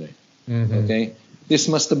sleepy, pare. Mhm. Okay? This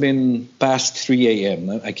must have been past 3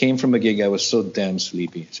 a.m. I came from a gig. I was so damn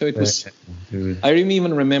sleepy. So it was, Dude. I didn't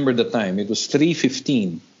even remember the time. It was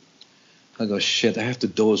 3:15. I go, shit, I have to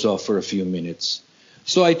doze off for a few minutes.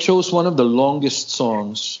 So I chose one of the longest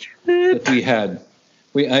songs that we had.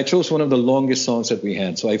 I chose one of the longest songs that we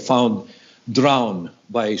had. So I found Drown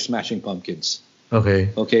by Smashing Pumpkins. Okay.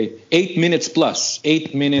 Okay, 8 minutes plus.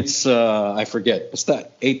 8 minutes, I forget. What's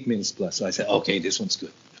that? 8 minutes plus. So I said, okay, this one's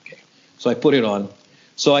good. Okay. So I put it on.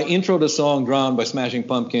 So I intro the song Drown by Smashing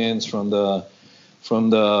Pumpkins from the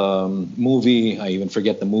movie. I even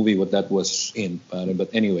forget the movie, what that was in. But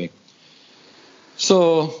anyway.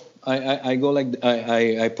 So I go like,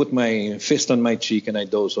 I put my fist on my cheek and I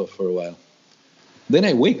doze off for a while. Then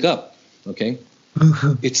I wake up, okay?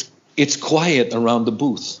 It's quiet around the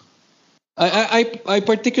booth. I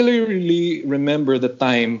particularly remember the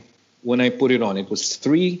time when I put it on. It was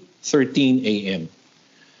 3:13 a.m.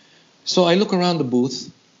 So I look around the booth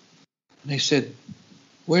and I said,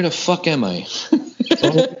 where the fuck am I?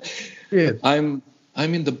 Oh, shit. I'm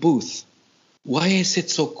in the booth. Why is it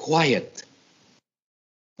so quiet?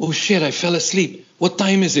 Oh shit, I fell asleep. What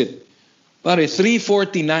time is it? Pare,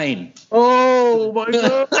 3:49. Oh my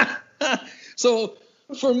god. So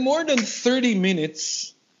for more than 30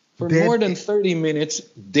 minutes,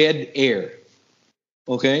 dead air.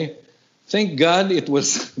 Okay? Thank God it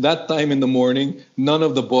was that time in the morning. None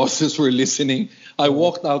of the bosses were listening. I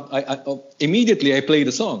walked out. Immediately I played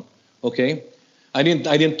a song. Okay? I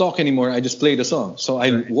didn't talk anymore. I just played a song. So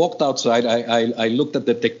I walked outside. I looked at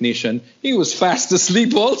the technician. He was fast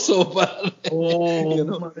asleep also. But,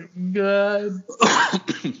 Oh my god.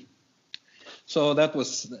 So that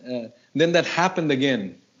was. Then that happened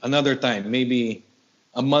again another time, maybe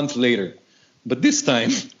a month later. But this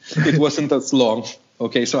time it wasn't as long.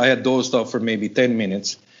 Okay, so I had dozed off for maybe 10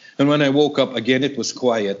 minutes. And when I woke up again, it was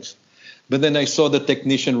quiet. But then I saw the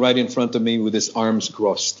technician right in front of me with his arms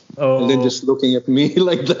crossed. And then just looking at me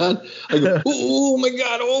like that. I go, oh my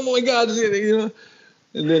God. You know?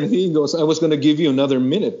 And then he goes, I was going to give you another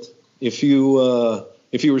minute. If you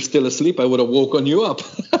were still asleep, I would have woken you up.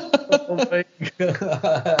 Oh my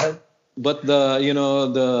god. But the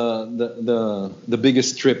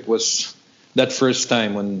biggest trip was that first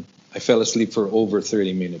time when I fell asleep for over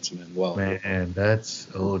 30 minutes, man. Wow. Man, that's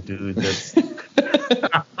dude, that's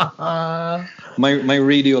My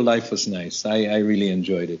radio life was nice. I really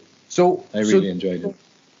enjoyed it. I really enjoyed it.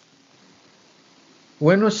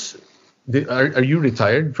 When was are you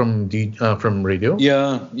retired from radio?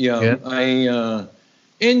 Yeah.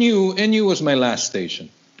 NU was my last station.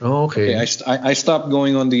 Oh, okay. I stopped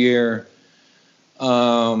going on the air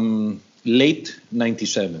late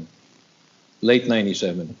 97. Late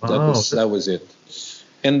 97. Wow. That was it.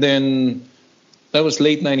 And then that was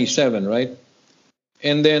late 97, right?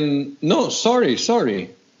 And then no, sorry.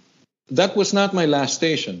 That was not my last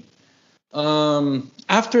station.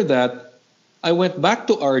 After that, I went back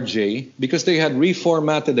to RJ because they had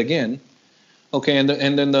reformatted again. Okay, and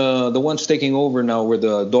then the ones taking over now were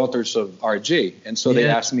the daughters of RJ, and so they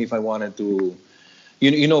asked me if I wanted to,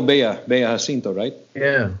 you know Bea Jacinto, right?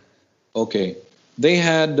 Yeah. Okay, they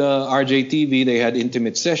had RJ TV, they had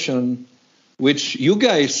Intimate Session, which you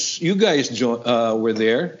guys were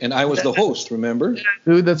there, and I was the host. Remember?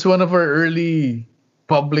 Dude, that's one of our early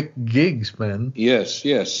public gigs, man. Yes.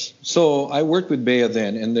 So I worked with Bea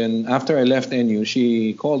then, and then after I left NU,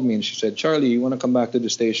 she called me and she said, "Charlie, you want to come back to the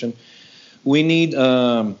station? We need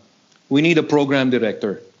a program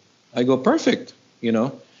director." I go, perfect,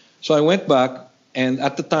 So I went back, and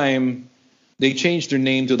at the time, they changed their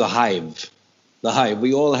name to the Hive. The Hive.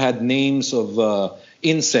 We all had names of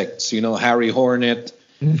insects, Harry Hornet.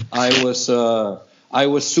 I was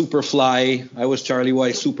Superfly. I was Charlie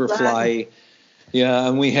Y. Superfly. Yeah,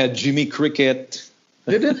 and we had Jimmy Cricket.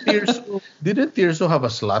 Didn't Tirso have a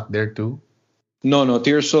slot there too? No,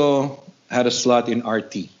 Tirso had a slot in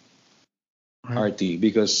RT. RT,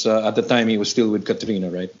 because at the time he was still with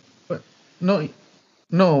Katrina, right? But no,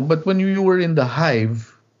 but when you were in the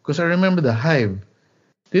Hive, because I remember the Hive,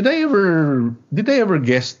 did I ever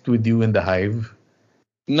guest with you in the Hive?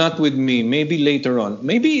 Not with me. Maybe later on.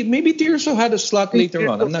 Maybe Tirso had a slot later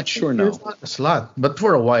on. I'm not sure now. A slot, but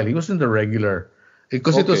for a while he was in the regular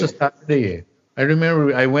because it was a Saturday. I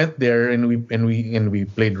remember I went there and we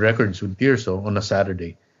played records with Tirso on a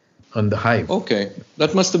Saturday. On the Hive. Okay.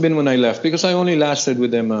 That must have been when I left because I only lasted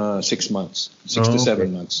with them 6 months, 6 to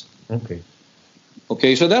 7 months. Okay.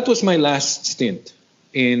 Okay, so that was my last stint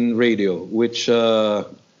in radio, which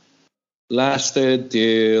lasted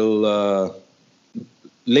till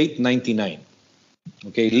late 99.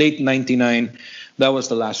 Okay, late 99. That was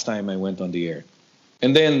the last time I went on the air.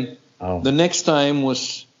 And then the next time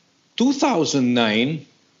was 2009.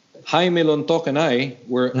 Jaime Lontoc and I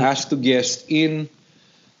were asked to guest in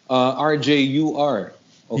RJUR,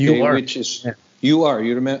 okay, UR. which is UR.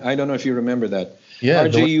 You remember? I don't know if you remember that. Yeah,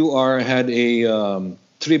 RJUR had a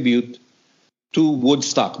tribute to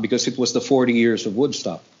Woodstock because it was the 40 years of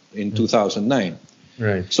Woodstock in 2009.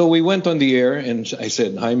 Right. So we went on the air, and I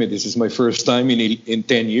said, Jaime, this is my first time in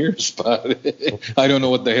 10 years. But I don't know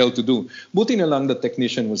what the hell to do. Buti na lang the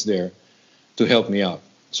technician was there to help me out.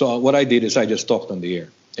 So what I did is I just talked on the air.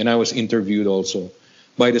 And I was interviewed also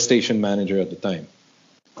by the station manager at the time.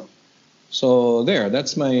 So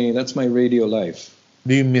that's my radio life.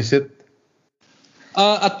 Do you miss it?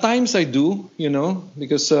 At times I do,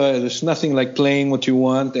 because there's nothing like playing what you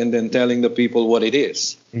want and then telling the people what it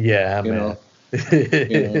is. Yeah, You man. know.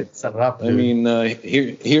 It's a rap, I dude. mean,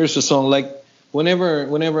 here's a song like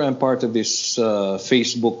whenever I'm part of this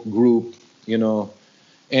Facebook group,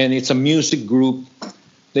 and it's a music group,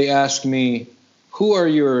 they ask me, who are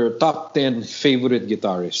your top 10 favorite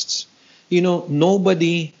guitarists?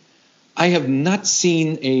 Nobody. I have not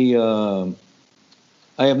seen a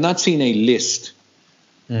list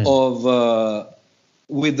of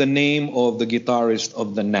with the name of the guitarist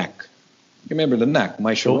of the Knack. Remember the Knack,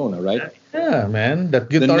 My Sharona, right? Yeah, man. That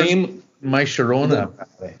guitar, name- My Sharona.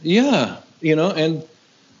 Yeah, and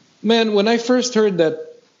man, when I first heard that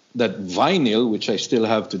vinyl, which I still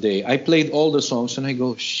have today, I played all the songs and I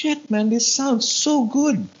go, shit, man, this sounds so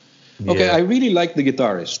good. Okay, Yeah. I really like the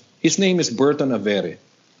guitarist. His name is Burton Avere.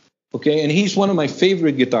 Okay, and he's one of my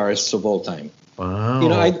favorite guitarists of all time. Wow.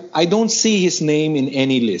 I don't see his name in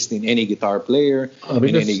any list, in any guitar player, in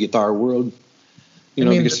because- any guitar world.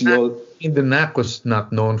 Because the Knack was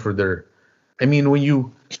not known for their. I mean, when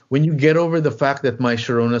you get over the fact that My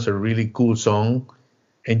Sharona's a really cool song,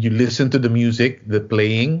 and you listen to the music, the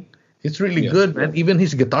playing, it's really good, man. Even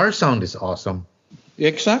his guitar sound is awesome.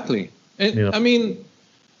 Exactly. And I mean,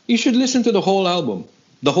 you should listen to the whole album.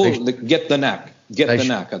 Get the Knack.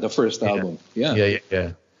 The first album.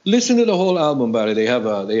 Yeah. Listen to the whole album, buddy. They have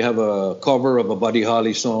a cover of a Buddy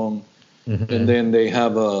Holly song, and then they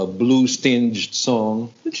have a blues tinged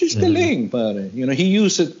song, which is galing, buddy. He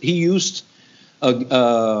used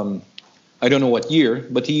I don't know what year,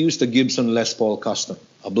 but he used a Gibson Les Paul Custom,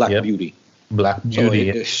 a Black Beauty. Black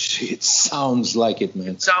Beauty. So it sounds like it,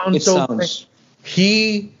 man. It sounds.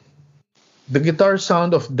 The guitar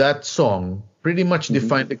sound of that song pretty much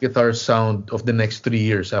defined the guitar sound of the next 3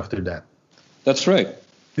 years after that. That's right.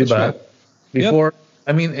 That's Diba? right. Before,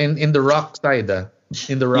 I mean, in the rock side,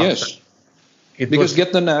 in the rock Yes. side, Because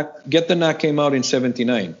Get the Knack came out in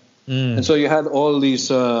 '79, and so you had all these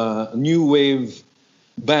new wave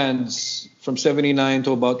bands from '79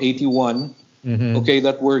 to about '81. Okay,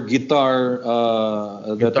 that were guitar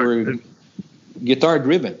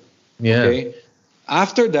driven. Yeah. Okay.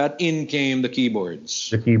 After that, in came the keyboards.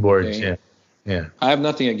 The keyboards, Okay. yeah. I have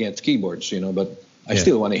nothing against keyboards, but I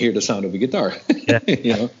still want to hear the sound of a guitar.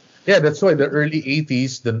 Yeah, that's why the early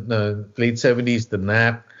 80s, the late 70s, the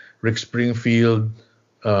Knack, Rick Springfield,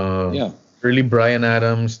 early Bryan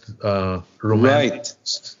Adams, Romantic. Right.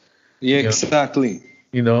 Yeah, exactly.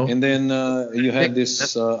 And then you had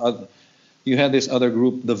this other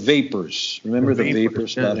group, the Vapors. Remember the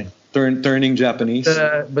Vapors, pare? Turning Japanese.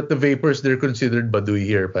 But the Vapors, they're considered Baduy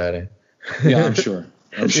here, pare. Yeah, I'm sure.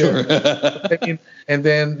 I mean, and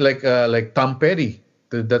then like Tom Petty,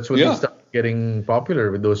 that's when they started getting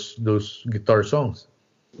popular with those guitar songs.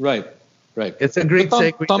 Right. It's a great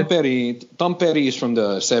segue. Tom Petty is from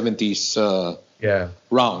the 70s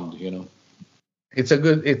round, It's a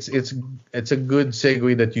good it's a good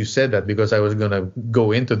segue that you said that, because I was gonna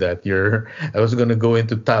go into that. I was gonna go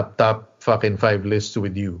into top fucking 5 lists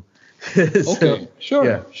with you. Okay,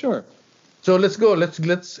 sure. So let's go.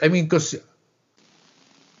 Let's. I mean, because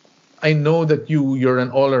I know that you're an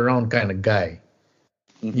all around kind of guy.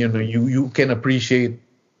 You can appreciate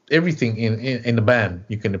everything in the band.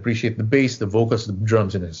 You can appreciate the bass, the vocals, the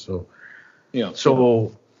drums in it. So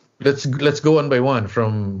let's go one by one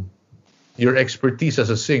from your expertise as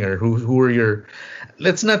a singer. Who are your?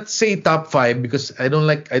 Let's not say top 5, because I don't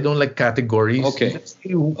like categories. Okay.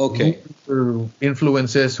 Who your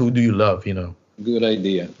influences? Who do you love? Good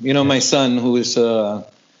idea. My son, who is an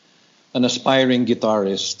aspiring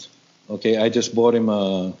guitarist. Okay, I just bought him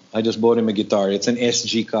a guitar. It's an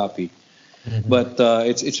SG copy, but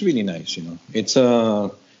it's really nice.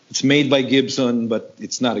 It's made by Gibson, but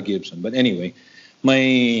it's not a Gibson. But anyway,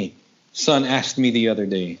 my son asked me the other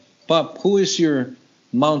day, Pop, who is your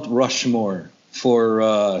Mount Rushmore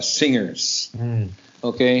for singers?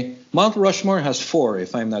 Okay. Mount Rushmore has 4,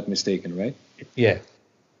 if I'm not mistaken, right? Yeah.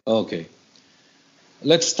 Okay.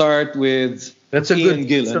 Let's start with That's a Ian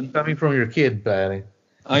good Gillan. stuff coming from your kid, pare.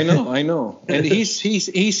 I know. And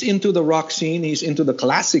he's into the rock scene. He's into the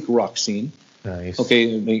classic rock scene. Nice.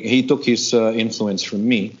 Okay, he took his influence from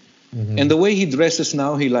me. Mm-hmm. And the way he dresses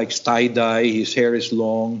now, he likes tie-dye. His hair is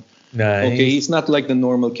long. Nice. Okay, he's not like the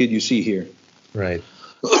normal kid you see here. Right.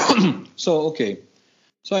 So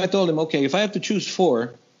I told him, okay, if I have to choose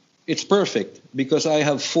 4, it's perfect because I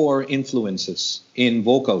have 4 influences in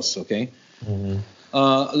vocals. Okay.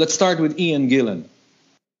 Mm-hmm. Let's start with Ian Gillan.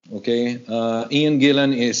 Okay, Ian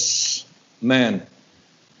Gillan is, man.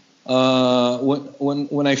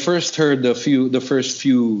 When I first heard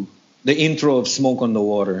the intro of Smoke on the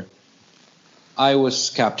Water, I was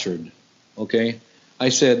captured. Okay, I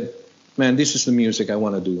said, man, this is the music I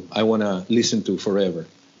want to do. I want to listen to forever.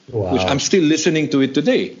 Wow. Which I'm still listening to it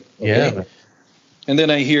today. Okay? Yeah. And then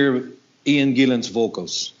I hear Ian Gillan's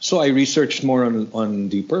vocals, so I researched more on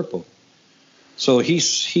Deep Purple. So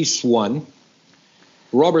he's one.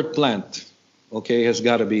 Robert Plant, okay, has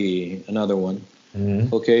got to be another one.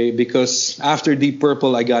 Mm-hmm. Okay, because after Deep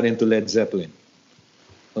Purple, I got into Led Zeppelin.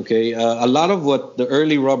 Okay, a lot of what the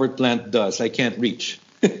early Robert Plant does, I can't reach.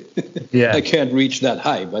 Yeah. I can't reach that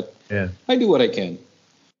high, but Yeah. I do what I can.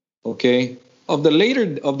 Okay, of the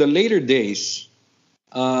later days,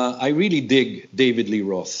 I really dig David Lee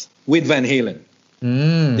Roth with Van Halen.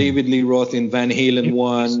 Mm. David Lee Roth in Van Halen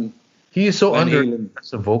 1. He is so Van under Halen.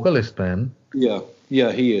 as a vocalist, man. Yeah,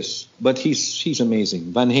 he is. But he's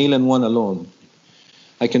amazing. Van Halen 1 alone.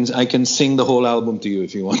 I can sing the whole album to you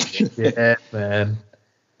if you want. Yeah, man.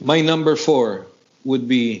 My number 4 would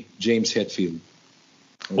be James Hetfield.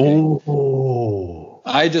 Okay? Oh,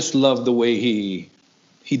 I just love the way he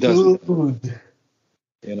does it. dude,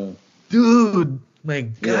 You know. dude, my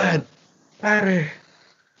God, pare.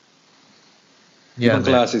 Yeah, Ibang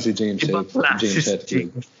man. klase si James Ibang Hetfield. klase James si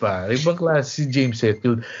Hetfield. James, pare. Ibang klase si James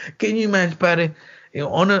Hetfield. Can you imagine, pare, you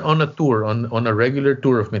know, on a tour, on a regular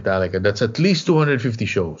tour of Metallica, that's at least 250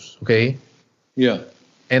 shows, okay? Yeah.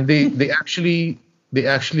 And they actually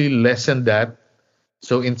lessened that.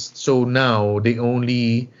 So now they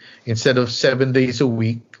only, instead of 7 days a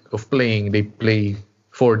week of playing, they play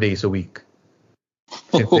 4 days a week.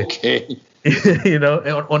 Okay. You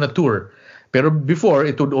know, on a tour. Pero before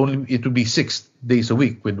it would be 6 days a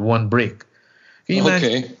week with one break. Can you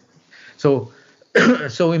imagine? Okay. So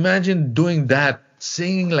so imagine doing that,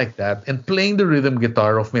 singing like that, and playing the rhythm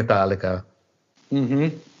guitar of Metallica.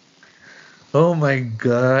 Mm-hmm. Oh my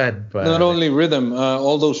God! Not pare. only rhythm,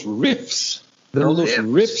 all those riffs. All those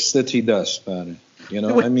riffs that he does, pare. You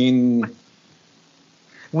know, I mean,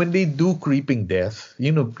 when they do Creeping Death,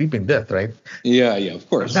 you know Creeping Death, right? yeah, of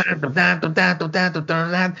course. The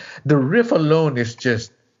riff alone is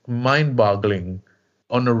just mind-boggling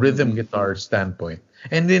on a rhythm guitar standpoint.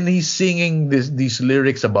 And then he's singing these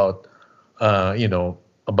lyrics about,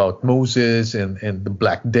 about Moses and the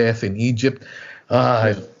Black Death in Egypt.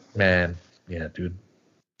 Man, yeah, dude.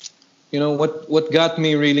 You know what got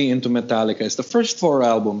me really into Metallica is the first 4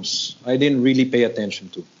 albums I didn't really pay attention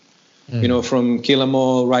to. You know, from Kill 'Em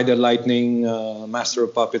All, Ride the Lightning, Master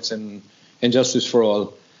of Puppets, and Justice for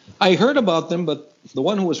All. I heard about them, but the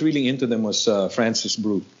one who was really into them was Francis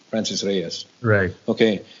Reyes. Right.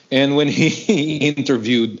 Okay, and when he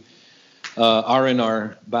interviewed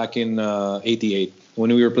R&R back in '88,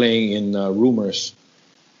 when we were playing in Rumors,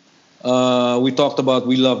 we talked about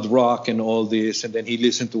we loved rock and all this, and then he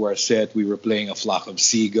listened to our set. We were playing A Flock of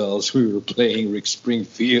Seagulls. We were playing Rick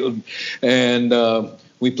Springfield, and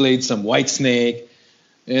we played some Whitesnake.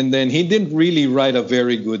 And then he didn't really write a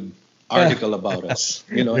very good article about us,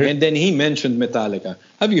 you know. And then he mentioned Metallica.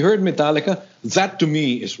 Have you heard Metallica? That to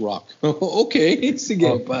me is rock. Okay,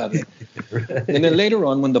 sige, pare. And then later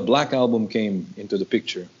on, when the Black Album came into the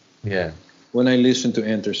picture, Yeah. when I listened to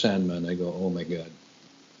Enter Sandman, I go, oh my God,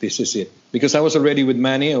 this is it. Because I was already with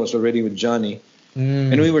Manny, I was already with Johnny,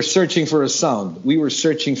 and we were searching for a sound. We were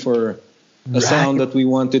searching for a sound that we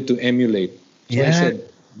wanted to emulate. So I said,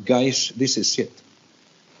 guys, this is it.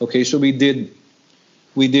 Okay, so we did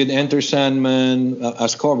Enter Sandman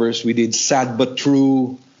as covers. We did Sad But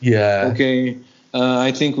True. Yeah. Okay.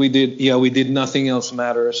 I think we did Nothing Else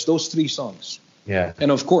Matters. Those 3 songs. Yeah. And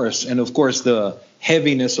of course, the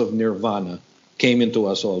heaviness of Nirvana came into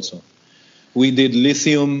us also. We did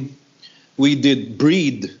Lithium. We did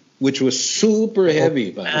Breed, which was super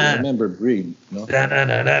heavy. I remember Breed. No?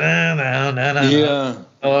 Yeah.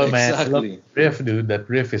 Oh man, I love exactly. that riff, dude. That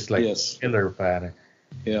riff is like Yes. killer, pare.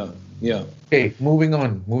 Yeah. Okay, moving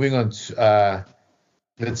on. Let's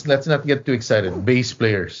not get too excited. Bass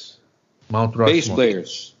players. Mount Bass Rushmore.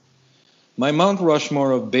 players. My Mount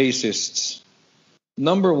Rushmore of bassists.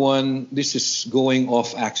 Number one, this is going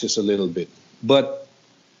off axis a little bit, but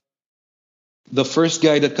the first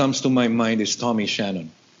guy that comes to my mind is Tommy Shannon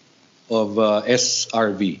of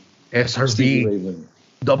SRV. Stevie Ray SRV. Vaughan.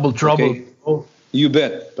 Double Trouble. Okay. You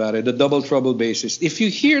bet, pare, the Double Trouble bassist. If you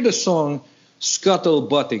hear the song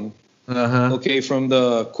Scuttlebutting, Uh-huh. okay, from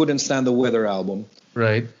the Couldn't Stand the Weather album,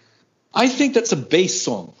 Right. I think that's a bass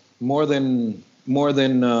song more than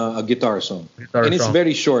a guitar song. Guitar and it's song.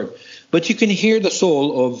 very short. But you can hear the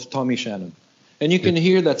soul of Tommy Shannon. And you can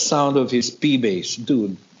hear that sound of his P bass.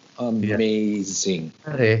 Dude, amazing.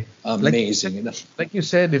 Pare, Amazing. Like you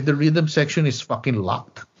said, if the rhythm section is fucking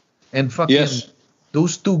locked, and fucking Yes.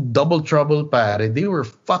 those two Double Trouble pare, they were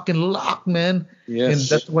fucking locked, man.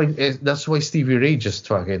 Yes. And that's why Stevie Ray just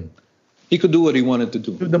fucking He could do what he wanted to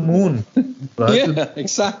do. to the moon. But, Yeah,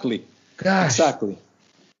 exactly. gosh. Exactly.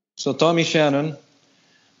 So Tommy Shannon,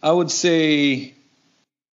 I would say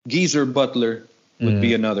Geezer Butler would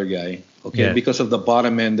be another guy. Okay, Yeah. because of the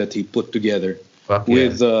bottom end that he put together Fuck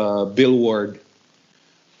with Bill Ward.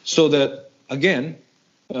 So that again,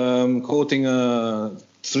 quoting a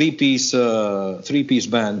three-piece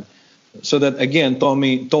band, so that again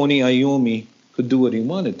Tony Iommi could do what he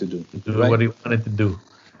wanted to do. do right? what he wanted to do.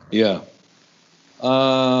 Yeah.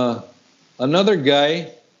 Another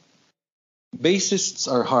guy.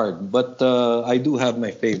 Bassists are hard, but I do have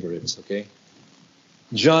my favorites. Okay,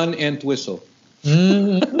 John Entwistle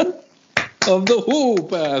of the Who.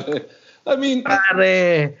 Pare. I mean,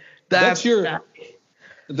 Pare, that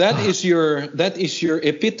is your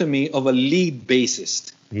epitome of a lead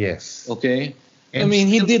bassist. yes. Okay, I And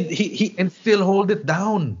mean still- he And still hold it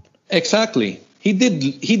down. exactly. He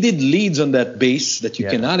did leads on that bass that you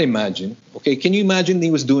Yeah. cannot imagine. Okay, can you imagine he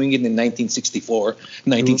was doing it in 1964,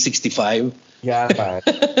 1965? Yeah, pare.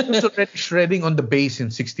 He was already shredding on the bass in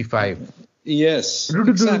 65. Yes,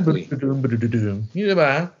 exactly.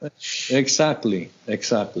 Diba?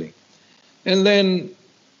 Exactly. And then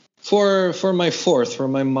for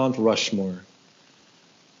my Mount Rushmore,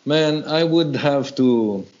 man, I would have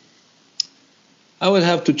to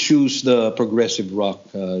choose the progressive rock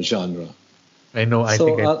genre. I know. I So,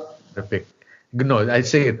 think I pick. No, I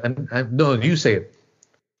say it. No, you say it.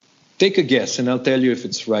 Take a guess, and I'll tell you if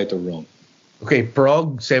it's right or wrong. Okay,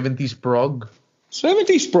 prog, 70s prog,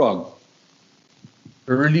 70s prog,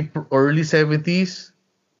 early 70s,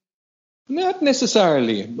 not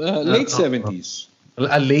necessarily. Late no. 70s.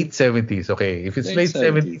 Late 70s. Okay, if it's Late late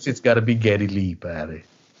 70s, 70s. it's gotta be Geddy Lee, pare.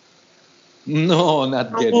 No,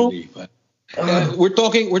 not Geddy Lee. But, we're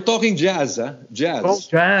talking jazz, huh? Jazz. Oh,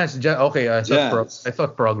 jazz. Okay, I Jazz.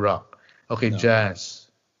 thought prog rock. Okay, jazz.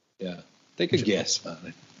 Yeah. Take a guess,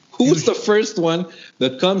 man. Who's the first one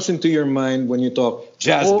that comes into your mind when you talk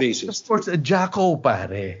jazz Of bassist? course, Jacko,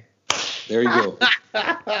 pare. There you go.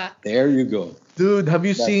 There you go. Dude, have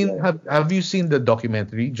you seen right. have you seen the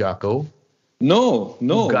documentary Jacko? No.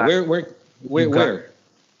 You got- Where?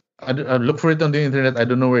 I look for it on the internet. I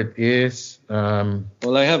don't know where it is.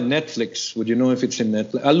 Well, I have Netflix. Would you know if it's in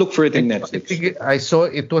Netflix? I'll look for it in I Netflix. think I saw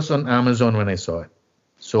it was on Amazon when I saw it.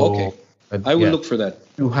 So Okay. I will look for that.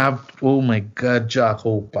 You have, oh my God,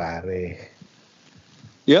 Jacko, pare.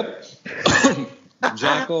 Yep.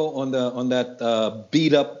 Jacko on that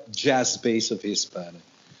beat up jazz bass of his, man.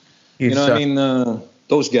 You It's, know, I mean,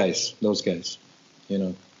 those guys. You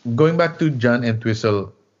know. going back to John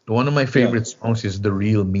Entwistle, one of my favorite songs is "The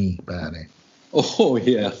Real Me," pare. Oh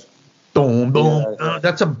yeah. Dum, dum. Yeah.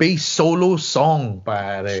 That's a bass solo song,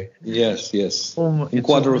 pare. Yes. Oh, it's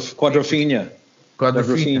Quadrophenia.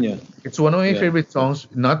 Quadrophenia. It's one of my Yeah. favorite songs,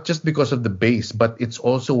 not just because of the bass, but it's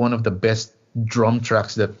also one of the best drum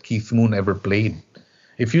tracks that Keith Moon ever played.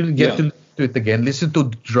 If you get to listen to it again, listen to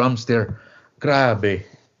the drums there. Grabe.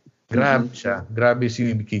 Grabe siya. Grabe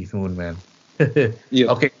si Keith Moon, man.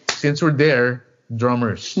 Yeah. Okay, since we're there,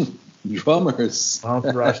 drummers. Drummers. Mount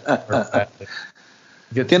Rushmore.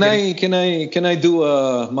 Can I do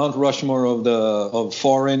a Mount Rushmore of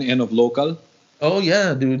foreign and of local? Oh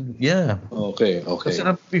yeah, dude. Yeah. Okay. Doesn't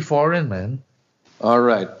have to be foreign, man. All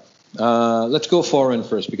right. Let's go foreign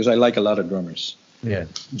first because I like a lot of drummers. Yeah.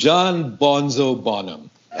 John Bonzo Bonham.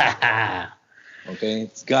 Okay,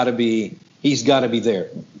 he's got to be there.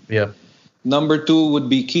 Yeah. Number 2 would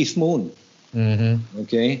be Keith Moon. Mm-hmm.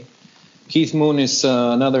 Okay, Keith Moon is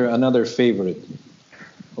another favorite.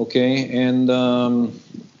 Okay, and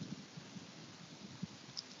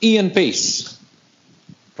Ian Pace.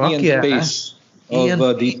 Fuck Ian yeah. Pace Ian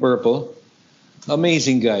of Deep Purple.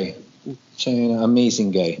 Amazing guy.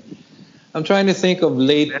 Amazing guy. I'm trying to think of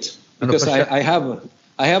late because pa siya?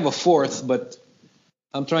 I have a fourth, but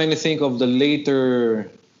I'm trying to think of the later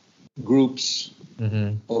groups.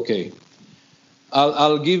 Okay.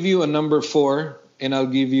 I'll give you a number 4 and I'll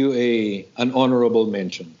give you an honorable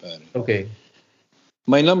mention, pare. Okay.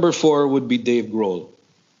 My number 4 would be Dave Grohl.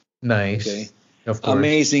 Nice. Okay. Of course.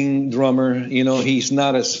 Amazing drummer. You know, he's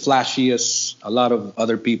not as flashy as a lot of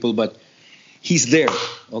other people, but he's there.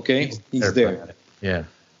 Okay? He's there. Yeah.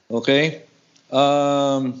 Okay?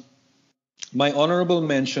 My honorable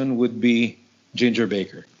mention would be Ginger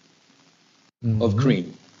Baker of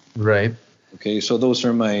Cream. Right. Okay, so those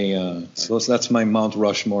are my that's my Mount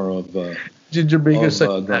Rushmore of Ginger Baker's such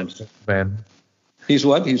an drums. asshole, man. He's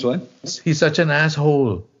what? He's what? He's such an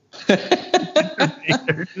asshole.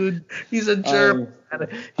 Dude, he's a jerk.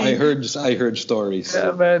 I heard stories.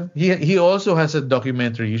 Yeah, man. He also has a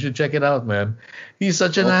documentary. You should check it out, man. He's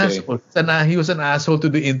such an asshole. He was an asshole to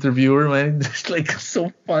the interviewer, man. It's like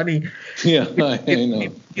so funny. Yeah, I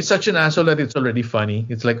know. He's such an asshole that it's already funny.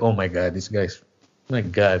 It's like, oh my god, this guy's, my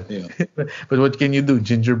god. Yeah. But what can you do,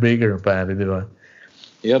 Ginger Baker, pare, di ba?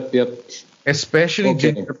 Yep. Especially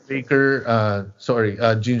Okay.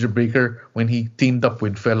 Ginger Baker when he teamed up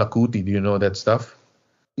with Fela Kuti. Do you know that stuff?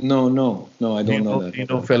 No, I don't know that. Do you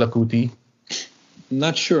know Fela Kuti?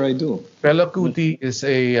 Not sure I do. Fela Kuti is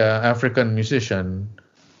a African musician,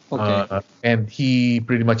 Okay. and he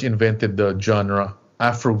pretty much invented the genre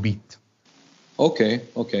Afrobeat. Okay.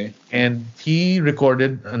 And he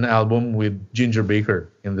recorded an album with Ginger Baker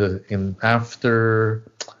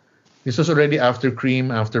this was already after Cream,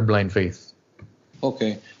 after Blind Faith.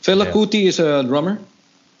 Okay. Fela Kuti is a drummer?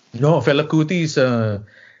 No, Fela Kuti is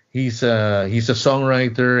he's a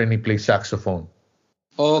songwriter and he plays saxophone.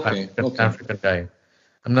 Okay. African guy.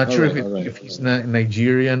 I'm not All sure right. if he's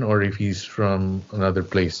Nigerian or if he's from another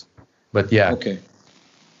place. But yeah. Okay.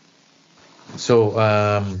 So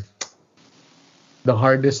the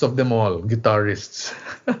hardest of them all, guitarists.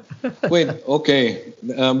 Wait, okay.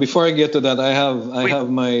 Before I get to that, I have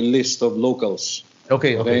my list of locals.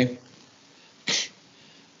 Okay.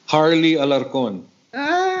 Harley Alarcon.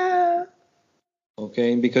 Ah.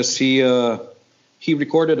 Okay, because he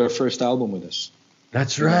recorded our first album with us.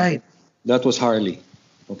 That's right. That was Harley.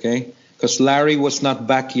 Okay, because Larry was not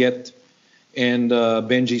back yet, and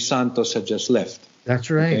Benji Santos had just left.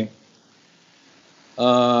 That's right.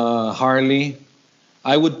 Okay. Harley.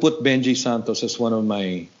 I would put Benji Santos as one of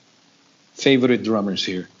my favorite drummers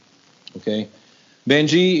here. Okay,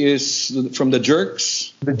 Benji is from the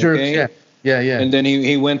Jerks. The Jerks, okay? yeah. And then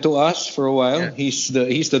he went to us for a while. Yeah. He's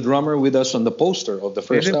the drummer with us on the poster of the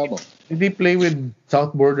first album. Did he play with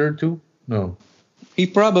South Border too? No. He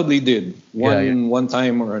probably did one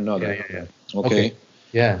time or another. Yeah. Okay.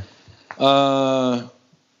 Yeah.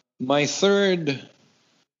 My third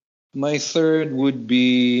would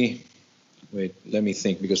be. Wait, let me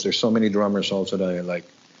think, because there's so many drummers also that I like.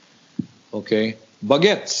 Okay,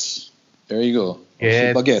 Baguettes. There you go.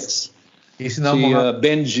 Yes. Baguettes. He's now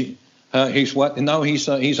Benji. He's what? Now he's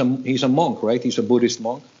a monk, right? He's a Buddhist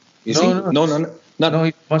monk. Is he? No. Not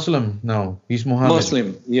he's Muslim. No, he's Muhammad.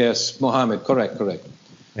 Muslim. Yes, Muhammad. Correct.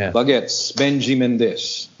 Yeah. Baguettes. Benji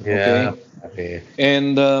Mendes. Yeah. Okay.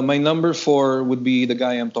 And my number 4 would be the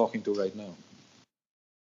guy I'm talking to right now.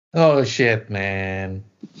 Oh shit, man.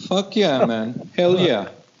 Fuck yeah, man. Hell yeah.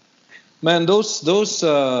 Man, that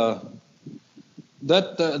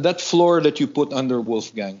floor that you put under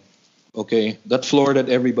Wolfgang, okay? That floor that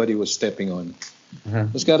everybody was stepping on.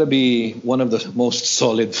 It's got to be one of the most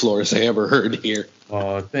solid floors I ever heard here.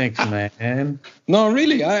 Oh, thanks, man. No,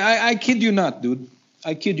 really. I kid you not, dude.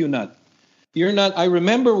 I kid you not. You're not. I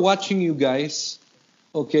remember watching you guys,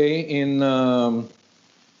 okay, in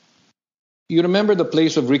you remember the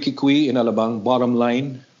place of Ricky Cui in Alabang, Bottom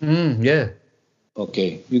Line? Yeah.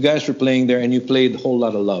 Okay. You guys were playing there and you played Whole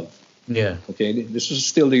Lotta Love. Yeah. Okay. This is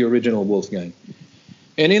still the original Wolfgang.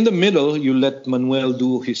 And in the middle, you let Manuel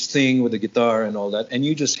do his thing with the guitar and all that, and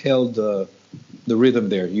you just held the rhythm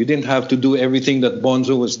there. You didn't have to do everything that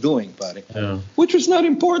Bonzo was doing, pare. Yeah. Which was not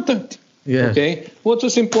important. Yeah. Okay? What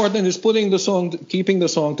was important is keeping the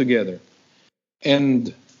song together.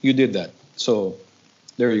 And you did that. So,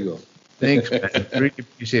 there you go. Thanks, man. I really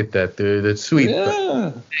appreciate that, dude. That's sweet.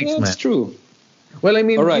 Yeah, Thanks, that's man. true. Well, I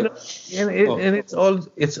mean, All right. and it's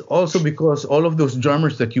also because all of those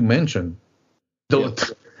drummers that you mentioned,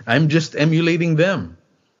 I'm just emulating them.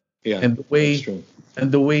 Yeah, and that's true.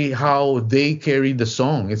 the way how they carry the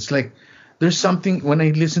song. It's like there's something when I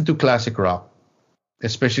listen to classic rock,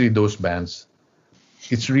 especially those bands,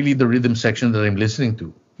 it's really the rhythm section that I'm listening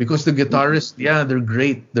to, because the guitarists, they're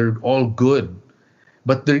great, they're all good,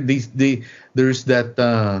 but there's that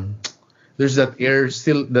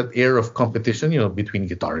air of competition, between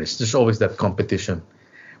guitarists. There's always that competition,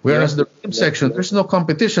 Whereas Yeah. the rhythm section, there's no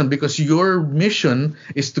competition because your mission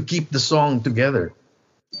is to keep the song together.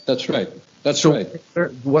 That's right. That's So right.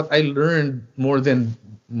 what I learned more than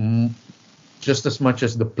just as much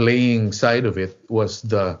as the playing side of it was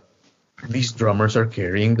these drummers are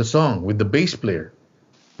carrying the song with the bass player.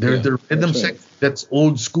 They're Yeah, the rhythm that's right. section. That's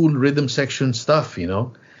old school rhythm section stuff, you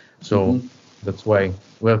know. So that's why.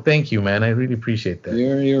 Well, thank you, man. I really appreciate that.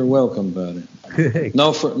 You're welcome, brother.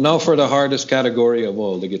 Now for the hardest category of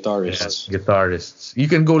all, the guitarists. Guitarists. You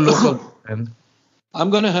can go local, man. I'm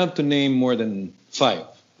gonna have to name more than 5.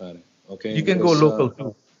 Brother. Okay. You can go because, local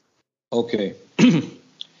too. Okay.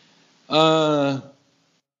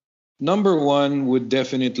 Number 1 would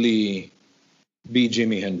definitely be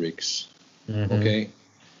Jimi Hendrix. Okay.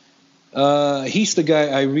 He's the guy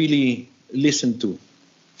I really listened to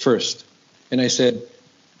first. And I said,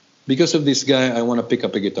 because of this guy, I want to pick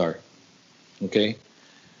up a guitar. Okay.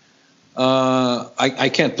 I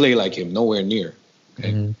can't play like him, nowhere near.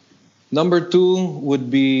 Okay. Number 2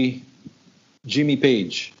 would be Jimmy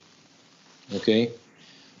Page. Okay.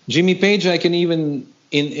 Jimmy Page, I can even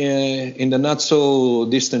in the not so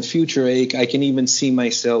distant future, I can even see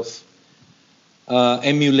myself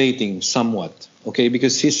emulating somewhat. Okay,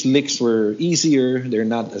 because his licks were easier; they're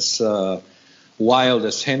not as wild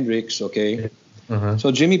as Hendrix. Okay,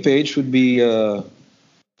 so Jimmy Page would be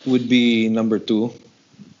number 2.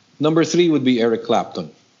 Number 3 would be Eric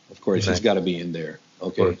Clapton. Of course, he's got to be in there.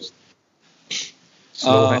 Okay.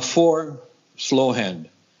 4, slow hand.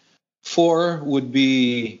 4 would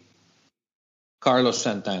be Carlos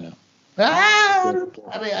Santana.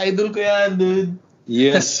 Idol ko yan, dude.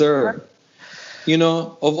 Yes, sir. You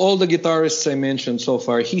know, of all the guitarists I mentioned so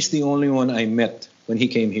far, he's the only one I met when he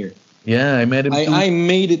came here. Yeah, I met him too. I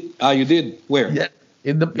made it. You did? Where? Yeah,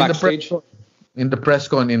 in the Backstage? press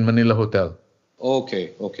con in Manila Hotel. Okay.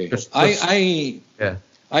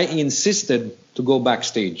 I insisted to go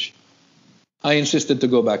backstage. I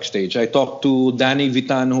talked to Danny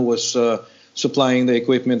Vitan, who was supplying the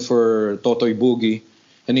equipment for Totoy Boogie,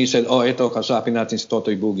 and he said, ito, kausapin natin si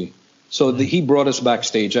Totoy Boogie. So he brought us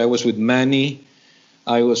backstage. I was with Manny.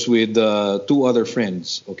 I was with 2 other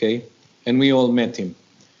friends, okay? And we all met him.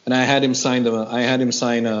 And I had him sign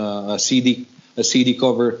a CD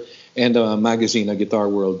cover and a magazine, a Guitar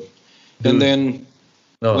World. And then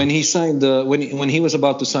when he signed when he was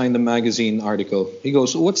about to sign the magazine article, he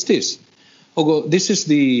goes, "What's this?" This is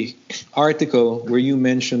the article where you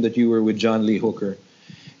mentioned that you were with John Lee Hooker,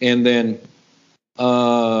 and then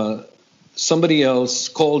somebody else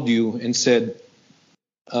called you and said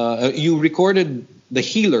you recorded The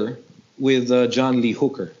Healer with John Lee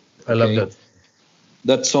Hooker. I love that.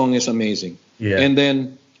 That song is amazing. Yeah. And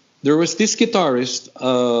then there was this guitarist,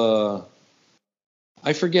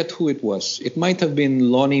 I forget who it was. It might have been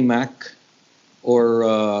Lonnie Mack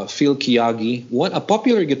or Phil Kiyagi, a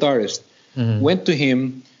popular guitarist. Went to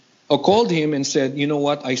him or called him and said, "You know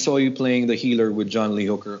what? I saw you playing The Healer with John Lee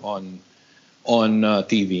Hooker on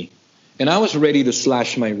TV." And I was ready to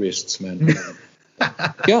slash my wrists, man.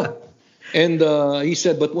 Yeah. And he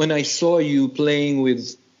said, "But when I saw you playing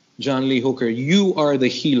with John Lee Hooker, you are the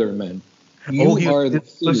healer, man. You are the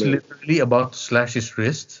healer." Was literally about to slash his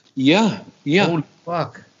wrists? Yeah. Holy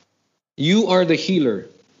fuck. You are the healer.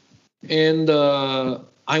 And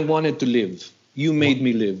I wanted to live. You made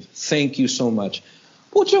me live. Thank you so much.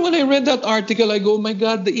 Pucha, when I read that article, I go, my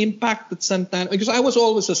God, the impact that Santana... Because I was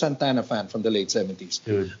always a Santana fan from the late 70s.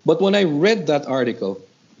 Dude. But when I read that article,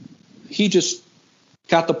 he just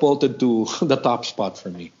catapulted to the top spot for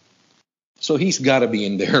me. So he's got to be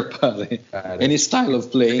in there, pare. And his style of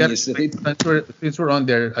playing is... Since we're on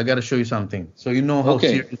there, I got to show you something. So you know how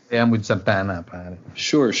serious I am with Santana, pare.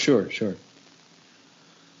 Sure.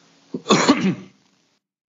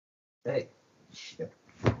 Hey.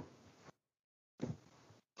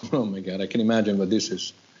 Oh my God, I can imagine what this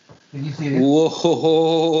is. Did you see it?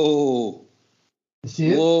 Whoa. You see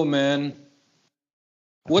it? Whoa, man.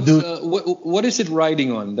 What's what is it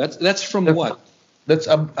riding on? That's from what? That's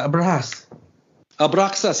Abrahas.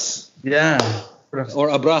 Abraxas. Yeah. Or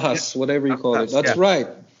Abrahas, whatever you call it. That's right.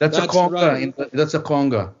 That's a conga. Right. That's a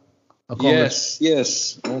conga. A conga.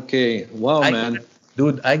 Yes. Okay. Wow, man.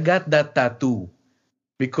 Dude, I got that tattoo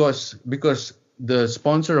because the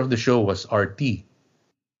sponsor of the show was RT.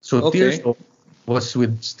 So Tirso was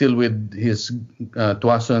still with his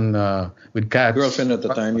Tuason with Cats girlfriend at the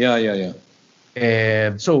time. Yeah.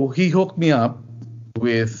 And so he hooked me up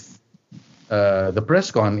with the press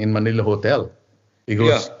con in Manila Hotel. He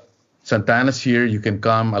goes, Santana's here, you can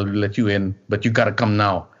come, I'll let you in, but you gotta come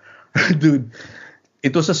now. Dude,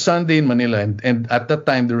 it was a Sunday in Manila, and at that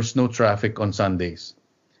time there was no traffic on Sundays.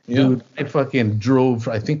 Dude, I fucking drove,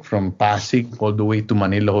 I think, from Pasig all the way to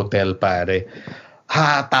Manila Hotel, pare.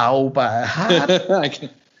 Ha, tao pa. Ha.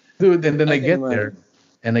 Dude, and then I get there.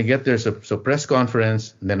 And I get there, so press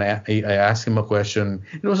conference. And then I asked him a question.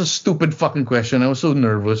 It was a stupid fucking question. I was so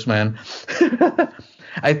nervous, man.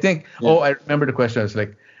 I think, I remember the question. I was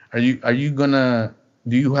like, are you gonna,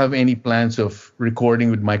 do you have any plans of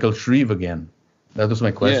recording with Michael Shreve again? That was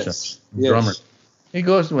my question. Yes. Drummer. He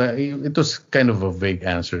goes, well, it was kind of a vague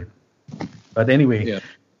answer. But anyway,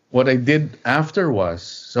 what I did after was,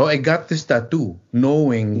 so I got this tattoo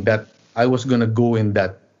knowing that I was going to go in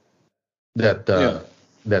that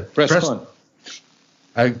press con.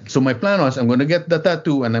 So my plan was, I'm going to get the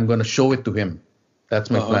tattoo and I'm going to show it to him. That's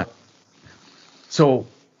my plan. So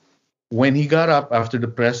when he got up after the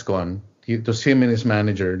press con, it was him and his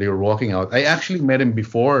manager. They were walking out. I actually met him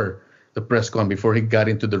before the press con, before he got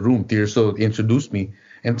into the room. Tirso introduced me.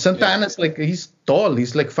 And Santana's like, he's tall.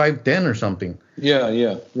 He's like 5'10" or something.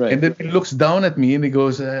 Yeah, right. And then he looks down at me and he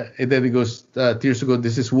goes, Tirso goes,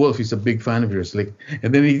 this is Wolf. He's a big fan of yours. Like,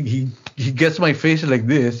 and then he gets my face like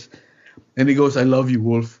this and he goes, I love you,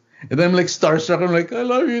 Wolf. And then I'm like starstruck. I'm like, I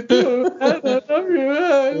love you too. I love you.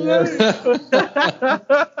 I love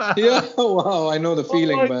you. Yeah, wow. I know the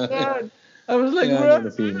feeling, man. God. I was like, I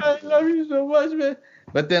love you so much, man.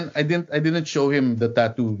 But then I didn't show him the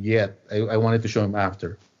tattoo yet. I wanted to show him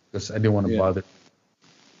after because I didn't want to bother.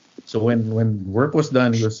 So when work was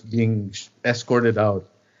done, he was being escorted out.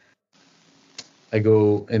 I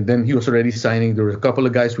go, and then he was already signing. There were a couple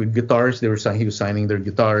of guys with guitars. He was signing their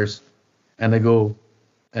guitars, and I go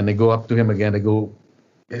up to him again. I go,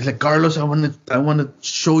 it's like, Carlos, I want to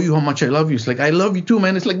show you how much I love you. It's like, I love you too,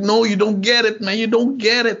 man. It's like, no, you don't get it, man. You don't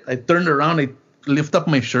get it. I turned around. I lift up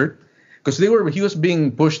my shirt. Because he was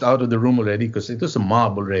being pushed out of the room already because it was a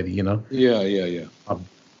mob already, you know. Yeah.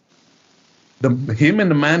 Him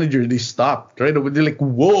and the manager, they stopped right away. They're like,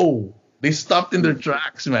 whoa! They stopped in their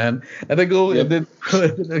tracks, man. And I go, and then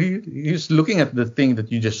he's looking at the thing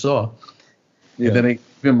that you just saw. Yeah. And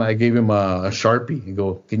then I gave him a Sharpie. I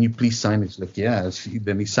go, can you please sign it? He's like, yeah.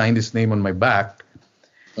 Then he signed his name on my back.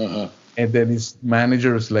 And then his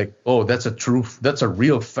manager was like, "Oh, that's a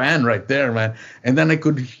real fan right there, man." And then I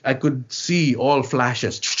could see all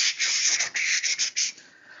flashes.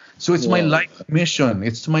 So it's my life mission.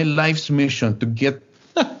 It's my life's mission to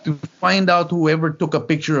find out whoever took a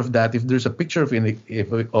picture of that, if there's a picture of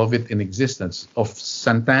it in existence, of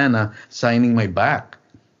Santana signing my back,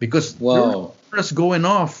 because there was going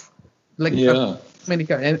off like many.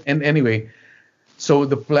 And anyway, so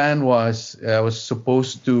the plan was I was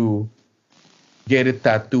supposed to get it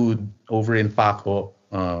tattooed over in Paco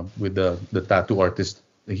with the tattoo artist.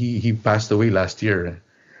 He passed away last year.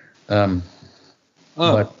 But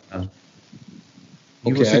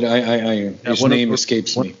his name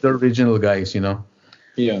escapes me. One of the original guys, you know.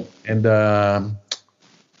 Yeah. And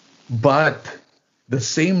but the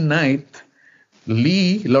same night,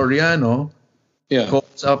 Lee Laureano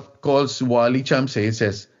calls Wally Chamsey and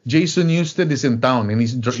says, Jason Newsted is in town and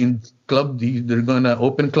he's in club. They're gonna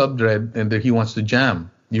open Club Dread and he wants to jam.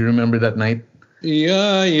 You remember that night?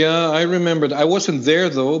 Yeah, I remember. I wasn't there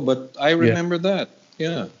though, but I remember that.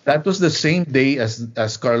 Yeah. That was the same day as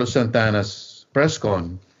Carlos Santana's press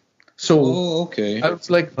con. So okay. I was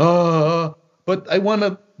like, but I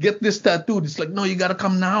wanna get this tattooed. It's like, no, you gotta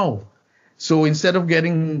come now. So instead of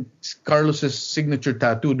getting Carlos's signature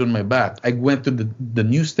tattooed on my back, I went to the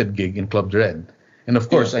Newsted gig in Club Dread. And of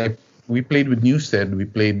course, we played with Newsted. We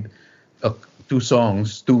played 2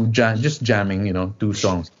 songs, just jamming, you know, 2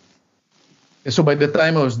 songs. So by the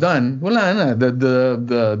time I was done,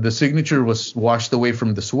 the signature was washed away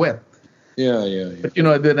from the sweat. Yeah. But you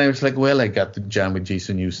know, then I was like, well, I got to jam with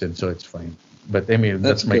Jason Newsted, so it's fine. But I mean,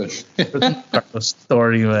 that's my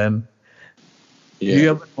story, man. Yeah. Do you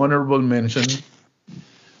have an honorable mention?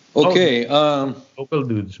 Okay. Local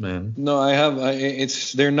dudes, man. No, I have.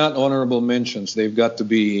 They're not honorable mentions. They've got to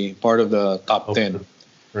be part of the top 10.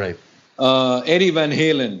 Right. Eddie Van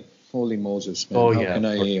Halen. Holy Moses, man.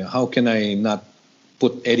 How can I not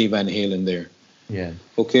put Eddie Van Halen there? Yeah.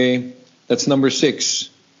 Okay. That's number 6.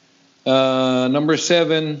 Number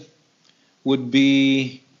 7 would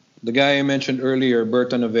be the guy I mentioned earlier,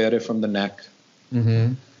 Berta Navere from the Knack.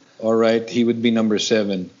 Mm-hmm. All right. He would be number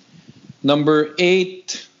 7. Number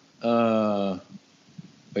 8.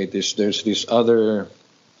 There's this other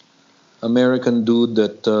American dude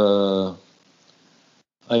that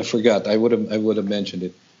I forgot. I would have mentioned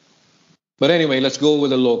it. But anyway, let's go with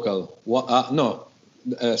the local.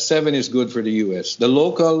 7 is good for the U.S. The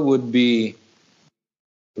local would be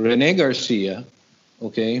Rene Garcia,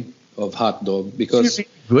 okay, of Hot Dog, because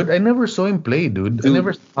good? I never saw him play, dude. I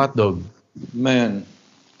never saw Hot Dog. Man,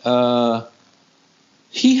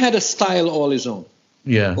 he had a style all his own.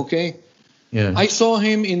 Yeah. Okay. Yeah. I saw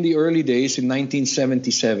him in the early days in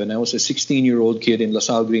 1977. I was a 16-year-old kid in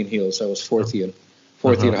LaSalle Green Hills. I was fourth year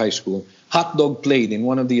high school. Hot Dog played in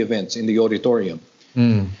one of the events in the auditorium.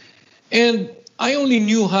 And I only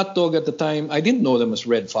knew Hot Dog at the time. I didn't know them as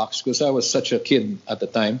Red Fox because I was such a kid at the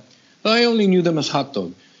time. I only knew them as Hot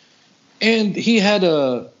Dog. And he had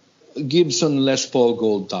a Gibson Les Paul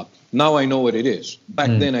Gold Top. Now I know what it is. Back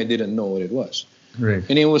then I didn't know what it was. Right.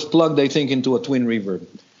 And it was plugged, I think, into a twin reverb.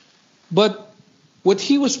 But what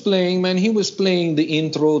he was playing, man, he was playing the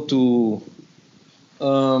intro to...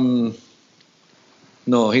 no,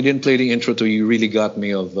 he didn't play the intro to You Really Got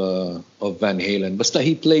Me of Van Halen. But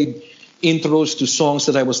he played intros to songs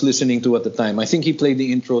that I was listening to at the time. I think he played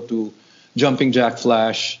the intro to Jumping Jack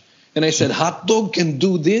Flash. And I said, Hot Dog can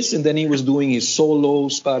do this? And then he was doing his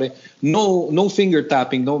solos. Pare. No finger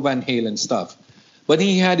tapping, no Van Halen stuff. But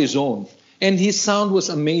he had his own. And his sound was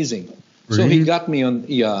amazing. So he got me on,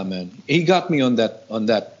 yeah, man. He got me on that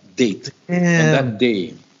date, on that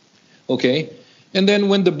day. Okay? And then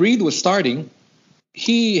when the Breed was starting,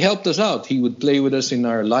 he helped us out. He would play with us in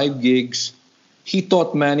our live gigs. He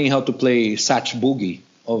taught Manny how to play Satch Boogie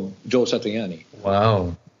of Joe Satriani.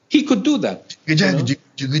 Wow. He could do that. Yeah.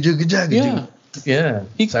 Yeah.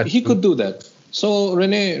 He could do that. So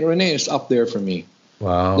Rene is up there for me.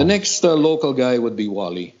 Wow. The next local guy would be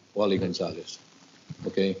Wally Gonzalez.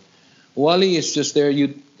 Okay? Wally is just there.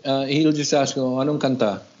 He'll just ask, anong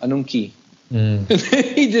kanta? Anong key? And then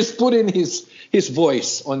he just put in his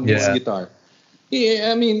voice on his guitar.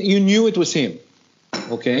 I mean, you knew it was him.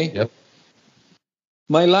 Okay? Yep.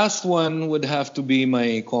 My last one would have to be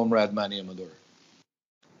my comrade Manny Amador.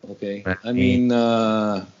 Okay? I mean,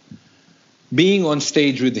 being on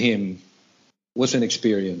stage with him was an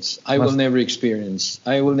experience. I will never experience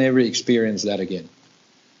that again.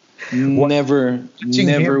 Never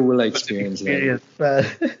will I experience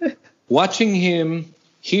that. Watching him,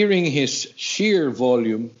 hearing his sheer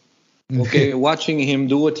volume, okay, watching him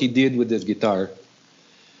do what he did with his guitar,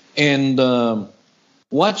 and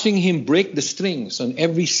watching him break the strings on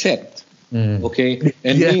every set, okay,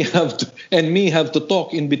 and me have to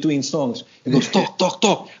talk in between songs. He goes,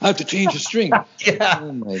 talk. I have to change the string.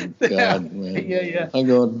 Oh my God, man. Yeah. I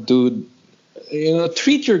go, dude.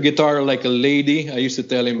 Treat your guitar like a lady. I used to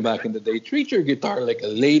tell him back in the day, treat your guitar like a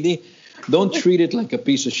lady. Don't treat it like a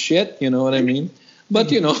piece of shit. You know what I mean? But,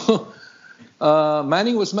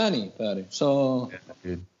 Manny was Manny. So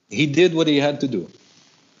he did what he had to do.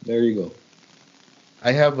 There you go.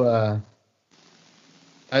 I have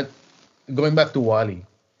going back to Wally.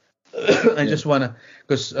 I just want to,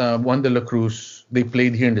 because Juan de la Cruz, they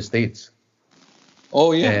played here in the States.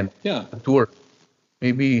 Oh, yeah. And a tour.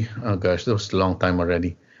 Maybe, oh gosh, that was a long time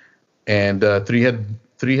already. And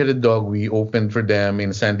Three-Headed Dog, we opened for them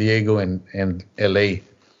in San Diego and LA.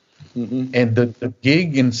 And the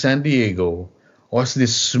gig in San Diego was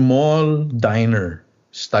this small diner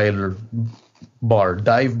style bar,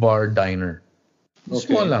 dive bar diner. Okay.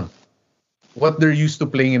 Small lang. What they're used to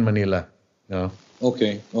playing in Manila.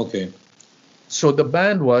 Okay. So the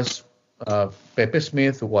band was Pepe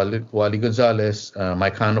Smith, Wally Gonzalez,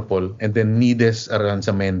 Mike Hanopol, and then Nides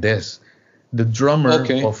Aranza Mendez, the drummer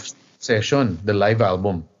of Session, the live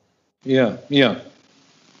album. Yeah.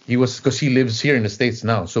 He was, because he lives here in the States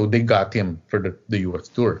now, so they got him for the U.S.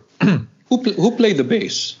 tour. Who played the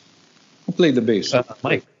bass?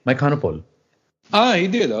 Mike Hanopol. He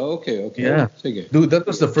did. Okay. Yeah. Sige. Dude, that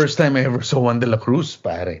was the first time I ever saw Juan de la Cruz,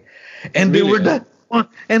 pare. And they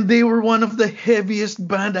were one of the heaviest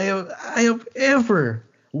band I have ever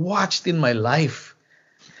watched in my life.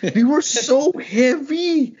 They were so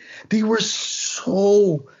heavy. They were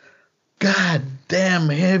so goddamn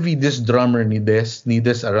heavy. This drummer, Nides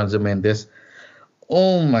Aranza Mendez.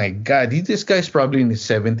 Oh my God. This guy's probably in his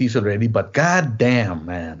 70s already, but goddamn,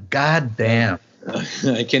 man. Goddamn.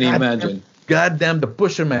 I can imagine. Goddamn, the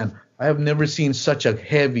Pusher, man. I have never seen such a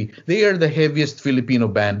heavy. They are the heaviest Filipino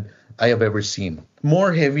band I have ever seen.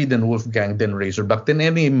 More heavy than Wolfgang, than Razorback, than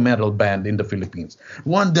any metal band in the Philippines.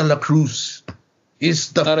 Juan de la Cruz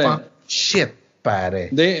is the fuck shit, pare.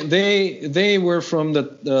 They were from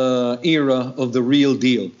the era of the real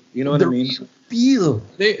deal. You know what I mean? Real deal.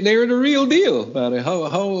 They are the real deal, pare.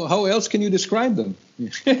 How else can you describe them?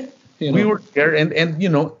 We were there, and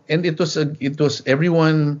it was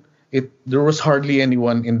everyone. There was hardly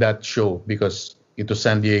anyone in that show because it was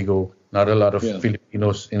San Diego. Not a lot of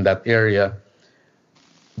Filipinos in that area.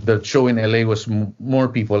 The show in LA was more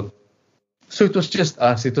people. So it was just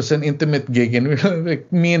us. It was an intimate gig, and we were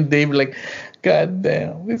like, me and Dave, like, God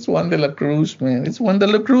damn, it's Juan de la Cruz, man. It's Juan de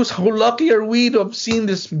la Cruz. How lucky are we to have seen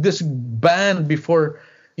this band before,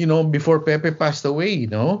 before Pepe passed away,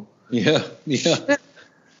 Yeah.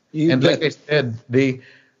 And like I said,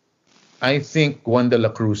 I think Juan de la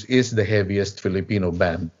Cruz is the heaviest Filipino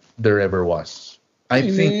band there ever was. I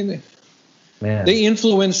think, man, they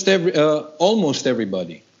influenced almost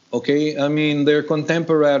everybody. Okay, I mean their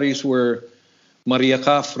contemporaries were Maria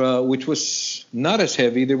Cafra, which was not as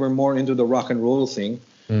heavy. They were more into the rock and roll thing.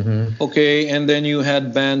 Mm-hmm. Okay, and then you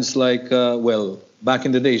had bands like, back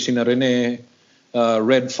in the day, Sina Rene,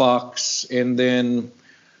 Red Fox, and then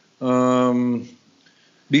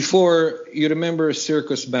before, you remember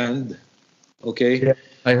Circus Band? Okay, yeah,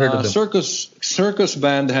 I heard of them. Circus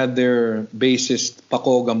Band had their bassist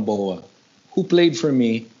Paco Gamboa, who played for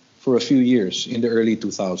me for a few years in the early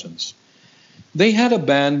 2000s. They had a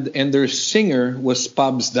band, and their singer was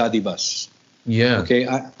Pabs Dadibas. Yeah. Okay,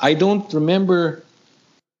 I don't remember.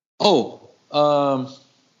 Oh,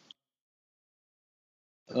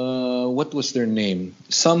 what was their name?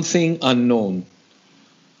 Something Unknown.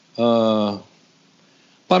 Parang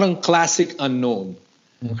Classic Unknown.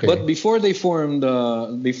 Okay. But before they formed,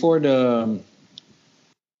 not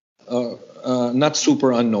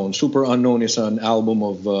Super Unknown. Super Unknown is an album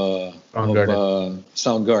of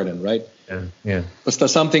Soundgarden, right? Yeah. Basta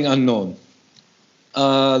Something Unknown.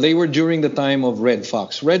 They were during the time of Red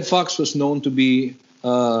Fox. Red Fox was known to be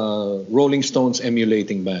Rolling Stones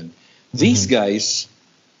emulating band. These guys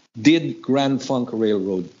did Grand Funk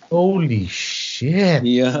Railroad. Holy shit.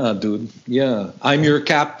 Yeah, dude. Yeah. I'm Your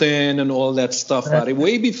Captain and all that stuff.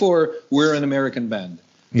 Way before we're an American band.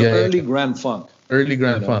 The early Grand Funk. Early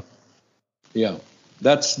Grand Funk. Yeah.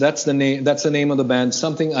 That's the name. That's the name of the band.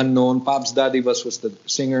 Something Unknown. Pabs Dadibas was the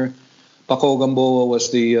singer. Paco Gamboa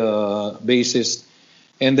was the bassist.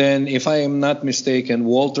 And then, if I am not mistaken,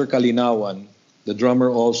 Walter Kalinawan, the drummer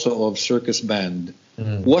also of Circus Band,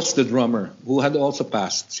 was the drummer who had also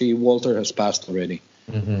passed. See, Walter has passed already.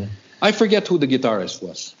 Mm-hmm. I forget who the guitarist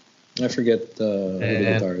was. Who the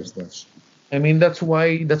guitarist was. I mean, that's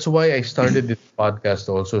why I started this podcast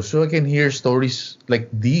also, so I can hear stories like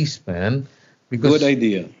these, man. Good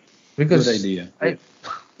idea. Because good idea.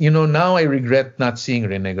 Now I regret not seeing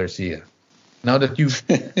Rene Garcia. Now that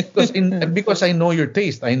because I know your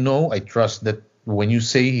taste, I trust that when you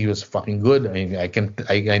say he was fucking good,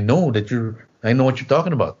 I know what you're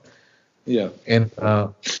talking about. Yeah. And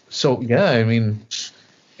so yeah, I mean,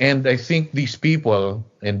 and I think these people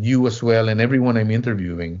and you as well and everyone I'm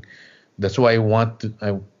interviewing, that's why I want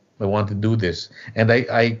to do this. And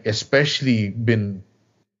I especially been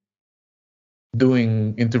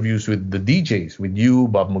doing interviews with the DJs, with you,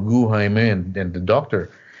 Bob Magoo, Jaime, and the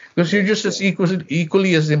doctor. Because you're just as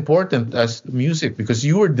equally as important as the music, because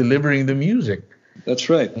you are delivering the music. That's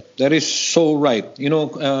right. That is so right.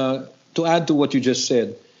 To add to what you just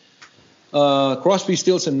said, Crosby,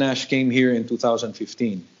 Stills and Nash came here in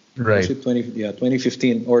 2015. Right. Was it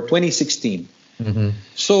 2015 or 2016? Mm-hmm.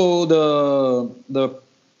 So the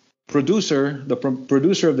producer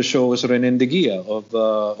of the show was René de Guia of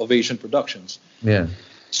Ovation Productions. Yeah.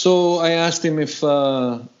 So I asked him if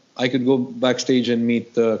I could go backstage and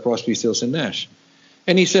meet Crosby, Stills and Nash,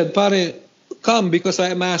 and he said, "Pare, come, because I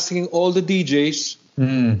am asking all the DJs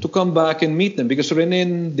to come back and meet them, because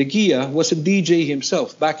René de Guia was a DJ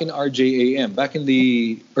himself back in RJAM, back in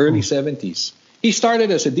the early 70s. He started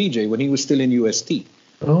as a DJ when he was still in UST.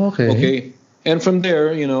 Oh, okay. Okay. And from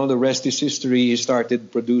there, the rest is history. He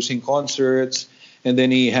started producing concerts, and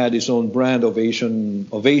then he had his own brand, Ovation.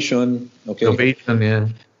 Okay. Ovation, yeah.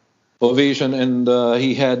 Ovation, and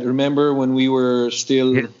he had. Remember when we were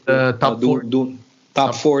still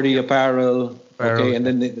top 40 apparel. Okay, and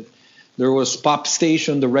then there was Pop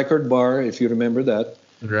Station, the record bar, if you remember that.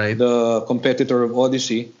 Right. The competitor of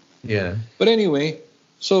Odyssey. Yeah. But anyway.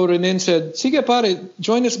 So René said, "Sige pare,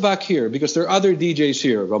 join us back here, because there are other DJs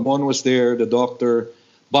here. Ramon was there, the doctor,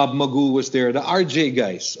 Bob Magoo was there, the RJ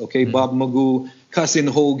guys. Okay, Bob Magoo, Cousin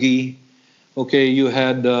Hoagie. Okay, you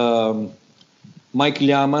had Mike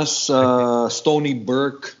Llamas, Stony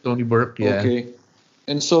Burke. Tony Burke, yeah. Okay,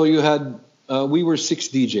 and so you had we were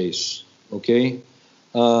 6 DJs. Okay,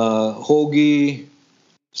 Hoagie,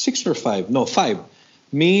 6 or 5? No, 5.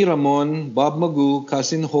 Me, Ramon, Bob Magoo,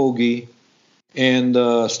 Cousin Hoagie, and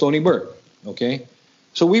Stony Burke. Okay,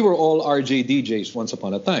 so we were all RJ DJs once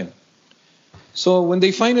upon a time. So when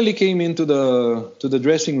they finally came into the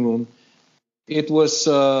dressing room, it was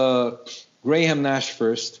Graham Nash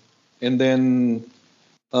first, and then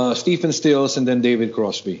Stephen Stills, and then David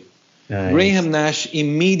Crosby. Nice. Graham Nash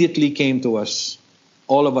immediately came to us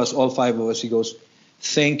all of us, all five of us, he goes,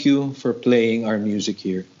 "Thank you for playing our music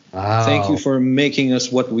here. Wow. Thank you for making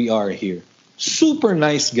us what we are here." Super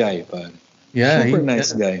nice guy, pare. Yeah, Super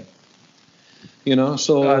nice guy. You know,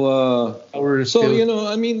 so you know,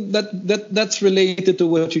 I mean that's related to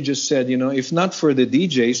what you just said. You know, if not for the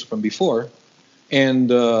DJs from before, and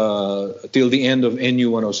till the end of NU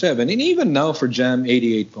 107, and even now for Jam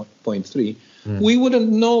 88.3, we wouldn't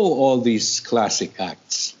know all these classic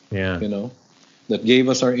acts. Yeah. You know, that gave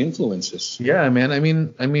us our influences. Yeah, man. I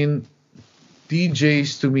mean,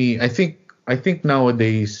 DJs to me, I think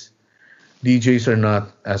nowadays DJs are not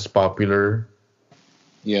as popular.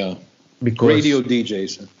 Yeah. Because radio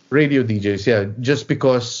DJs, yeah, just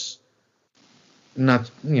because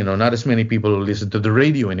not as many people listen to the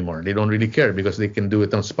radio anymore. They don't really care because they can do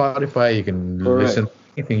it on Spotify. You can listen to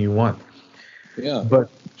anything you want. Yeah.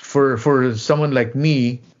 But for someone like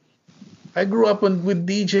me, I grew up with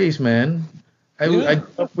DJs, man. I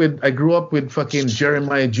grew up with fucking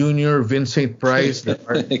Jeremiah Jr., Vincent Price,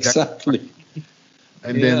 exactly.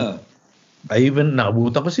 And then I even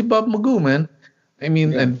nabutan ko si Bob Magoo, man. I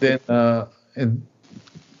mean, and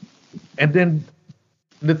then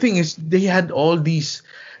the thing is, they had all these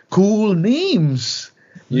cool names.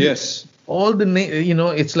 Yes. All the name,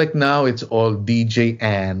 it's like now it's all DJ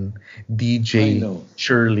Ann, DJ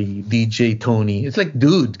Shirley, DJ Tony. It's like,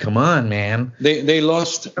 dude, come on, man. They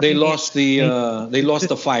lost the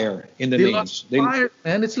fire in the names. Fire,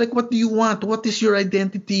 man. It's like, what do you want? What is your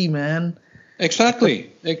identity, man?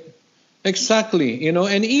 Exactly. Exactly,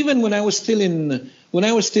 and even when I was still in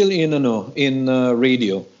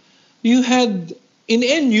radio, you had in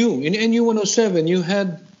NU 107, you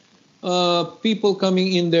had people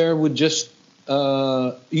coming in there with just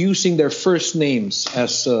using their first names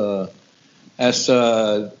as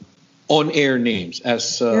on-air names,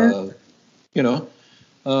 as what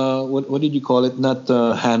did you call it? Not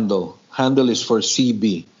handle. Handle is for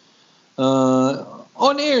CB.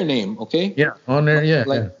 On-air name, okay? Yeah, on-air, yeah.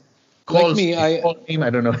 Like, yeah. Like me, I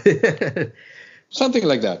don't know. something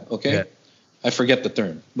like that. Okay, yeah. I forget the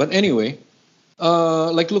term, but anyway,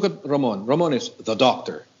 like look at Ramon. Ramon is the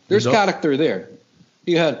doctor. There's character there.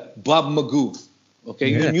 You had Bob Magoo. Okay,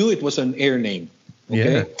 you knew it was an air name.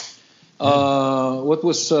 Okay, what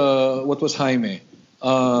was Jaime?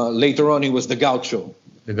 Later on, he was the Gaucho.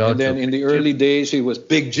 And then in the early days, he was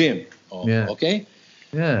Big Jim. Okay.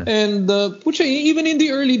 Yeah. And even in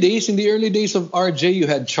the early days of RJ, you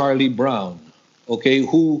had Charlie Brown, okay,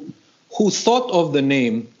 who thought of the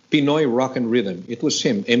name Pinoy Rock and Rhythm. It was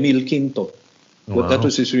him, Emil Quinto. Wow. That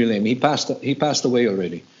was his real name. He passed away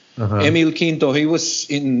already. Emil Quinto. He was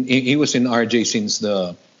in RJ since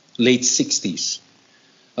the late 60s.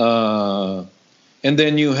 And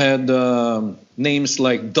then you had names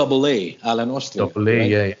like Double A, Alan Ostler. Double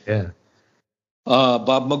A, right? Yeah.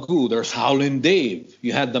 Bob Magoo, there's Howlin' Dave.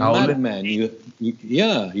 You had the Madman.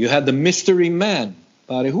 You had the Mystery Man.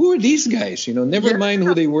 Who are these guys? Never mind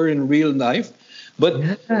who they were in real life, but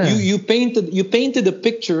you painted a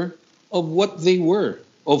picture of what they were,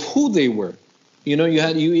 of who they were. You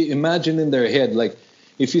imagine in their head, like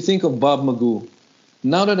if you think of Bob Magoo.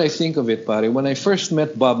 Now that I think of it, when I first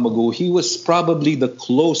met Bob Magoo, he was probably the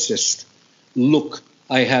closest look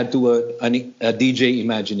I had to a DJ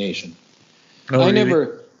imagination. Oh,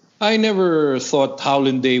 I never thought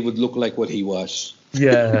Howlin' Dave would look like what he was.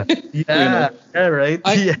 Yeah. Yeah. Yeah, right.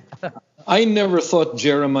 I never thought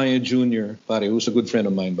Jeremiah Jr., who's a good friend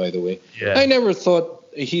of mine, by the way. Yeah. I never thought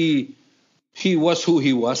he was who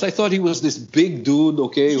he was. I thought he was this big dude,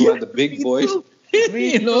 okay, who had the big voice.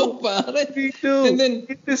 Me too. And then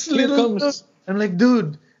this little comes. I'm like,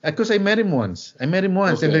 dude, because I met him once.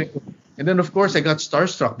 Okay. And then, of course, I got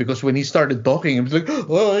starstruck because when he started talking, I was like,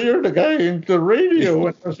 "Oh, you're the guy in the radio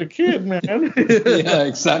when I was a kid, man." Yeah,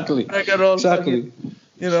 exactly. I got all exactly.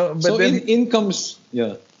 But so then in comes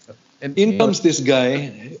this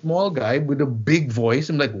guy, small guy with a big voice.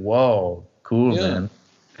 I'm like, "Wow, cool, man."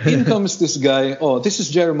 In comes this guy. Oh, this is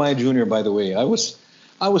Jeremiah Jr., by the way. I was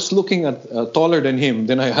looking at taller than him.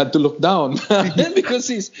 Then I had to look down because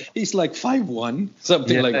he's like 5'1",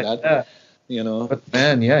 something like that. But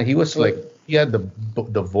man, he was like, he had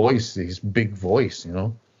the voice, his big voice,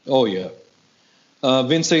 Oh yeah.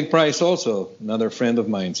 Vincent Price also, another friend of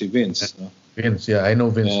mine, Vince. Vince, yeah, I know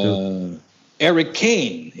Vince too. Eric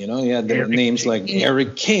Kane, he had names like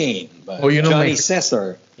Eric Kane, Johnny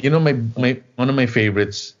Cesar. One of my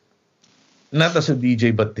favorites, not as a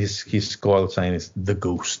DJ, but his call sign is the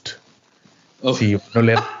Ghost. Oh. Si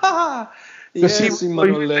Manolet. Yes, si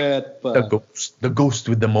Manolet. The ghost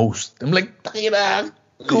with the most. I'm like,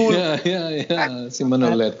 cool. Yeah. Si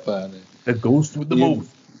Manolet pa. The ghost with the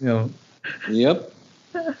most. Yep.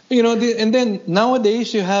 And then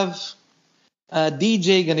nowadays you have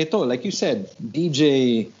DJ ganito, like you said,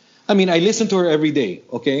 DJ. I mean, I listen to her every day,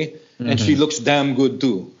 okay? And she looks damn good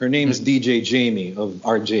too. Her name is DJ Jamie of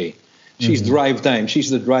RJ. She's Drive Time. She's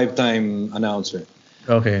the Drive Time announcer.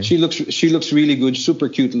 Okay. She looks really good. Super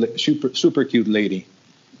cute, super cute lady,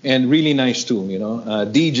 and really nice too.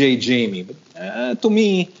 DJ Jamie. But to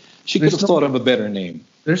me, she could have thought of a better name.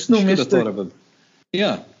 There's no mystery.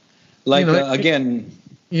 Like again,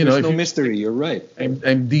 there's no if mystery. You're right.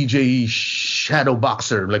 I'm DJ Shadow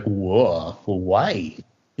Boxer. Like, whoa, why?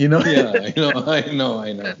 Yeah, I know.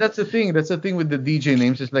 That's the thing. That's the thing with the DJ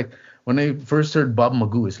names. It's like when I first heard Bob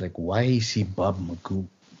Magoo, it's like, why is he Bob Magoo?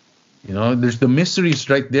 There's the mysteries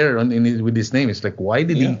right there with his name. It's like, why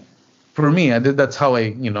did he? For me, that's how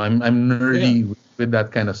I'm nerdy with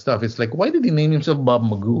that kind of stuff. It's like, why did he name himself Bob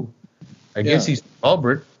Magoo? I guess he's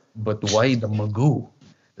Albert, but why the Magoo?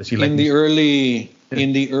 Does he like in the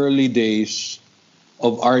early days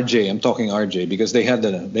of RJ? I'm talking RJ because they had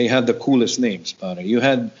the coolest names. You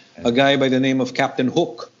had a guy by the name of Captain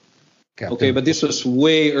Hook. But this was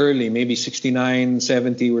way early, maybe 69,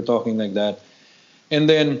 70. We're talking like that. And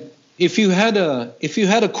then if you had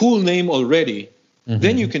a cool name already,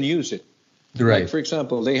 then you can use it. Right. Like, for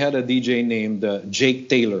example, they had a DJ named Jake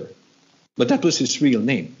Taylor, but that was his real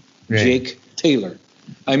name, Jake Taylor.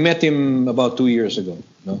 I met him about 2 years ago.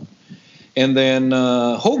 And then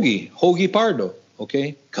Hoagie Pardo,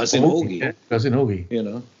 okay, cousin Hoagie. Yeah, cousin Hoagie.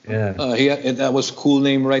 That was a cool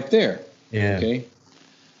name right there. Yeah. Okay.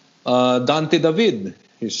 Dante David,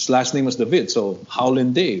 his last name was David, so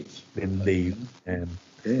Howlin' Dave.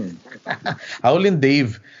 Howlin'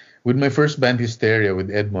 Dave, with my first band Hysteria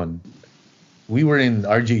with Edmond, we were in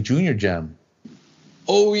RJ Junior Jam.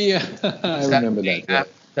 Oh yeah, I remember that.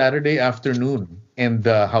 Saturday afternoon, and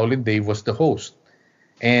Howlin' Dave was the host,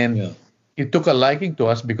 and he took a liking to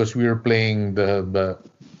us because we were playing the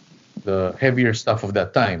heavier stuff of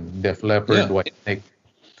that time, Def Leppard, White Snake.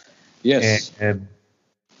 Yes,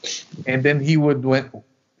 and then he would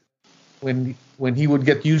when he would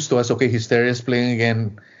get used to us. Okay, Hysteria's playing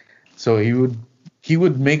again, so he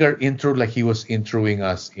would make our intro like he was introing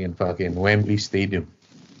us in fucking Wembley Stadium,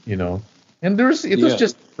 And it was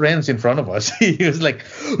just friends in front of us. He was like,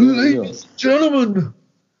 "Ladies and gentlemen,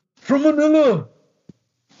 from Manila,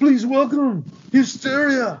 please welcome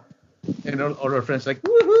Hysteria." And all our friends like,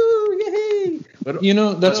 "Woohoo, yay!" But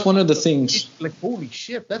that's one of the things. Like, holy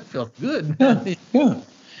shit, that felt good. Yeah.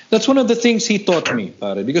 That's one of the things he taught me,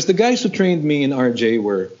 pare, because the guys who trained me in RJ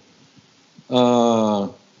were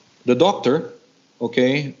the Doctor,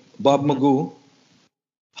 okay, Bob Magoo,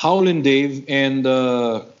 Howlin' Dave, and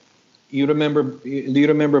do you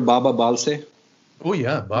remember Baba Balse? Oh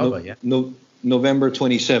yeah, Baba, November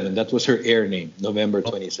 27. That was her air name, November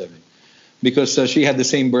 27, because she had the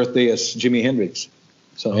same birthday as Jimi Hendrix.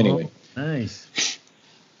 So anyway, nice.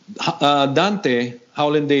 Dante,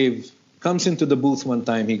 Howlin' Dave, comes into the booth one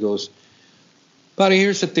time. He goes, "Pare,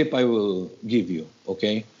 here's a tip I will give you,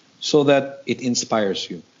 okay, so that it inspires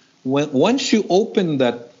you. Once you open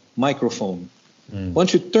that microphone,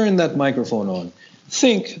 once you turn that microphone on,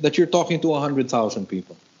 think that you're talking to 100,000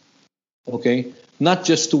 people, okay, not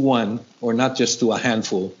just to one or not just to a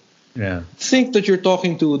handful. Yeah. Think that you're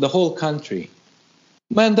talking to the whole country."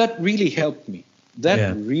 Man, that really helped me.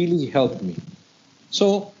 Really helped me.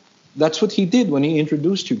 So that's what he did when he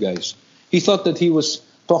introduced you guys. He thought that he was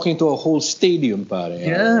talking to a whole stadium, pare.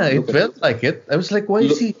 Yeah, it felt like it. I was like, why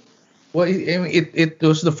is he? Well, it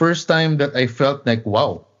was the first time that I felt like,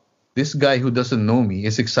 wow, this guy who doesn't know me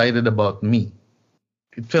is excited about me.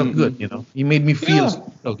 It felt good, He made me feel,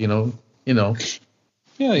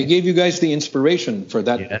 Yeah, he gave you guys the inspiration for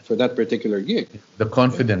that particular gig. The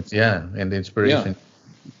confidence, and the inspiration.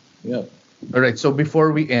 Yeah. All right, so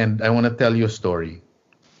before we end, I want to tell you a story.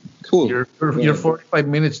 Cool. Your 45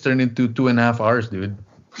 minutes turned into 2.5 hours, dude.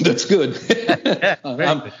 That's good.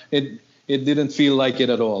 It didn't feel like it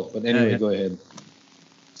at all. But anyway, go ahead.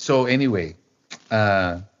 So anyway,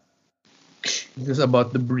 this is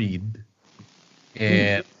about the breed,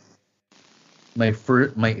 and my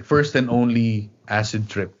first and only acid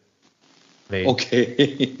trip. Okay.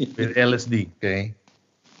 With LSD. Okay.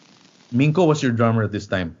 Minko was your drummer at this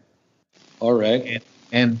time. All right.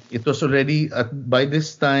 And it was already by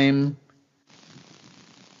this time.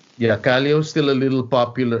 Yeah, Calio was still a little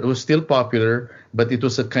popular. It was still popular, but it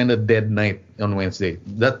was a kind of dead night on Wednesday.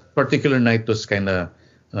 That particular night was kind of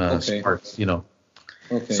sparse,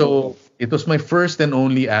 Okay. So it was my first and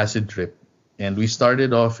only acid trip, and we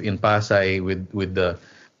started off in Pasay with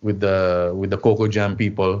the Coco Jam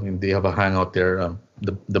people, and they have a hangout there,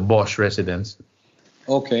 the Bosch residence.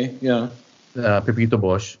 Okay. Yeah. Pepito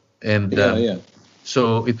Bosch, and Yeah.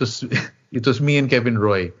 so it was it was me and Kevin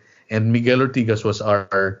Roy, and Miguel Ortigas was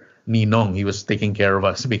our ninong. He was taking care of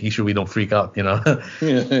us, making sure we don't freak out, Yeah.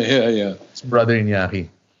 His brother Iñaki.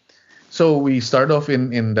 So we start off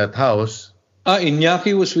in that house.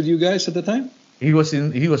 Iñaki was with you guys at the time? He was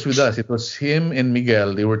with us. It was him and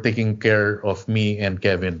Miguel. They were taking care of me and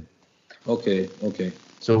Kevin. Okay.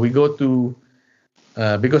 So we go to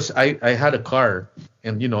because I had a car,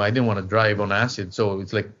 and I didn't want to drive on acid. So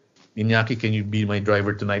it's like, Iñaki, can you be my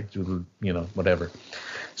driver tonight? To whatever.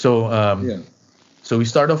 So So we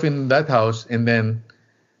start off in that house, and then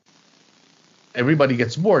everybody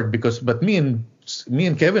gets bored but me and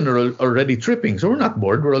Kevin are already tripping, so we're not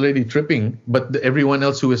bored. We're already tripping, but everyone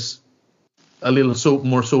else who is a little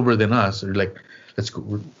more sober than us are like, let's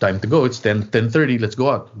go, time to go. It's 10:30. Let's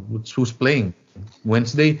go out. Who's playing?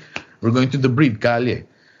 Wednesday, we're going to the Breed, Calle.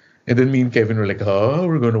 And then me and Kevin were like,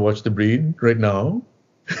 we're going to watch the Breed right now.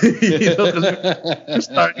 'Cause we were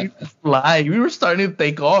starting to fly. We were starting to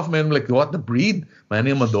take off, man. Like, what, the Breed?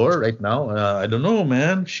 Manny Amador right now? I don't know,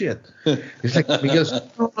 man. Shit. It's like, Miguel's,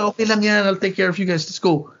 okay lang yan. I'll take care of you guys. Let's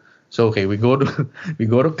go. So, okay, we go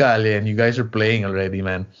to Calle, and you guys are playing already,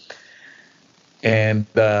 man. And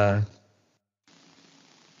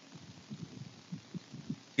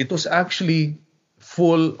it was actually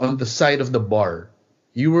full on the side of the bar.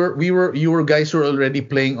 You were guys who were already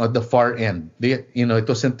playing at the far end. It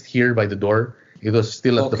wasn't here by the door. It was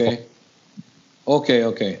still at the far.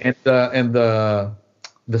 Okay. And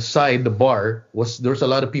the side, the bar there was a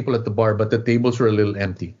lot of people at the bar, but the tables were a little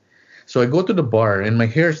empty. So I go to the bar, and my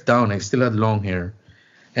hair's down. I still had long hair,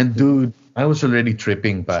 and dude, I was already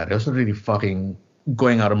tripping, Pat. I was already fucking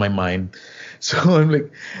going out of my mind. So I'm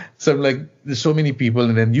like, there's so many people,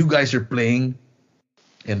 and then you guys are playing,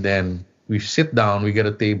 and then we sit down, we get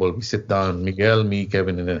a table, we sit down, Miguel, me,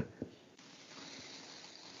 Kevin,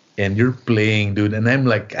 and you're playing, dude, and I'm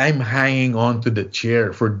hanging on to the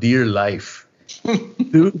chair for dear life,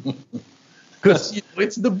 dude, because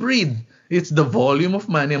it's the Breed, it's the volume of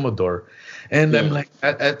Manny Amador, and I'm like,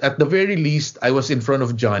 at the very least, I was in front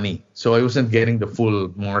of Johnny, so I wasn't getting the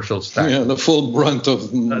full Marshall stack. Yeah, the full brunt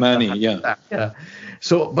of Manny, yeah.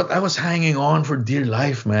 So, but I was hanging on for dear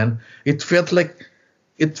life, man. It felt like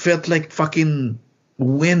fucking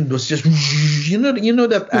wind was just, you know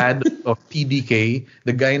that ad of TDK,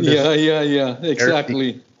 the guy in the yeah,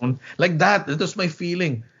 exactly, like that. That was my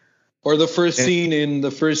feeling. Or the first scene in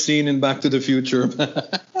Back to the Future.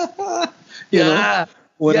 you know,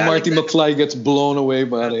 when Marty McFly gets blown away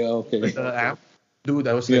by the dude,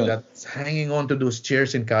 I was like that, hanging on to those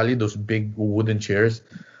chairs in Cali, those big wooden chairs.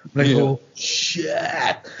 I'm like, oh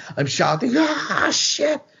shit! I'm shouting,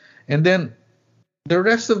 shit! And then the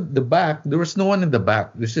rest of the back, there was no one in the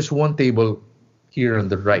back. There's just one table here on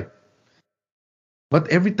the right. But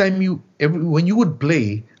every time when you would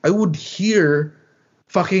play, I would hear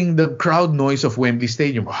fucking the crowd noise of Wembley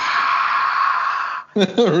Stadium.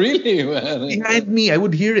 Really, man? Behind me, I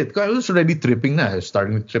would hear it. I was already tripping now. I was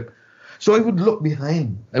starting to trip. So I would look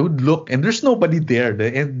behind. And there's nobody there.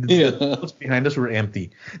 The walls behind us were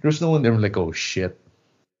empty. There's no one there. I'm like, oh shit.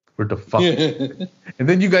 Where the fuck? And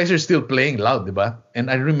then you guys are still playing loud, diba?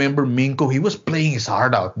 And I remember Minko, he was playing his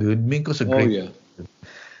heart out, dude. Minko's a great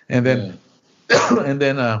And then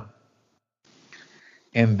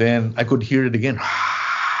and then I could hear it again.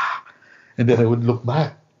 And then I would look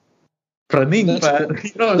back.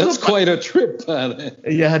 That's quite a trip, man.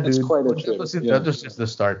 Yeah, dude. That's quite a trip. That was just the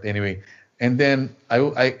start anyway. And then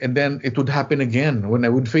and then it would happen again when I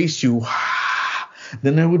would face you.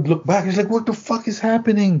 Then I would look back. It's like, what the fuck is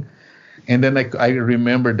happening? And then I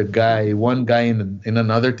remember one guy in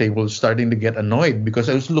another table starting to get annoyed because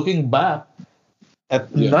I was looking back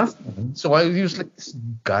at nothing. So I was like, this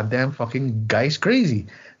goddamn fucking guy's crazy.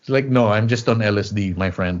 It's like, no, I'm just on LSD, my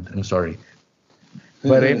friend. I'm sorry.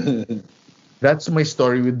 But that's my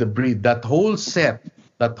story with the Breed. That whole set,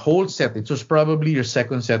 it was probably your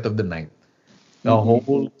second set of the night. The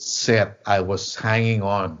whole set, I was hanging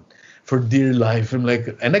on for dear life. I'm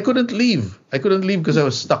like, and I couldn't leave because I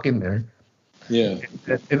was stuck in there. Yeah.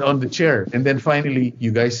 And on the chair. And then finally,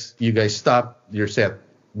 you guys stop your set,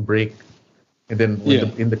 break. And then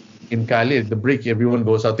in Cali, the break, everyone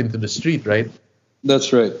goes out into the street, right?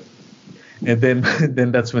 That's right. And then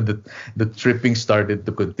that's when the tripping started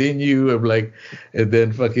to continue. I'm like, and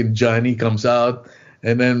then fucking Johnny comes out,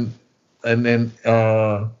 and then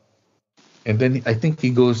I think he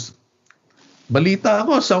goes,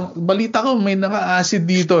 balita ko may naka-acid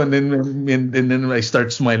dito, and then I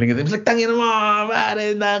start smiling at him. It's like, tangina mo,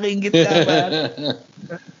 pare, nakingit ka, pare.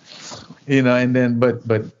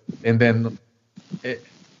 And then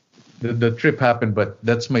the trip happened, but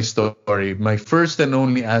that's my story. My first and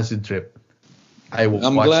only acid trip.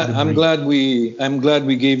 I'm glad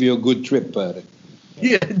we gave you a good trip, pare.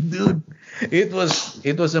 Yeah, dude. It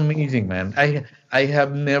was amazing, man. I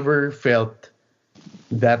have never felt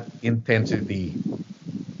that intensity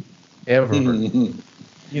ever.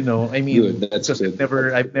 You know, I mean, Good, that's because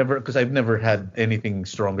good. I've never had anything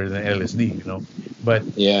stronger than LSD, you know. But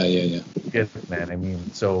Yeah. yes, man. I mean,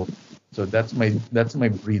 so that's my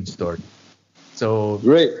breed story. So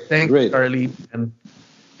Great. thanks, Great. Charlie. And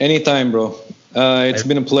Anytime, bro. It's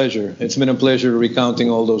been a pleasure. It's been a pleasure recounting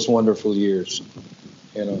all those wonderful years.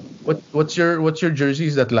 You know. what's your jersey?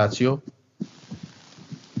 Is that Lazio?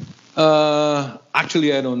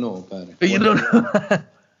 Actually, I don't know, pare. You don't know.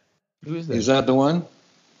 Who is that? Is that the one?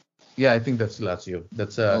 Yeah, I think that's Lazio.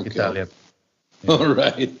 That's Okay. Italian. All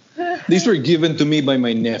right. These were given to me by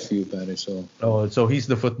my nephew, pare. So Oh, so he's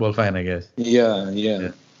the football fan, I guess. yeah.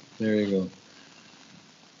 There you go.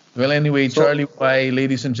 Well, anyway, Charlie Y,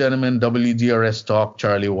 ladies and gentlemen, WDRS Talk,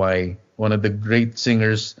 Charlie Y, one of the great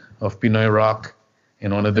singers of Pinoy rock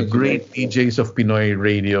and one of the Thank you, great man. DJs of Pinoy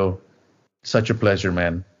radio. Such a pleasure,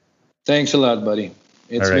 man. Thanks a lot, buddy.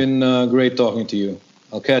 It's All right. been great talking to you.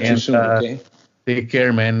 I'll catch you And, soon, okay? Take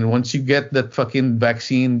care, man. Once you get that fucking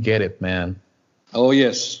vaccine, get it, man. Oh,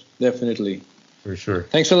 yes, definitely. For sure.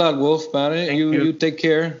 Thanks a lot, Wolf, pare. Thank You you. take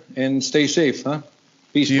care and stay safe, huh?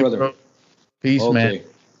 Peace, See you, brother. bro. Peace, man. Okay.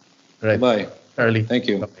 Right. Bye. Charlie. Thank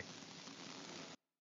you. Bye.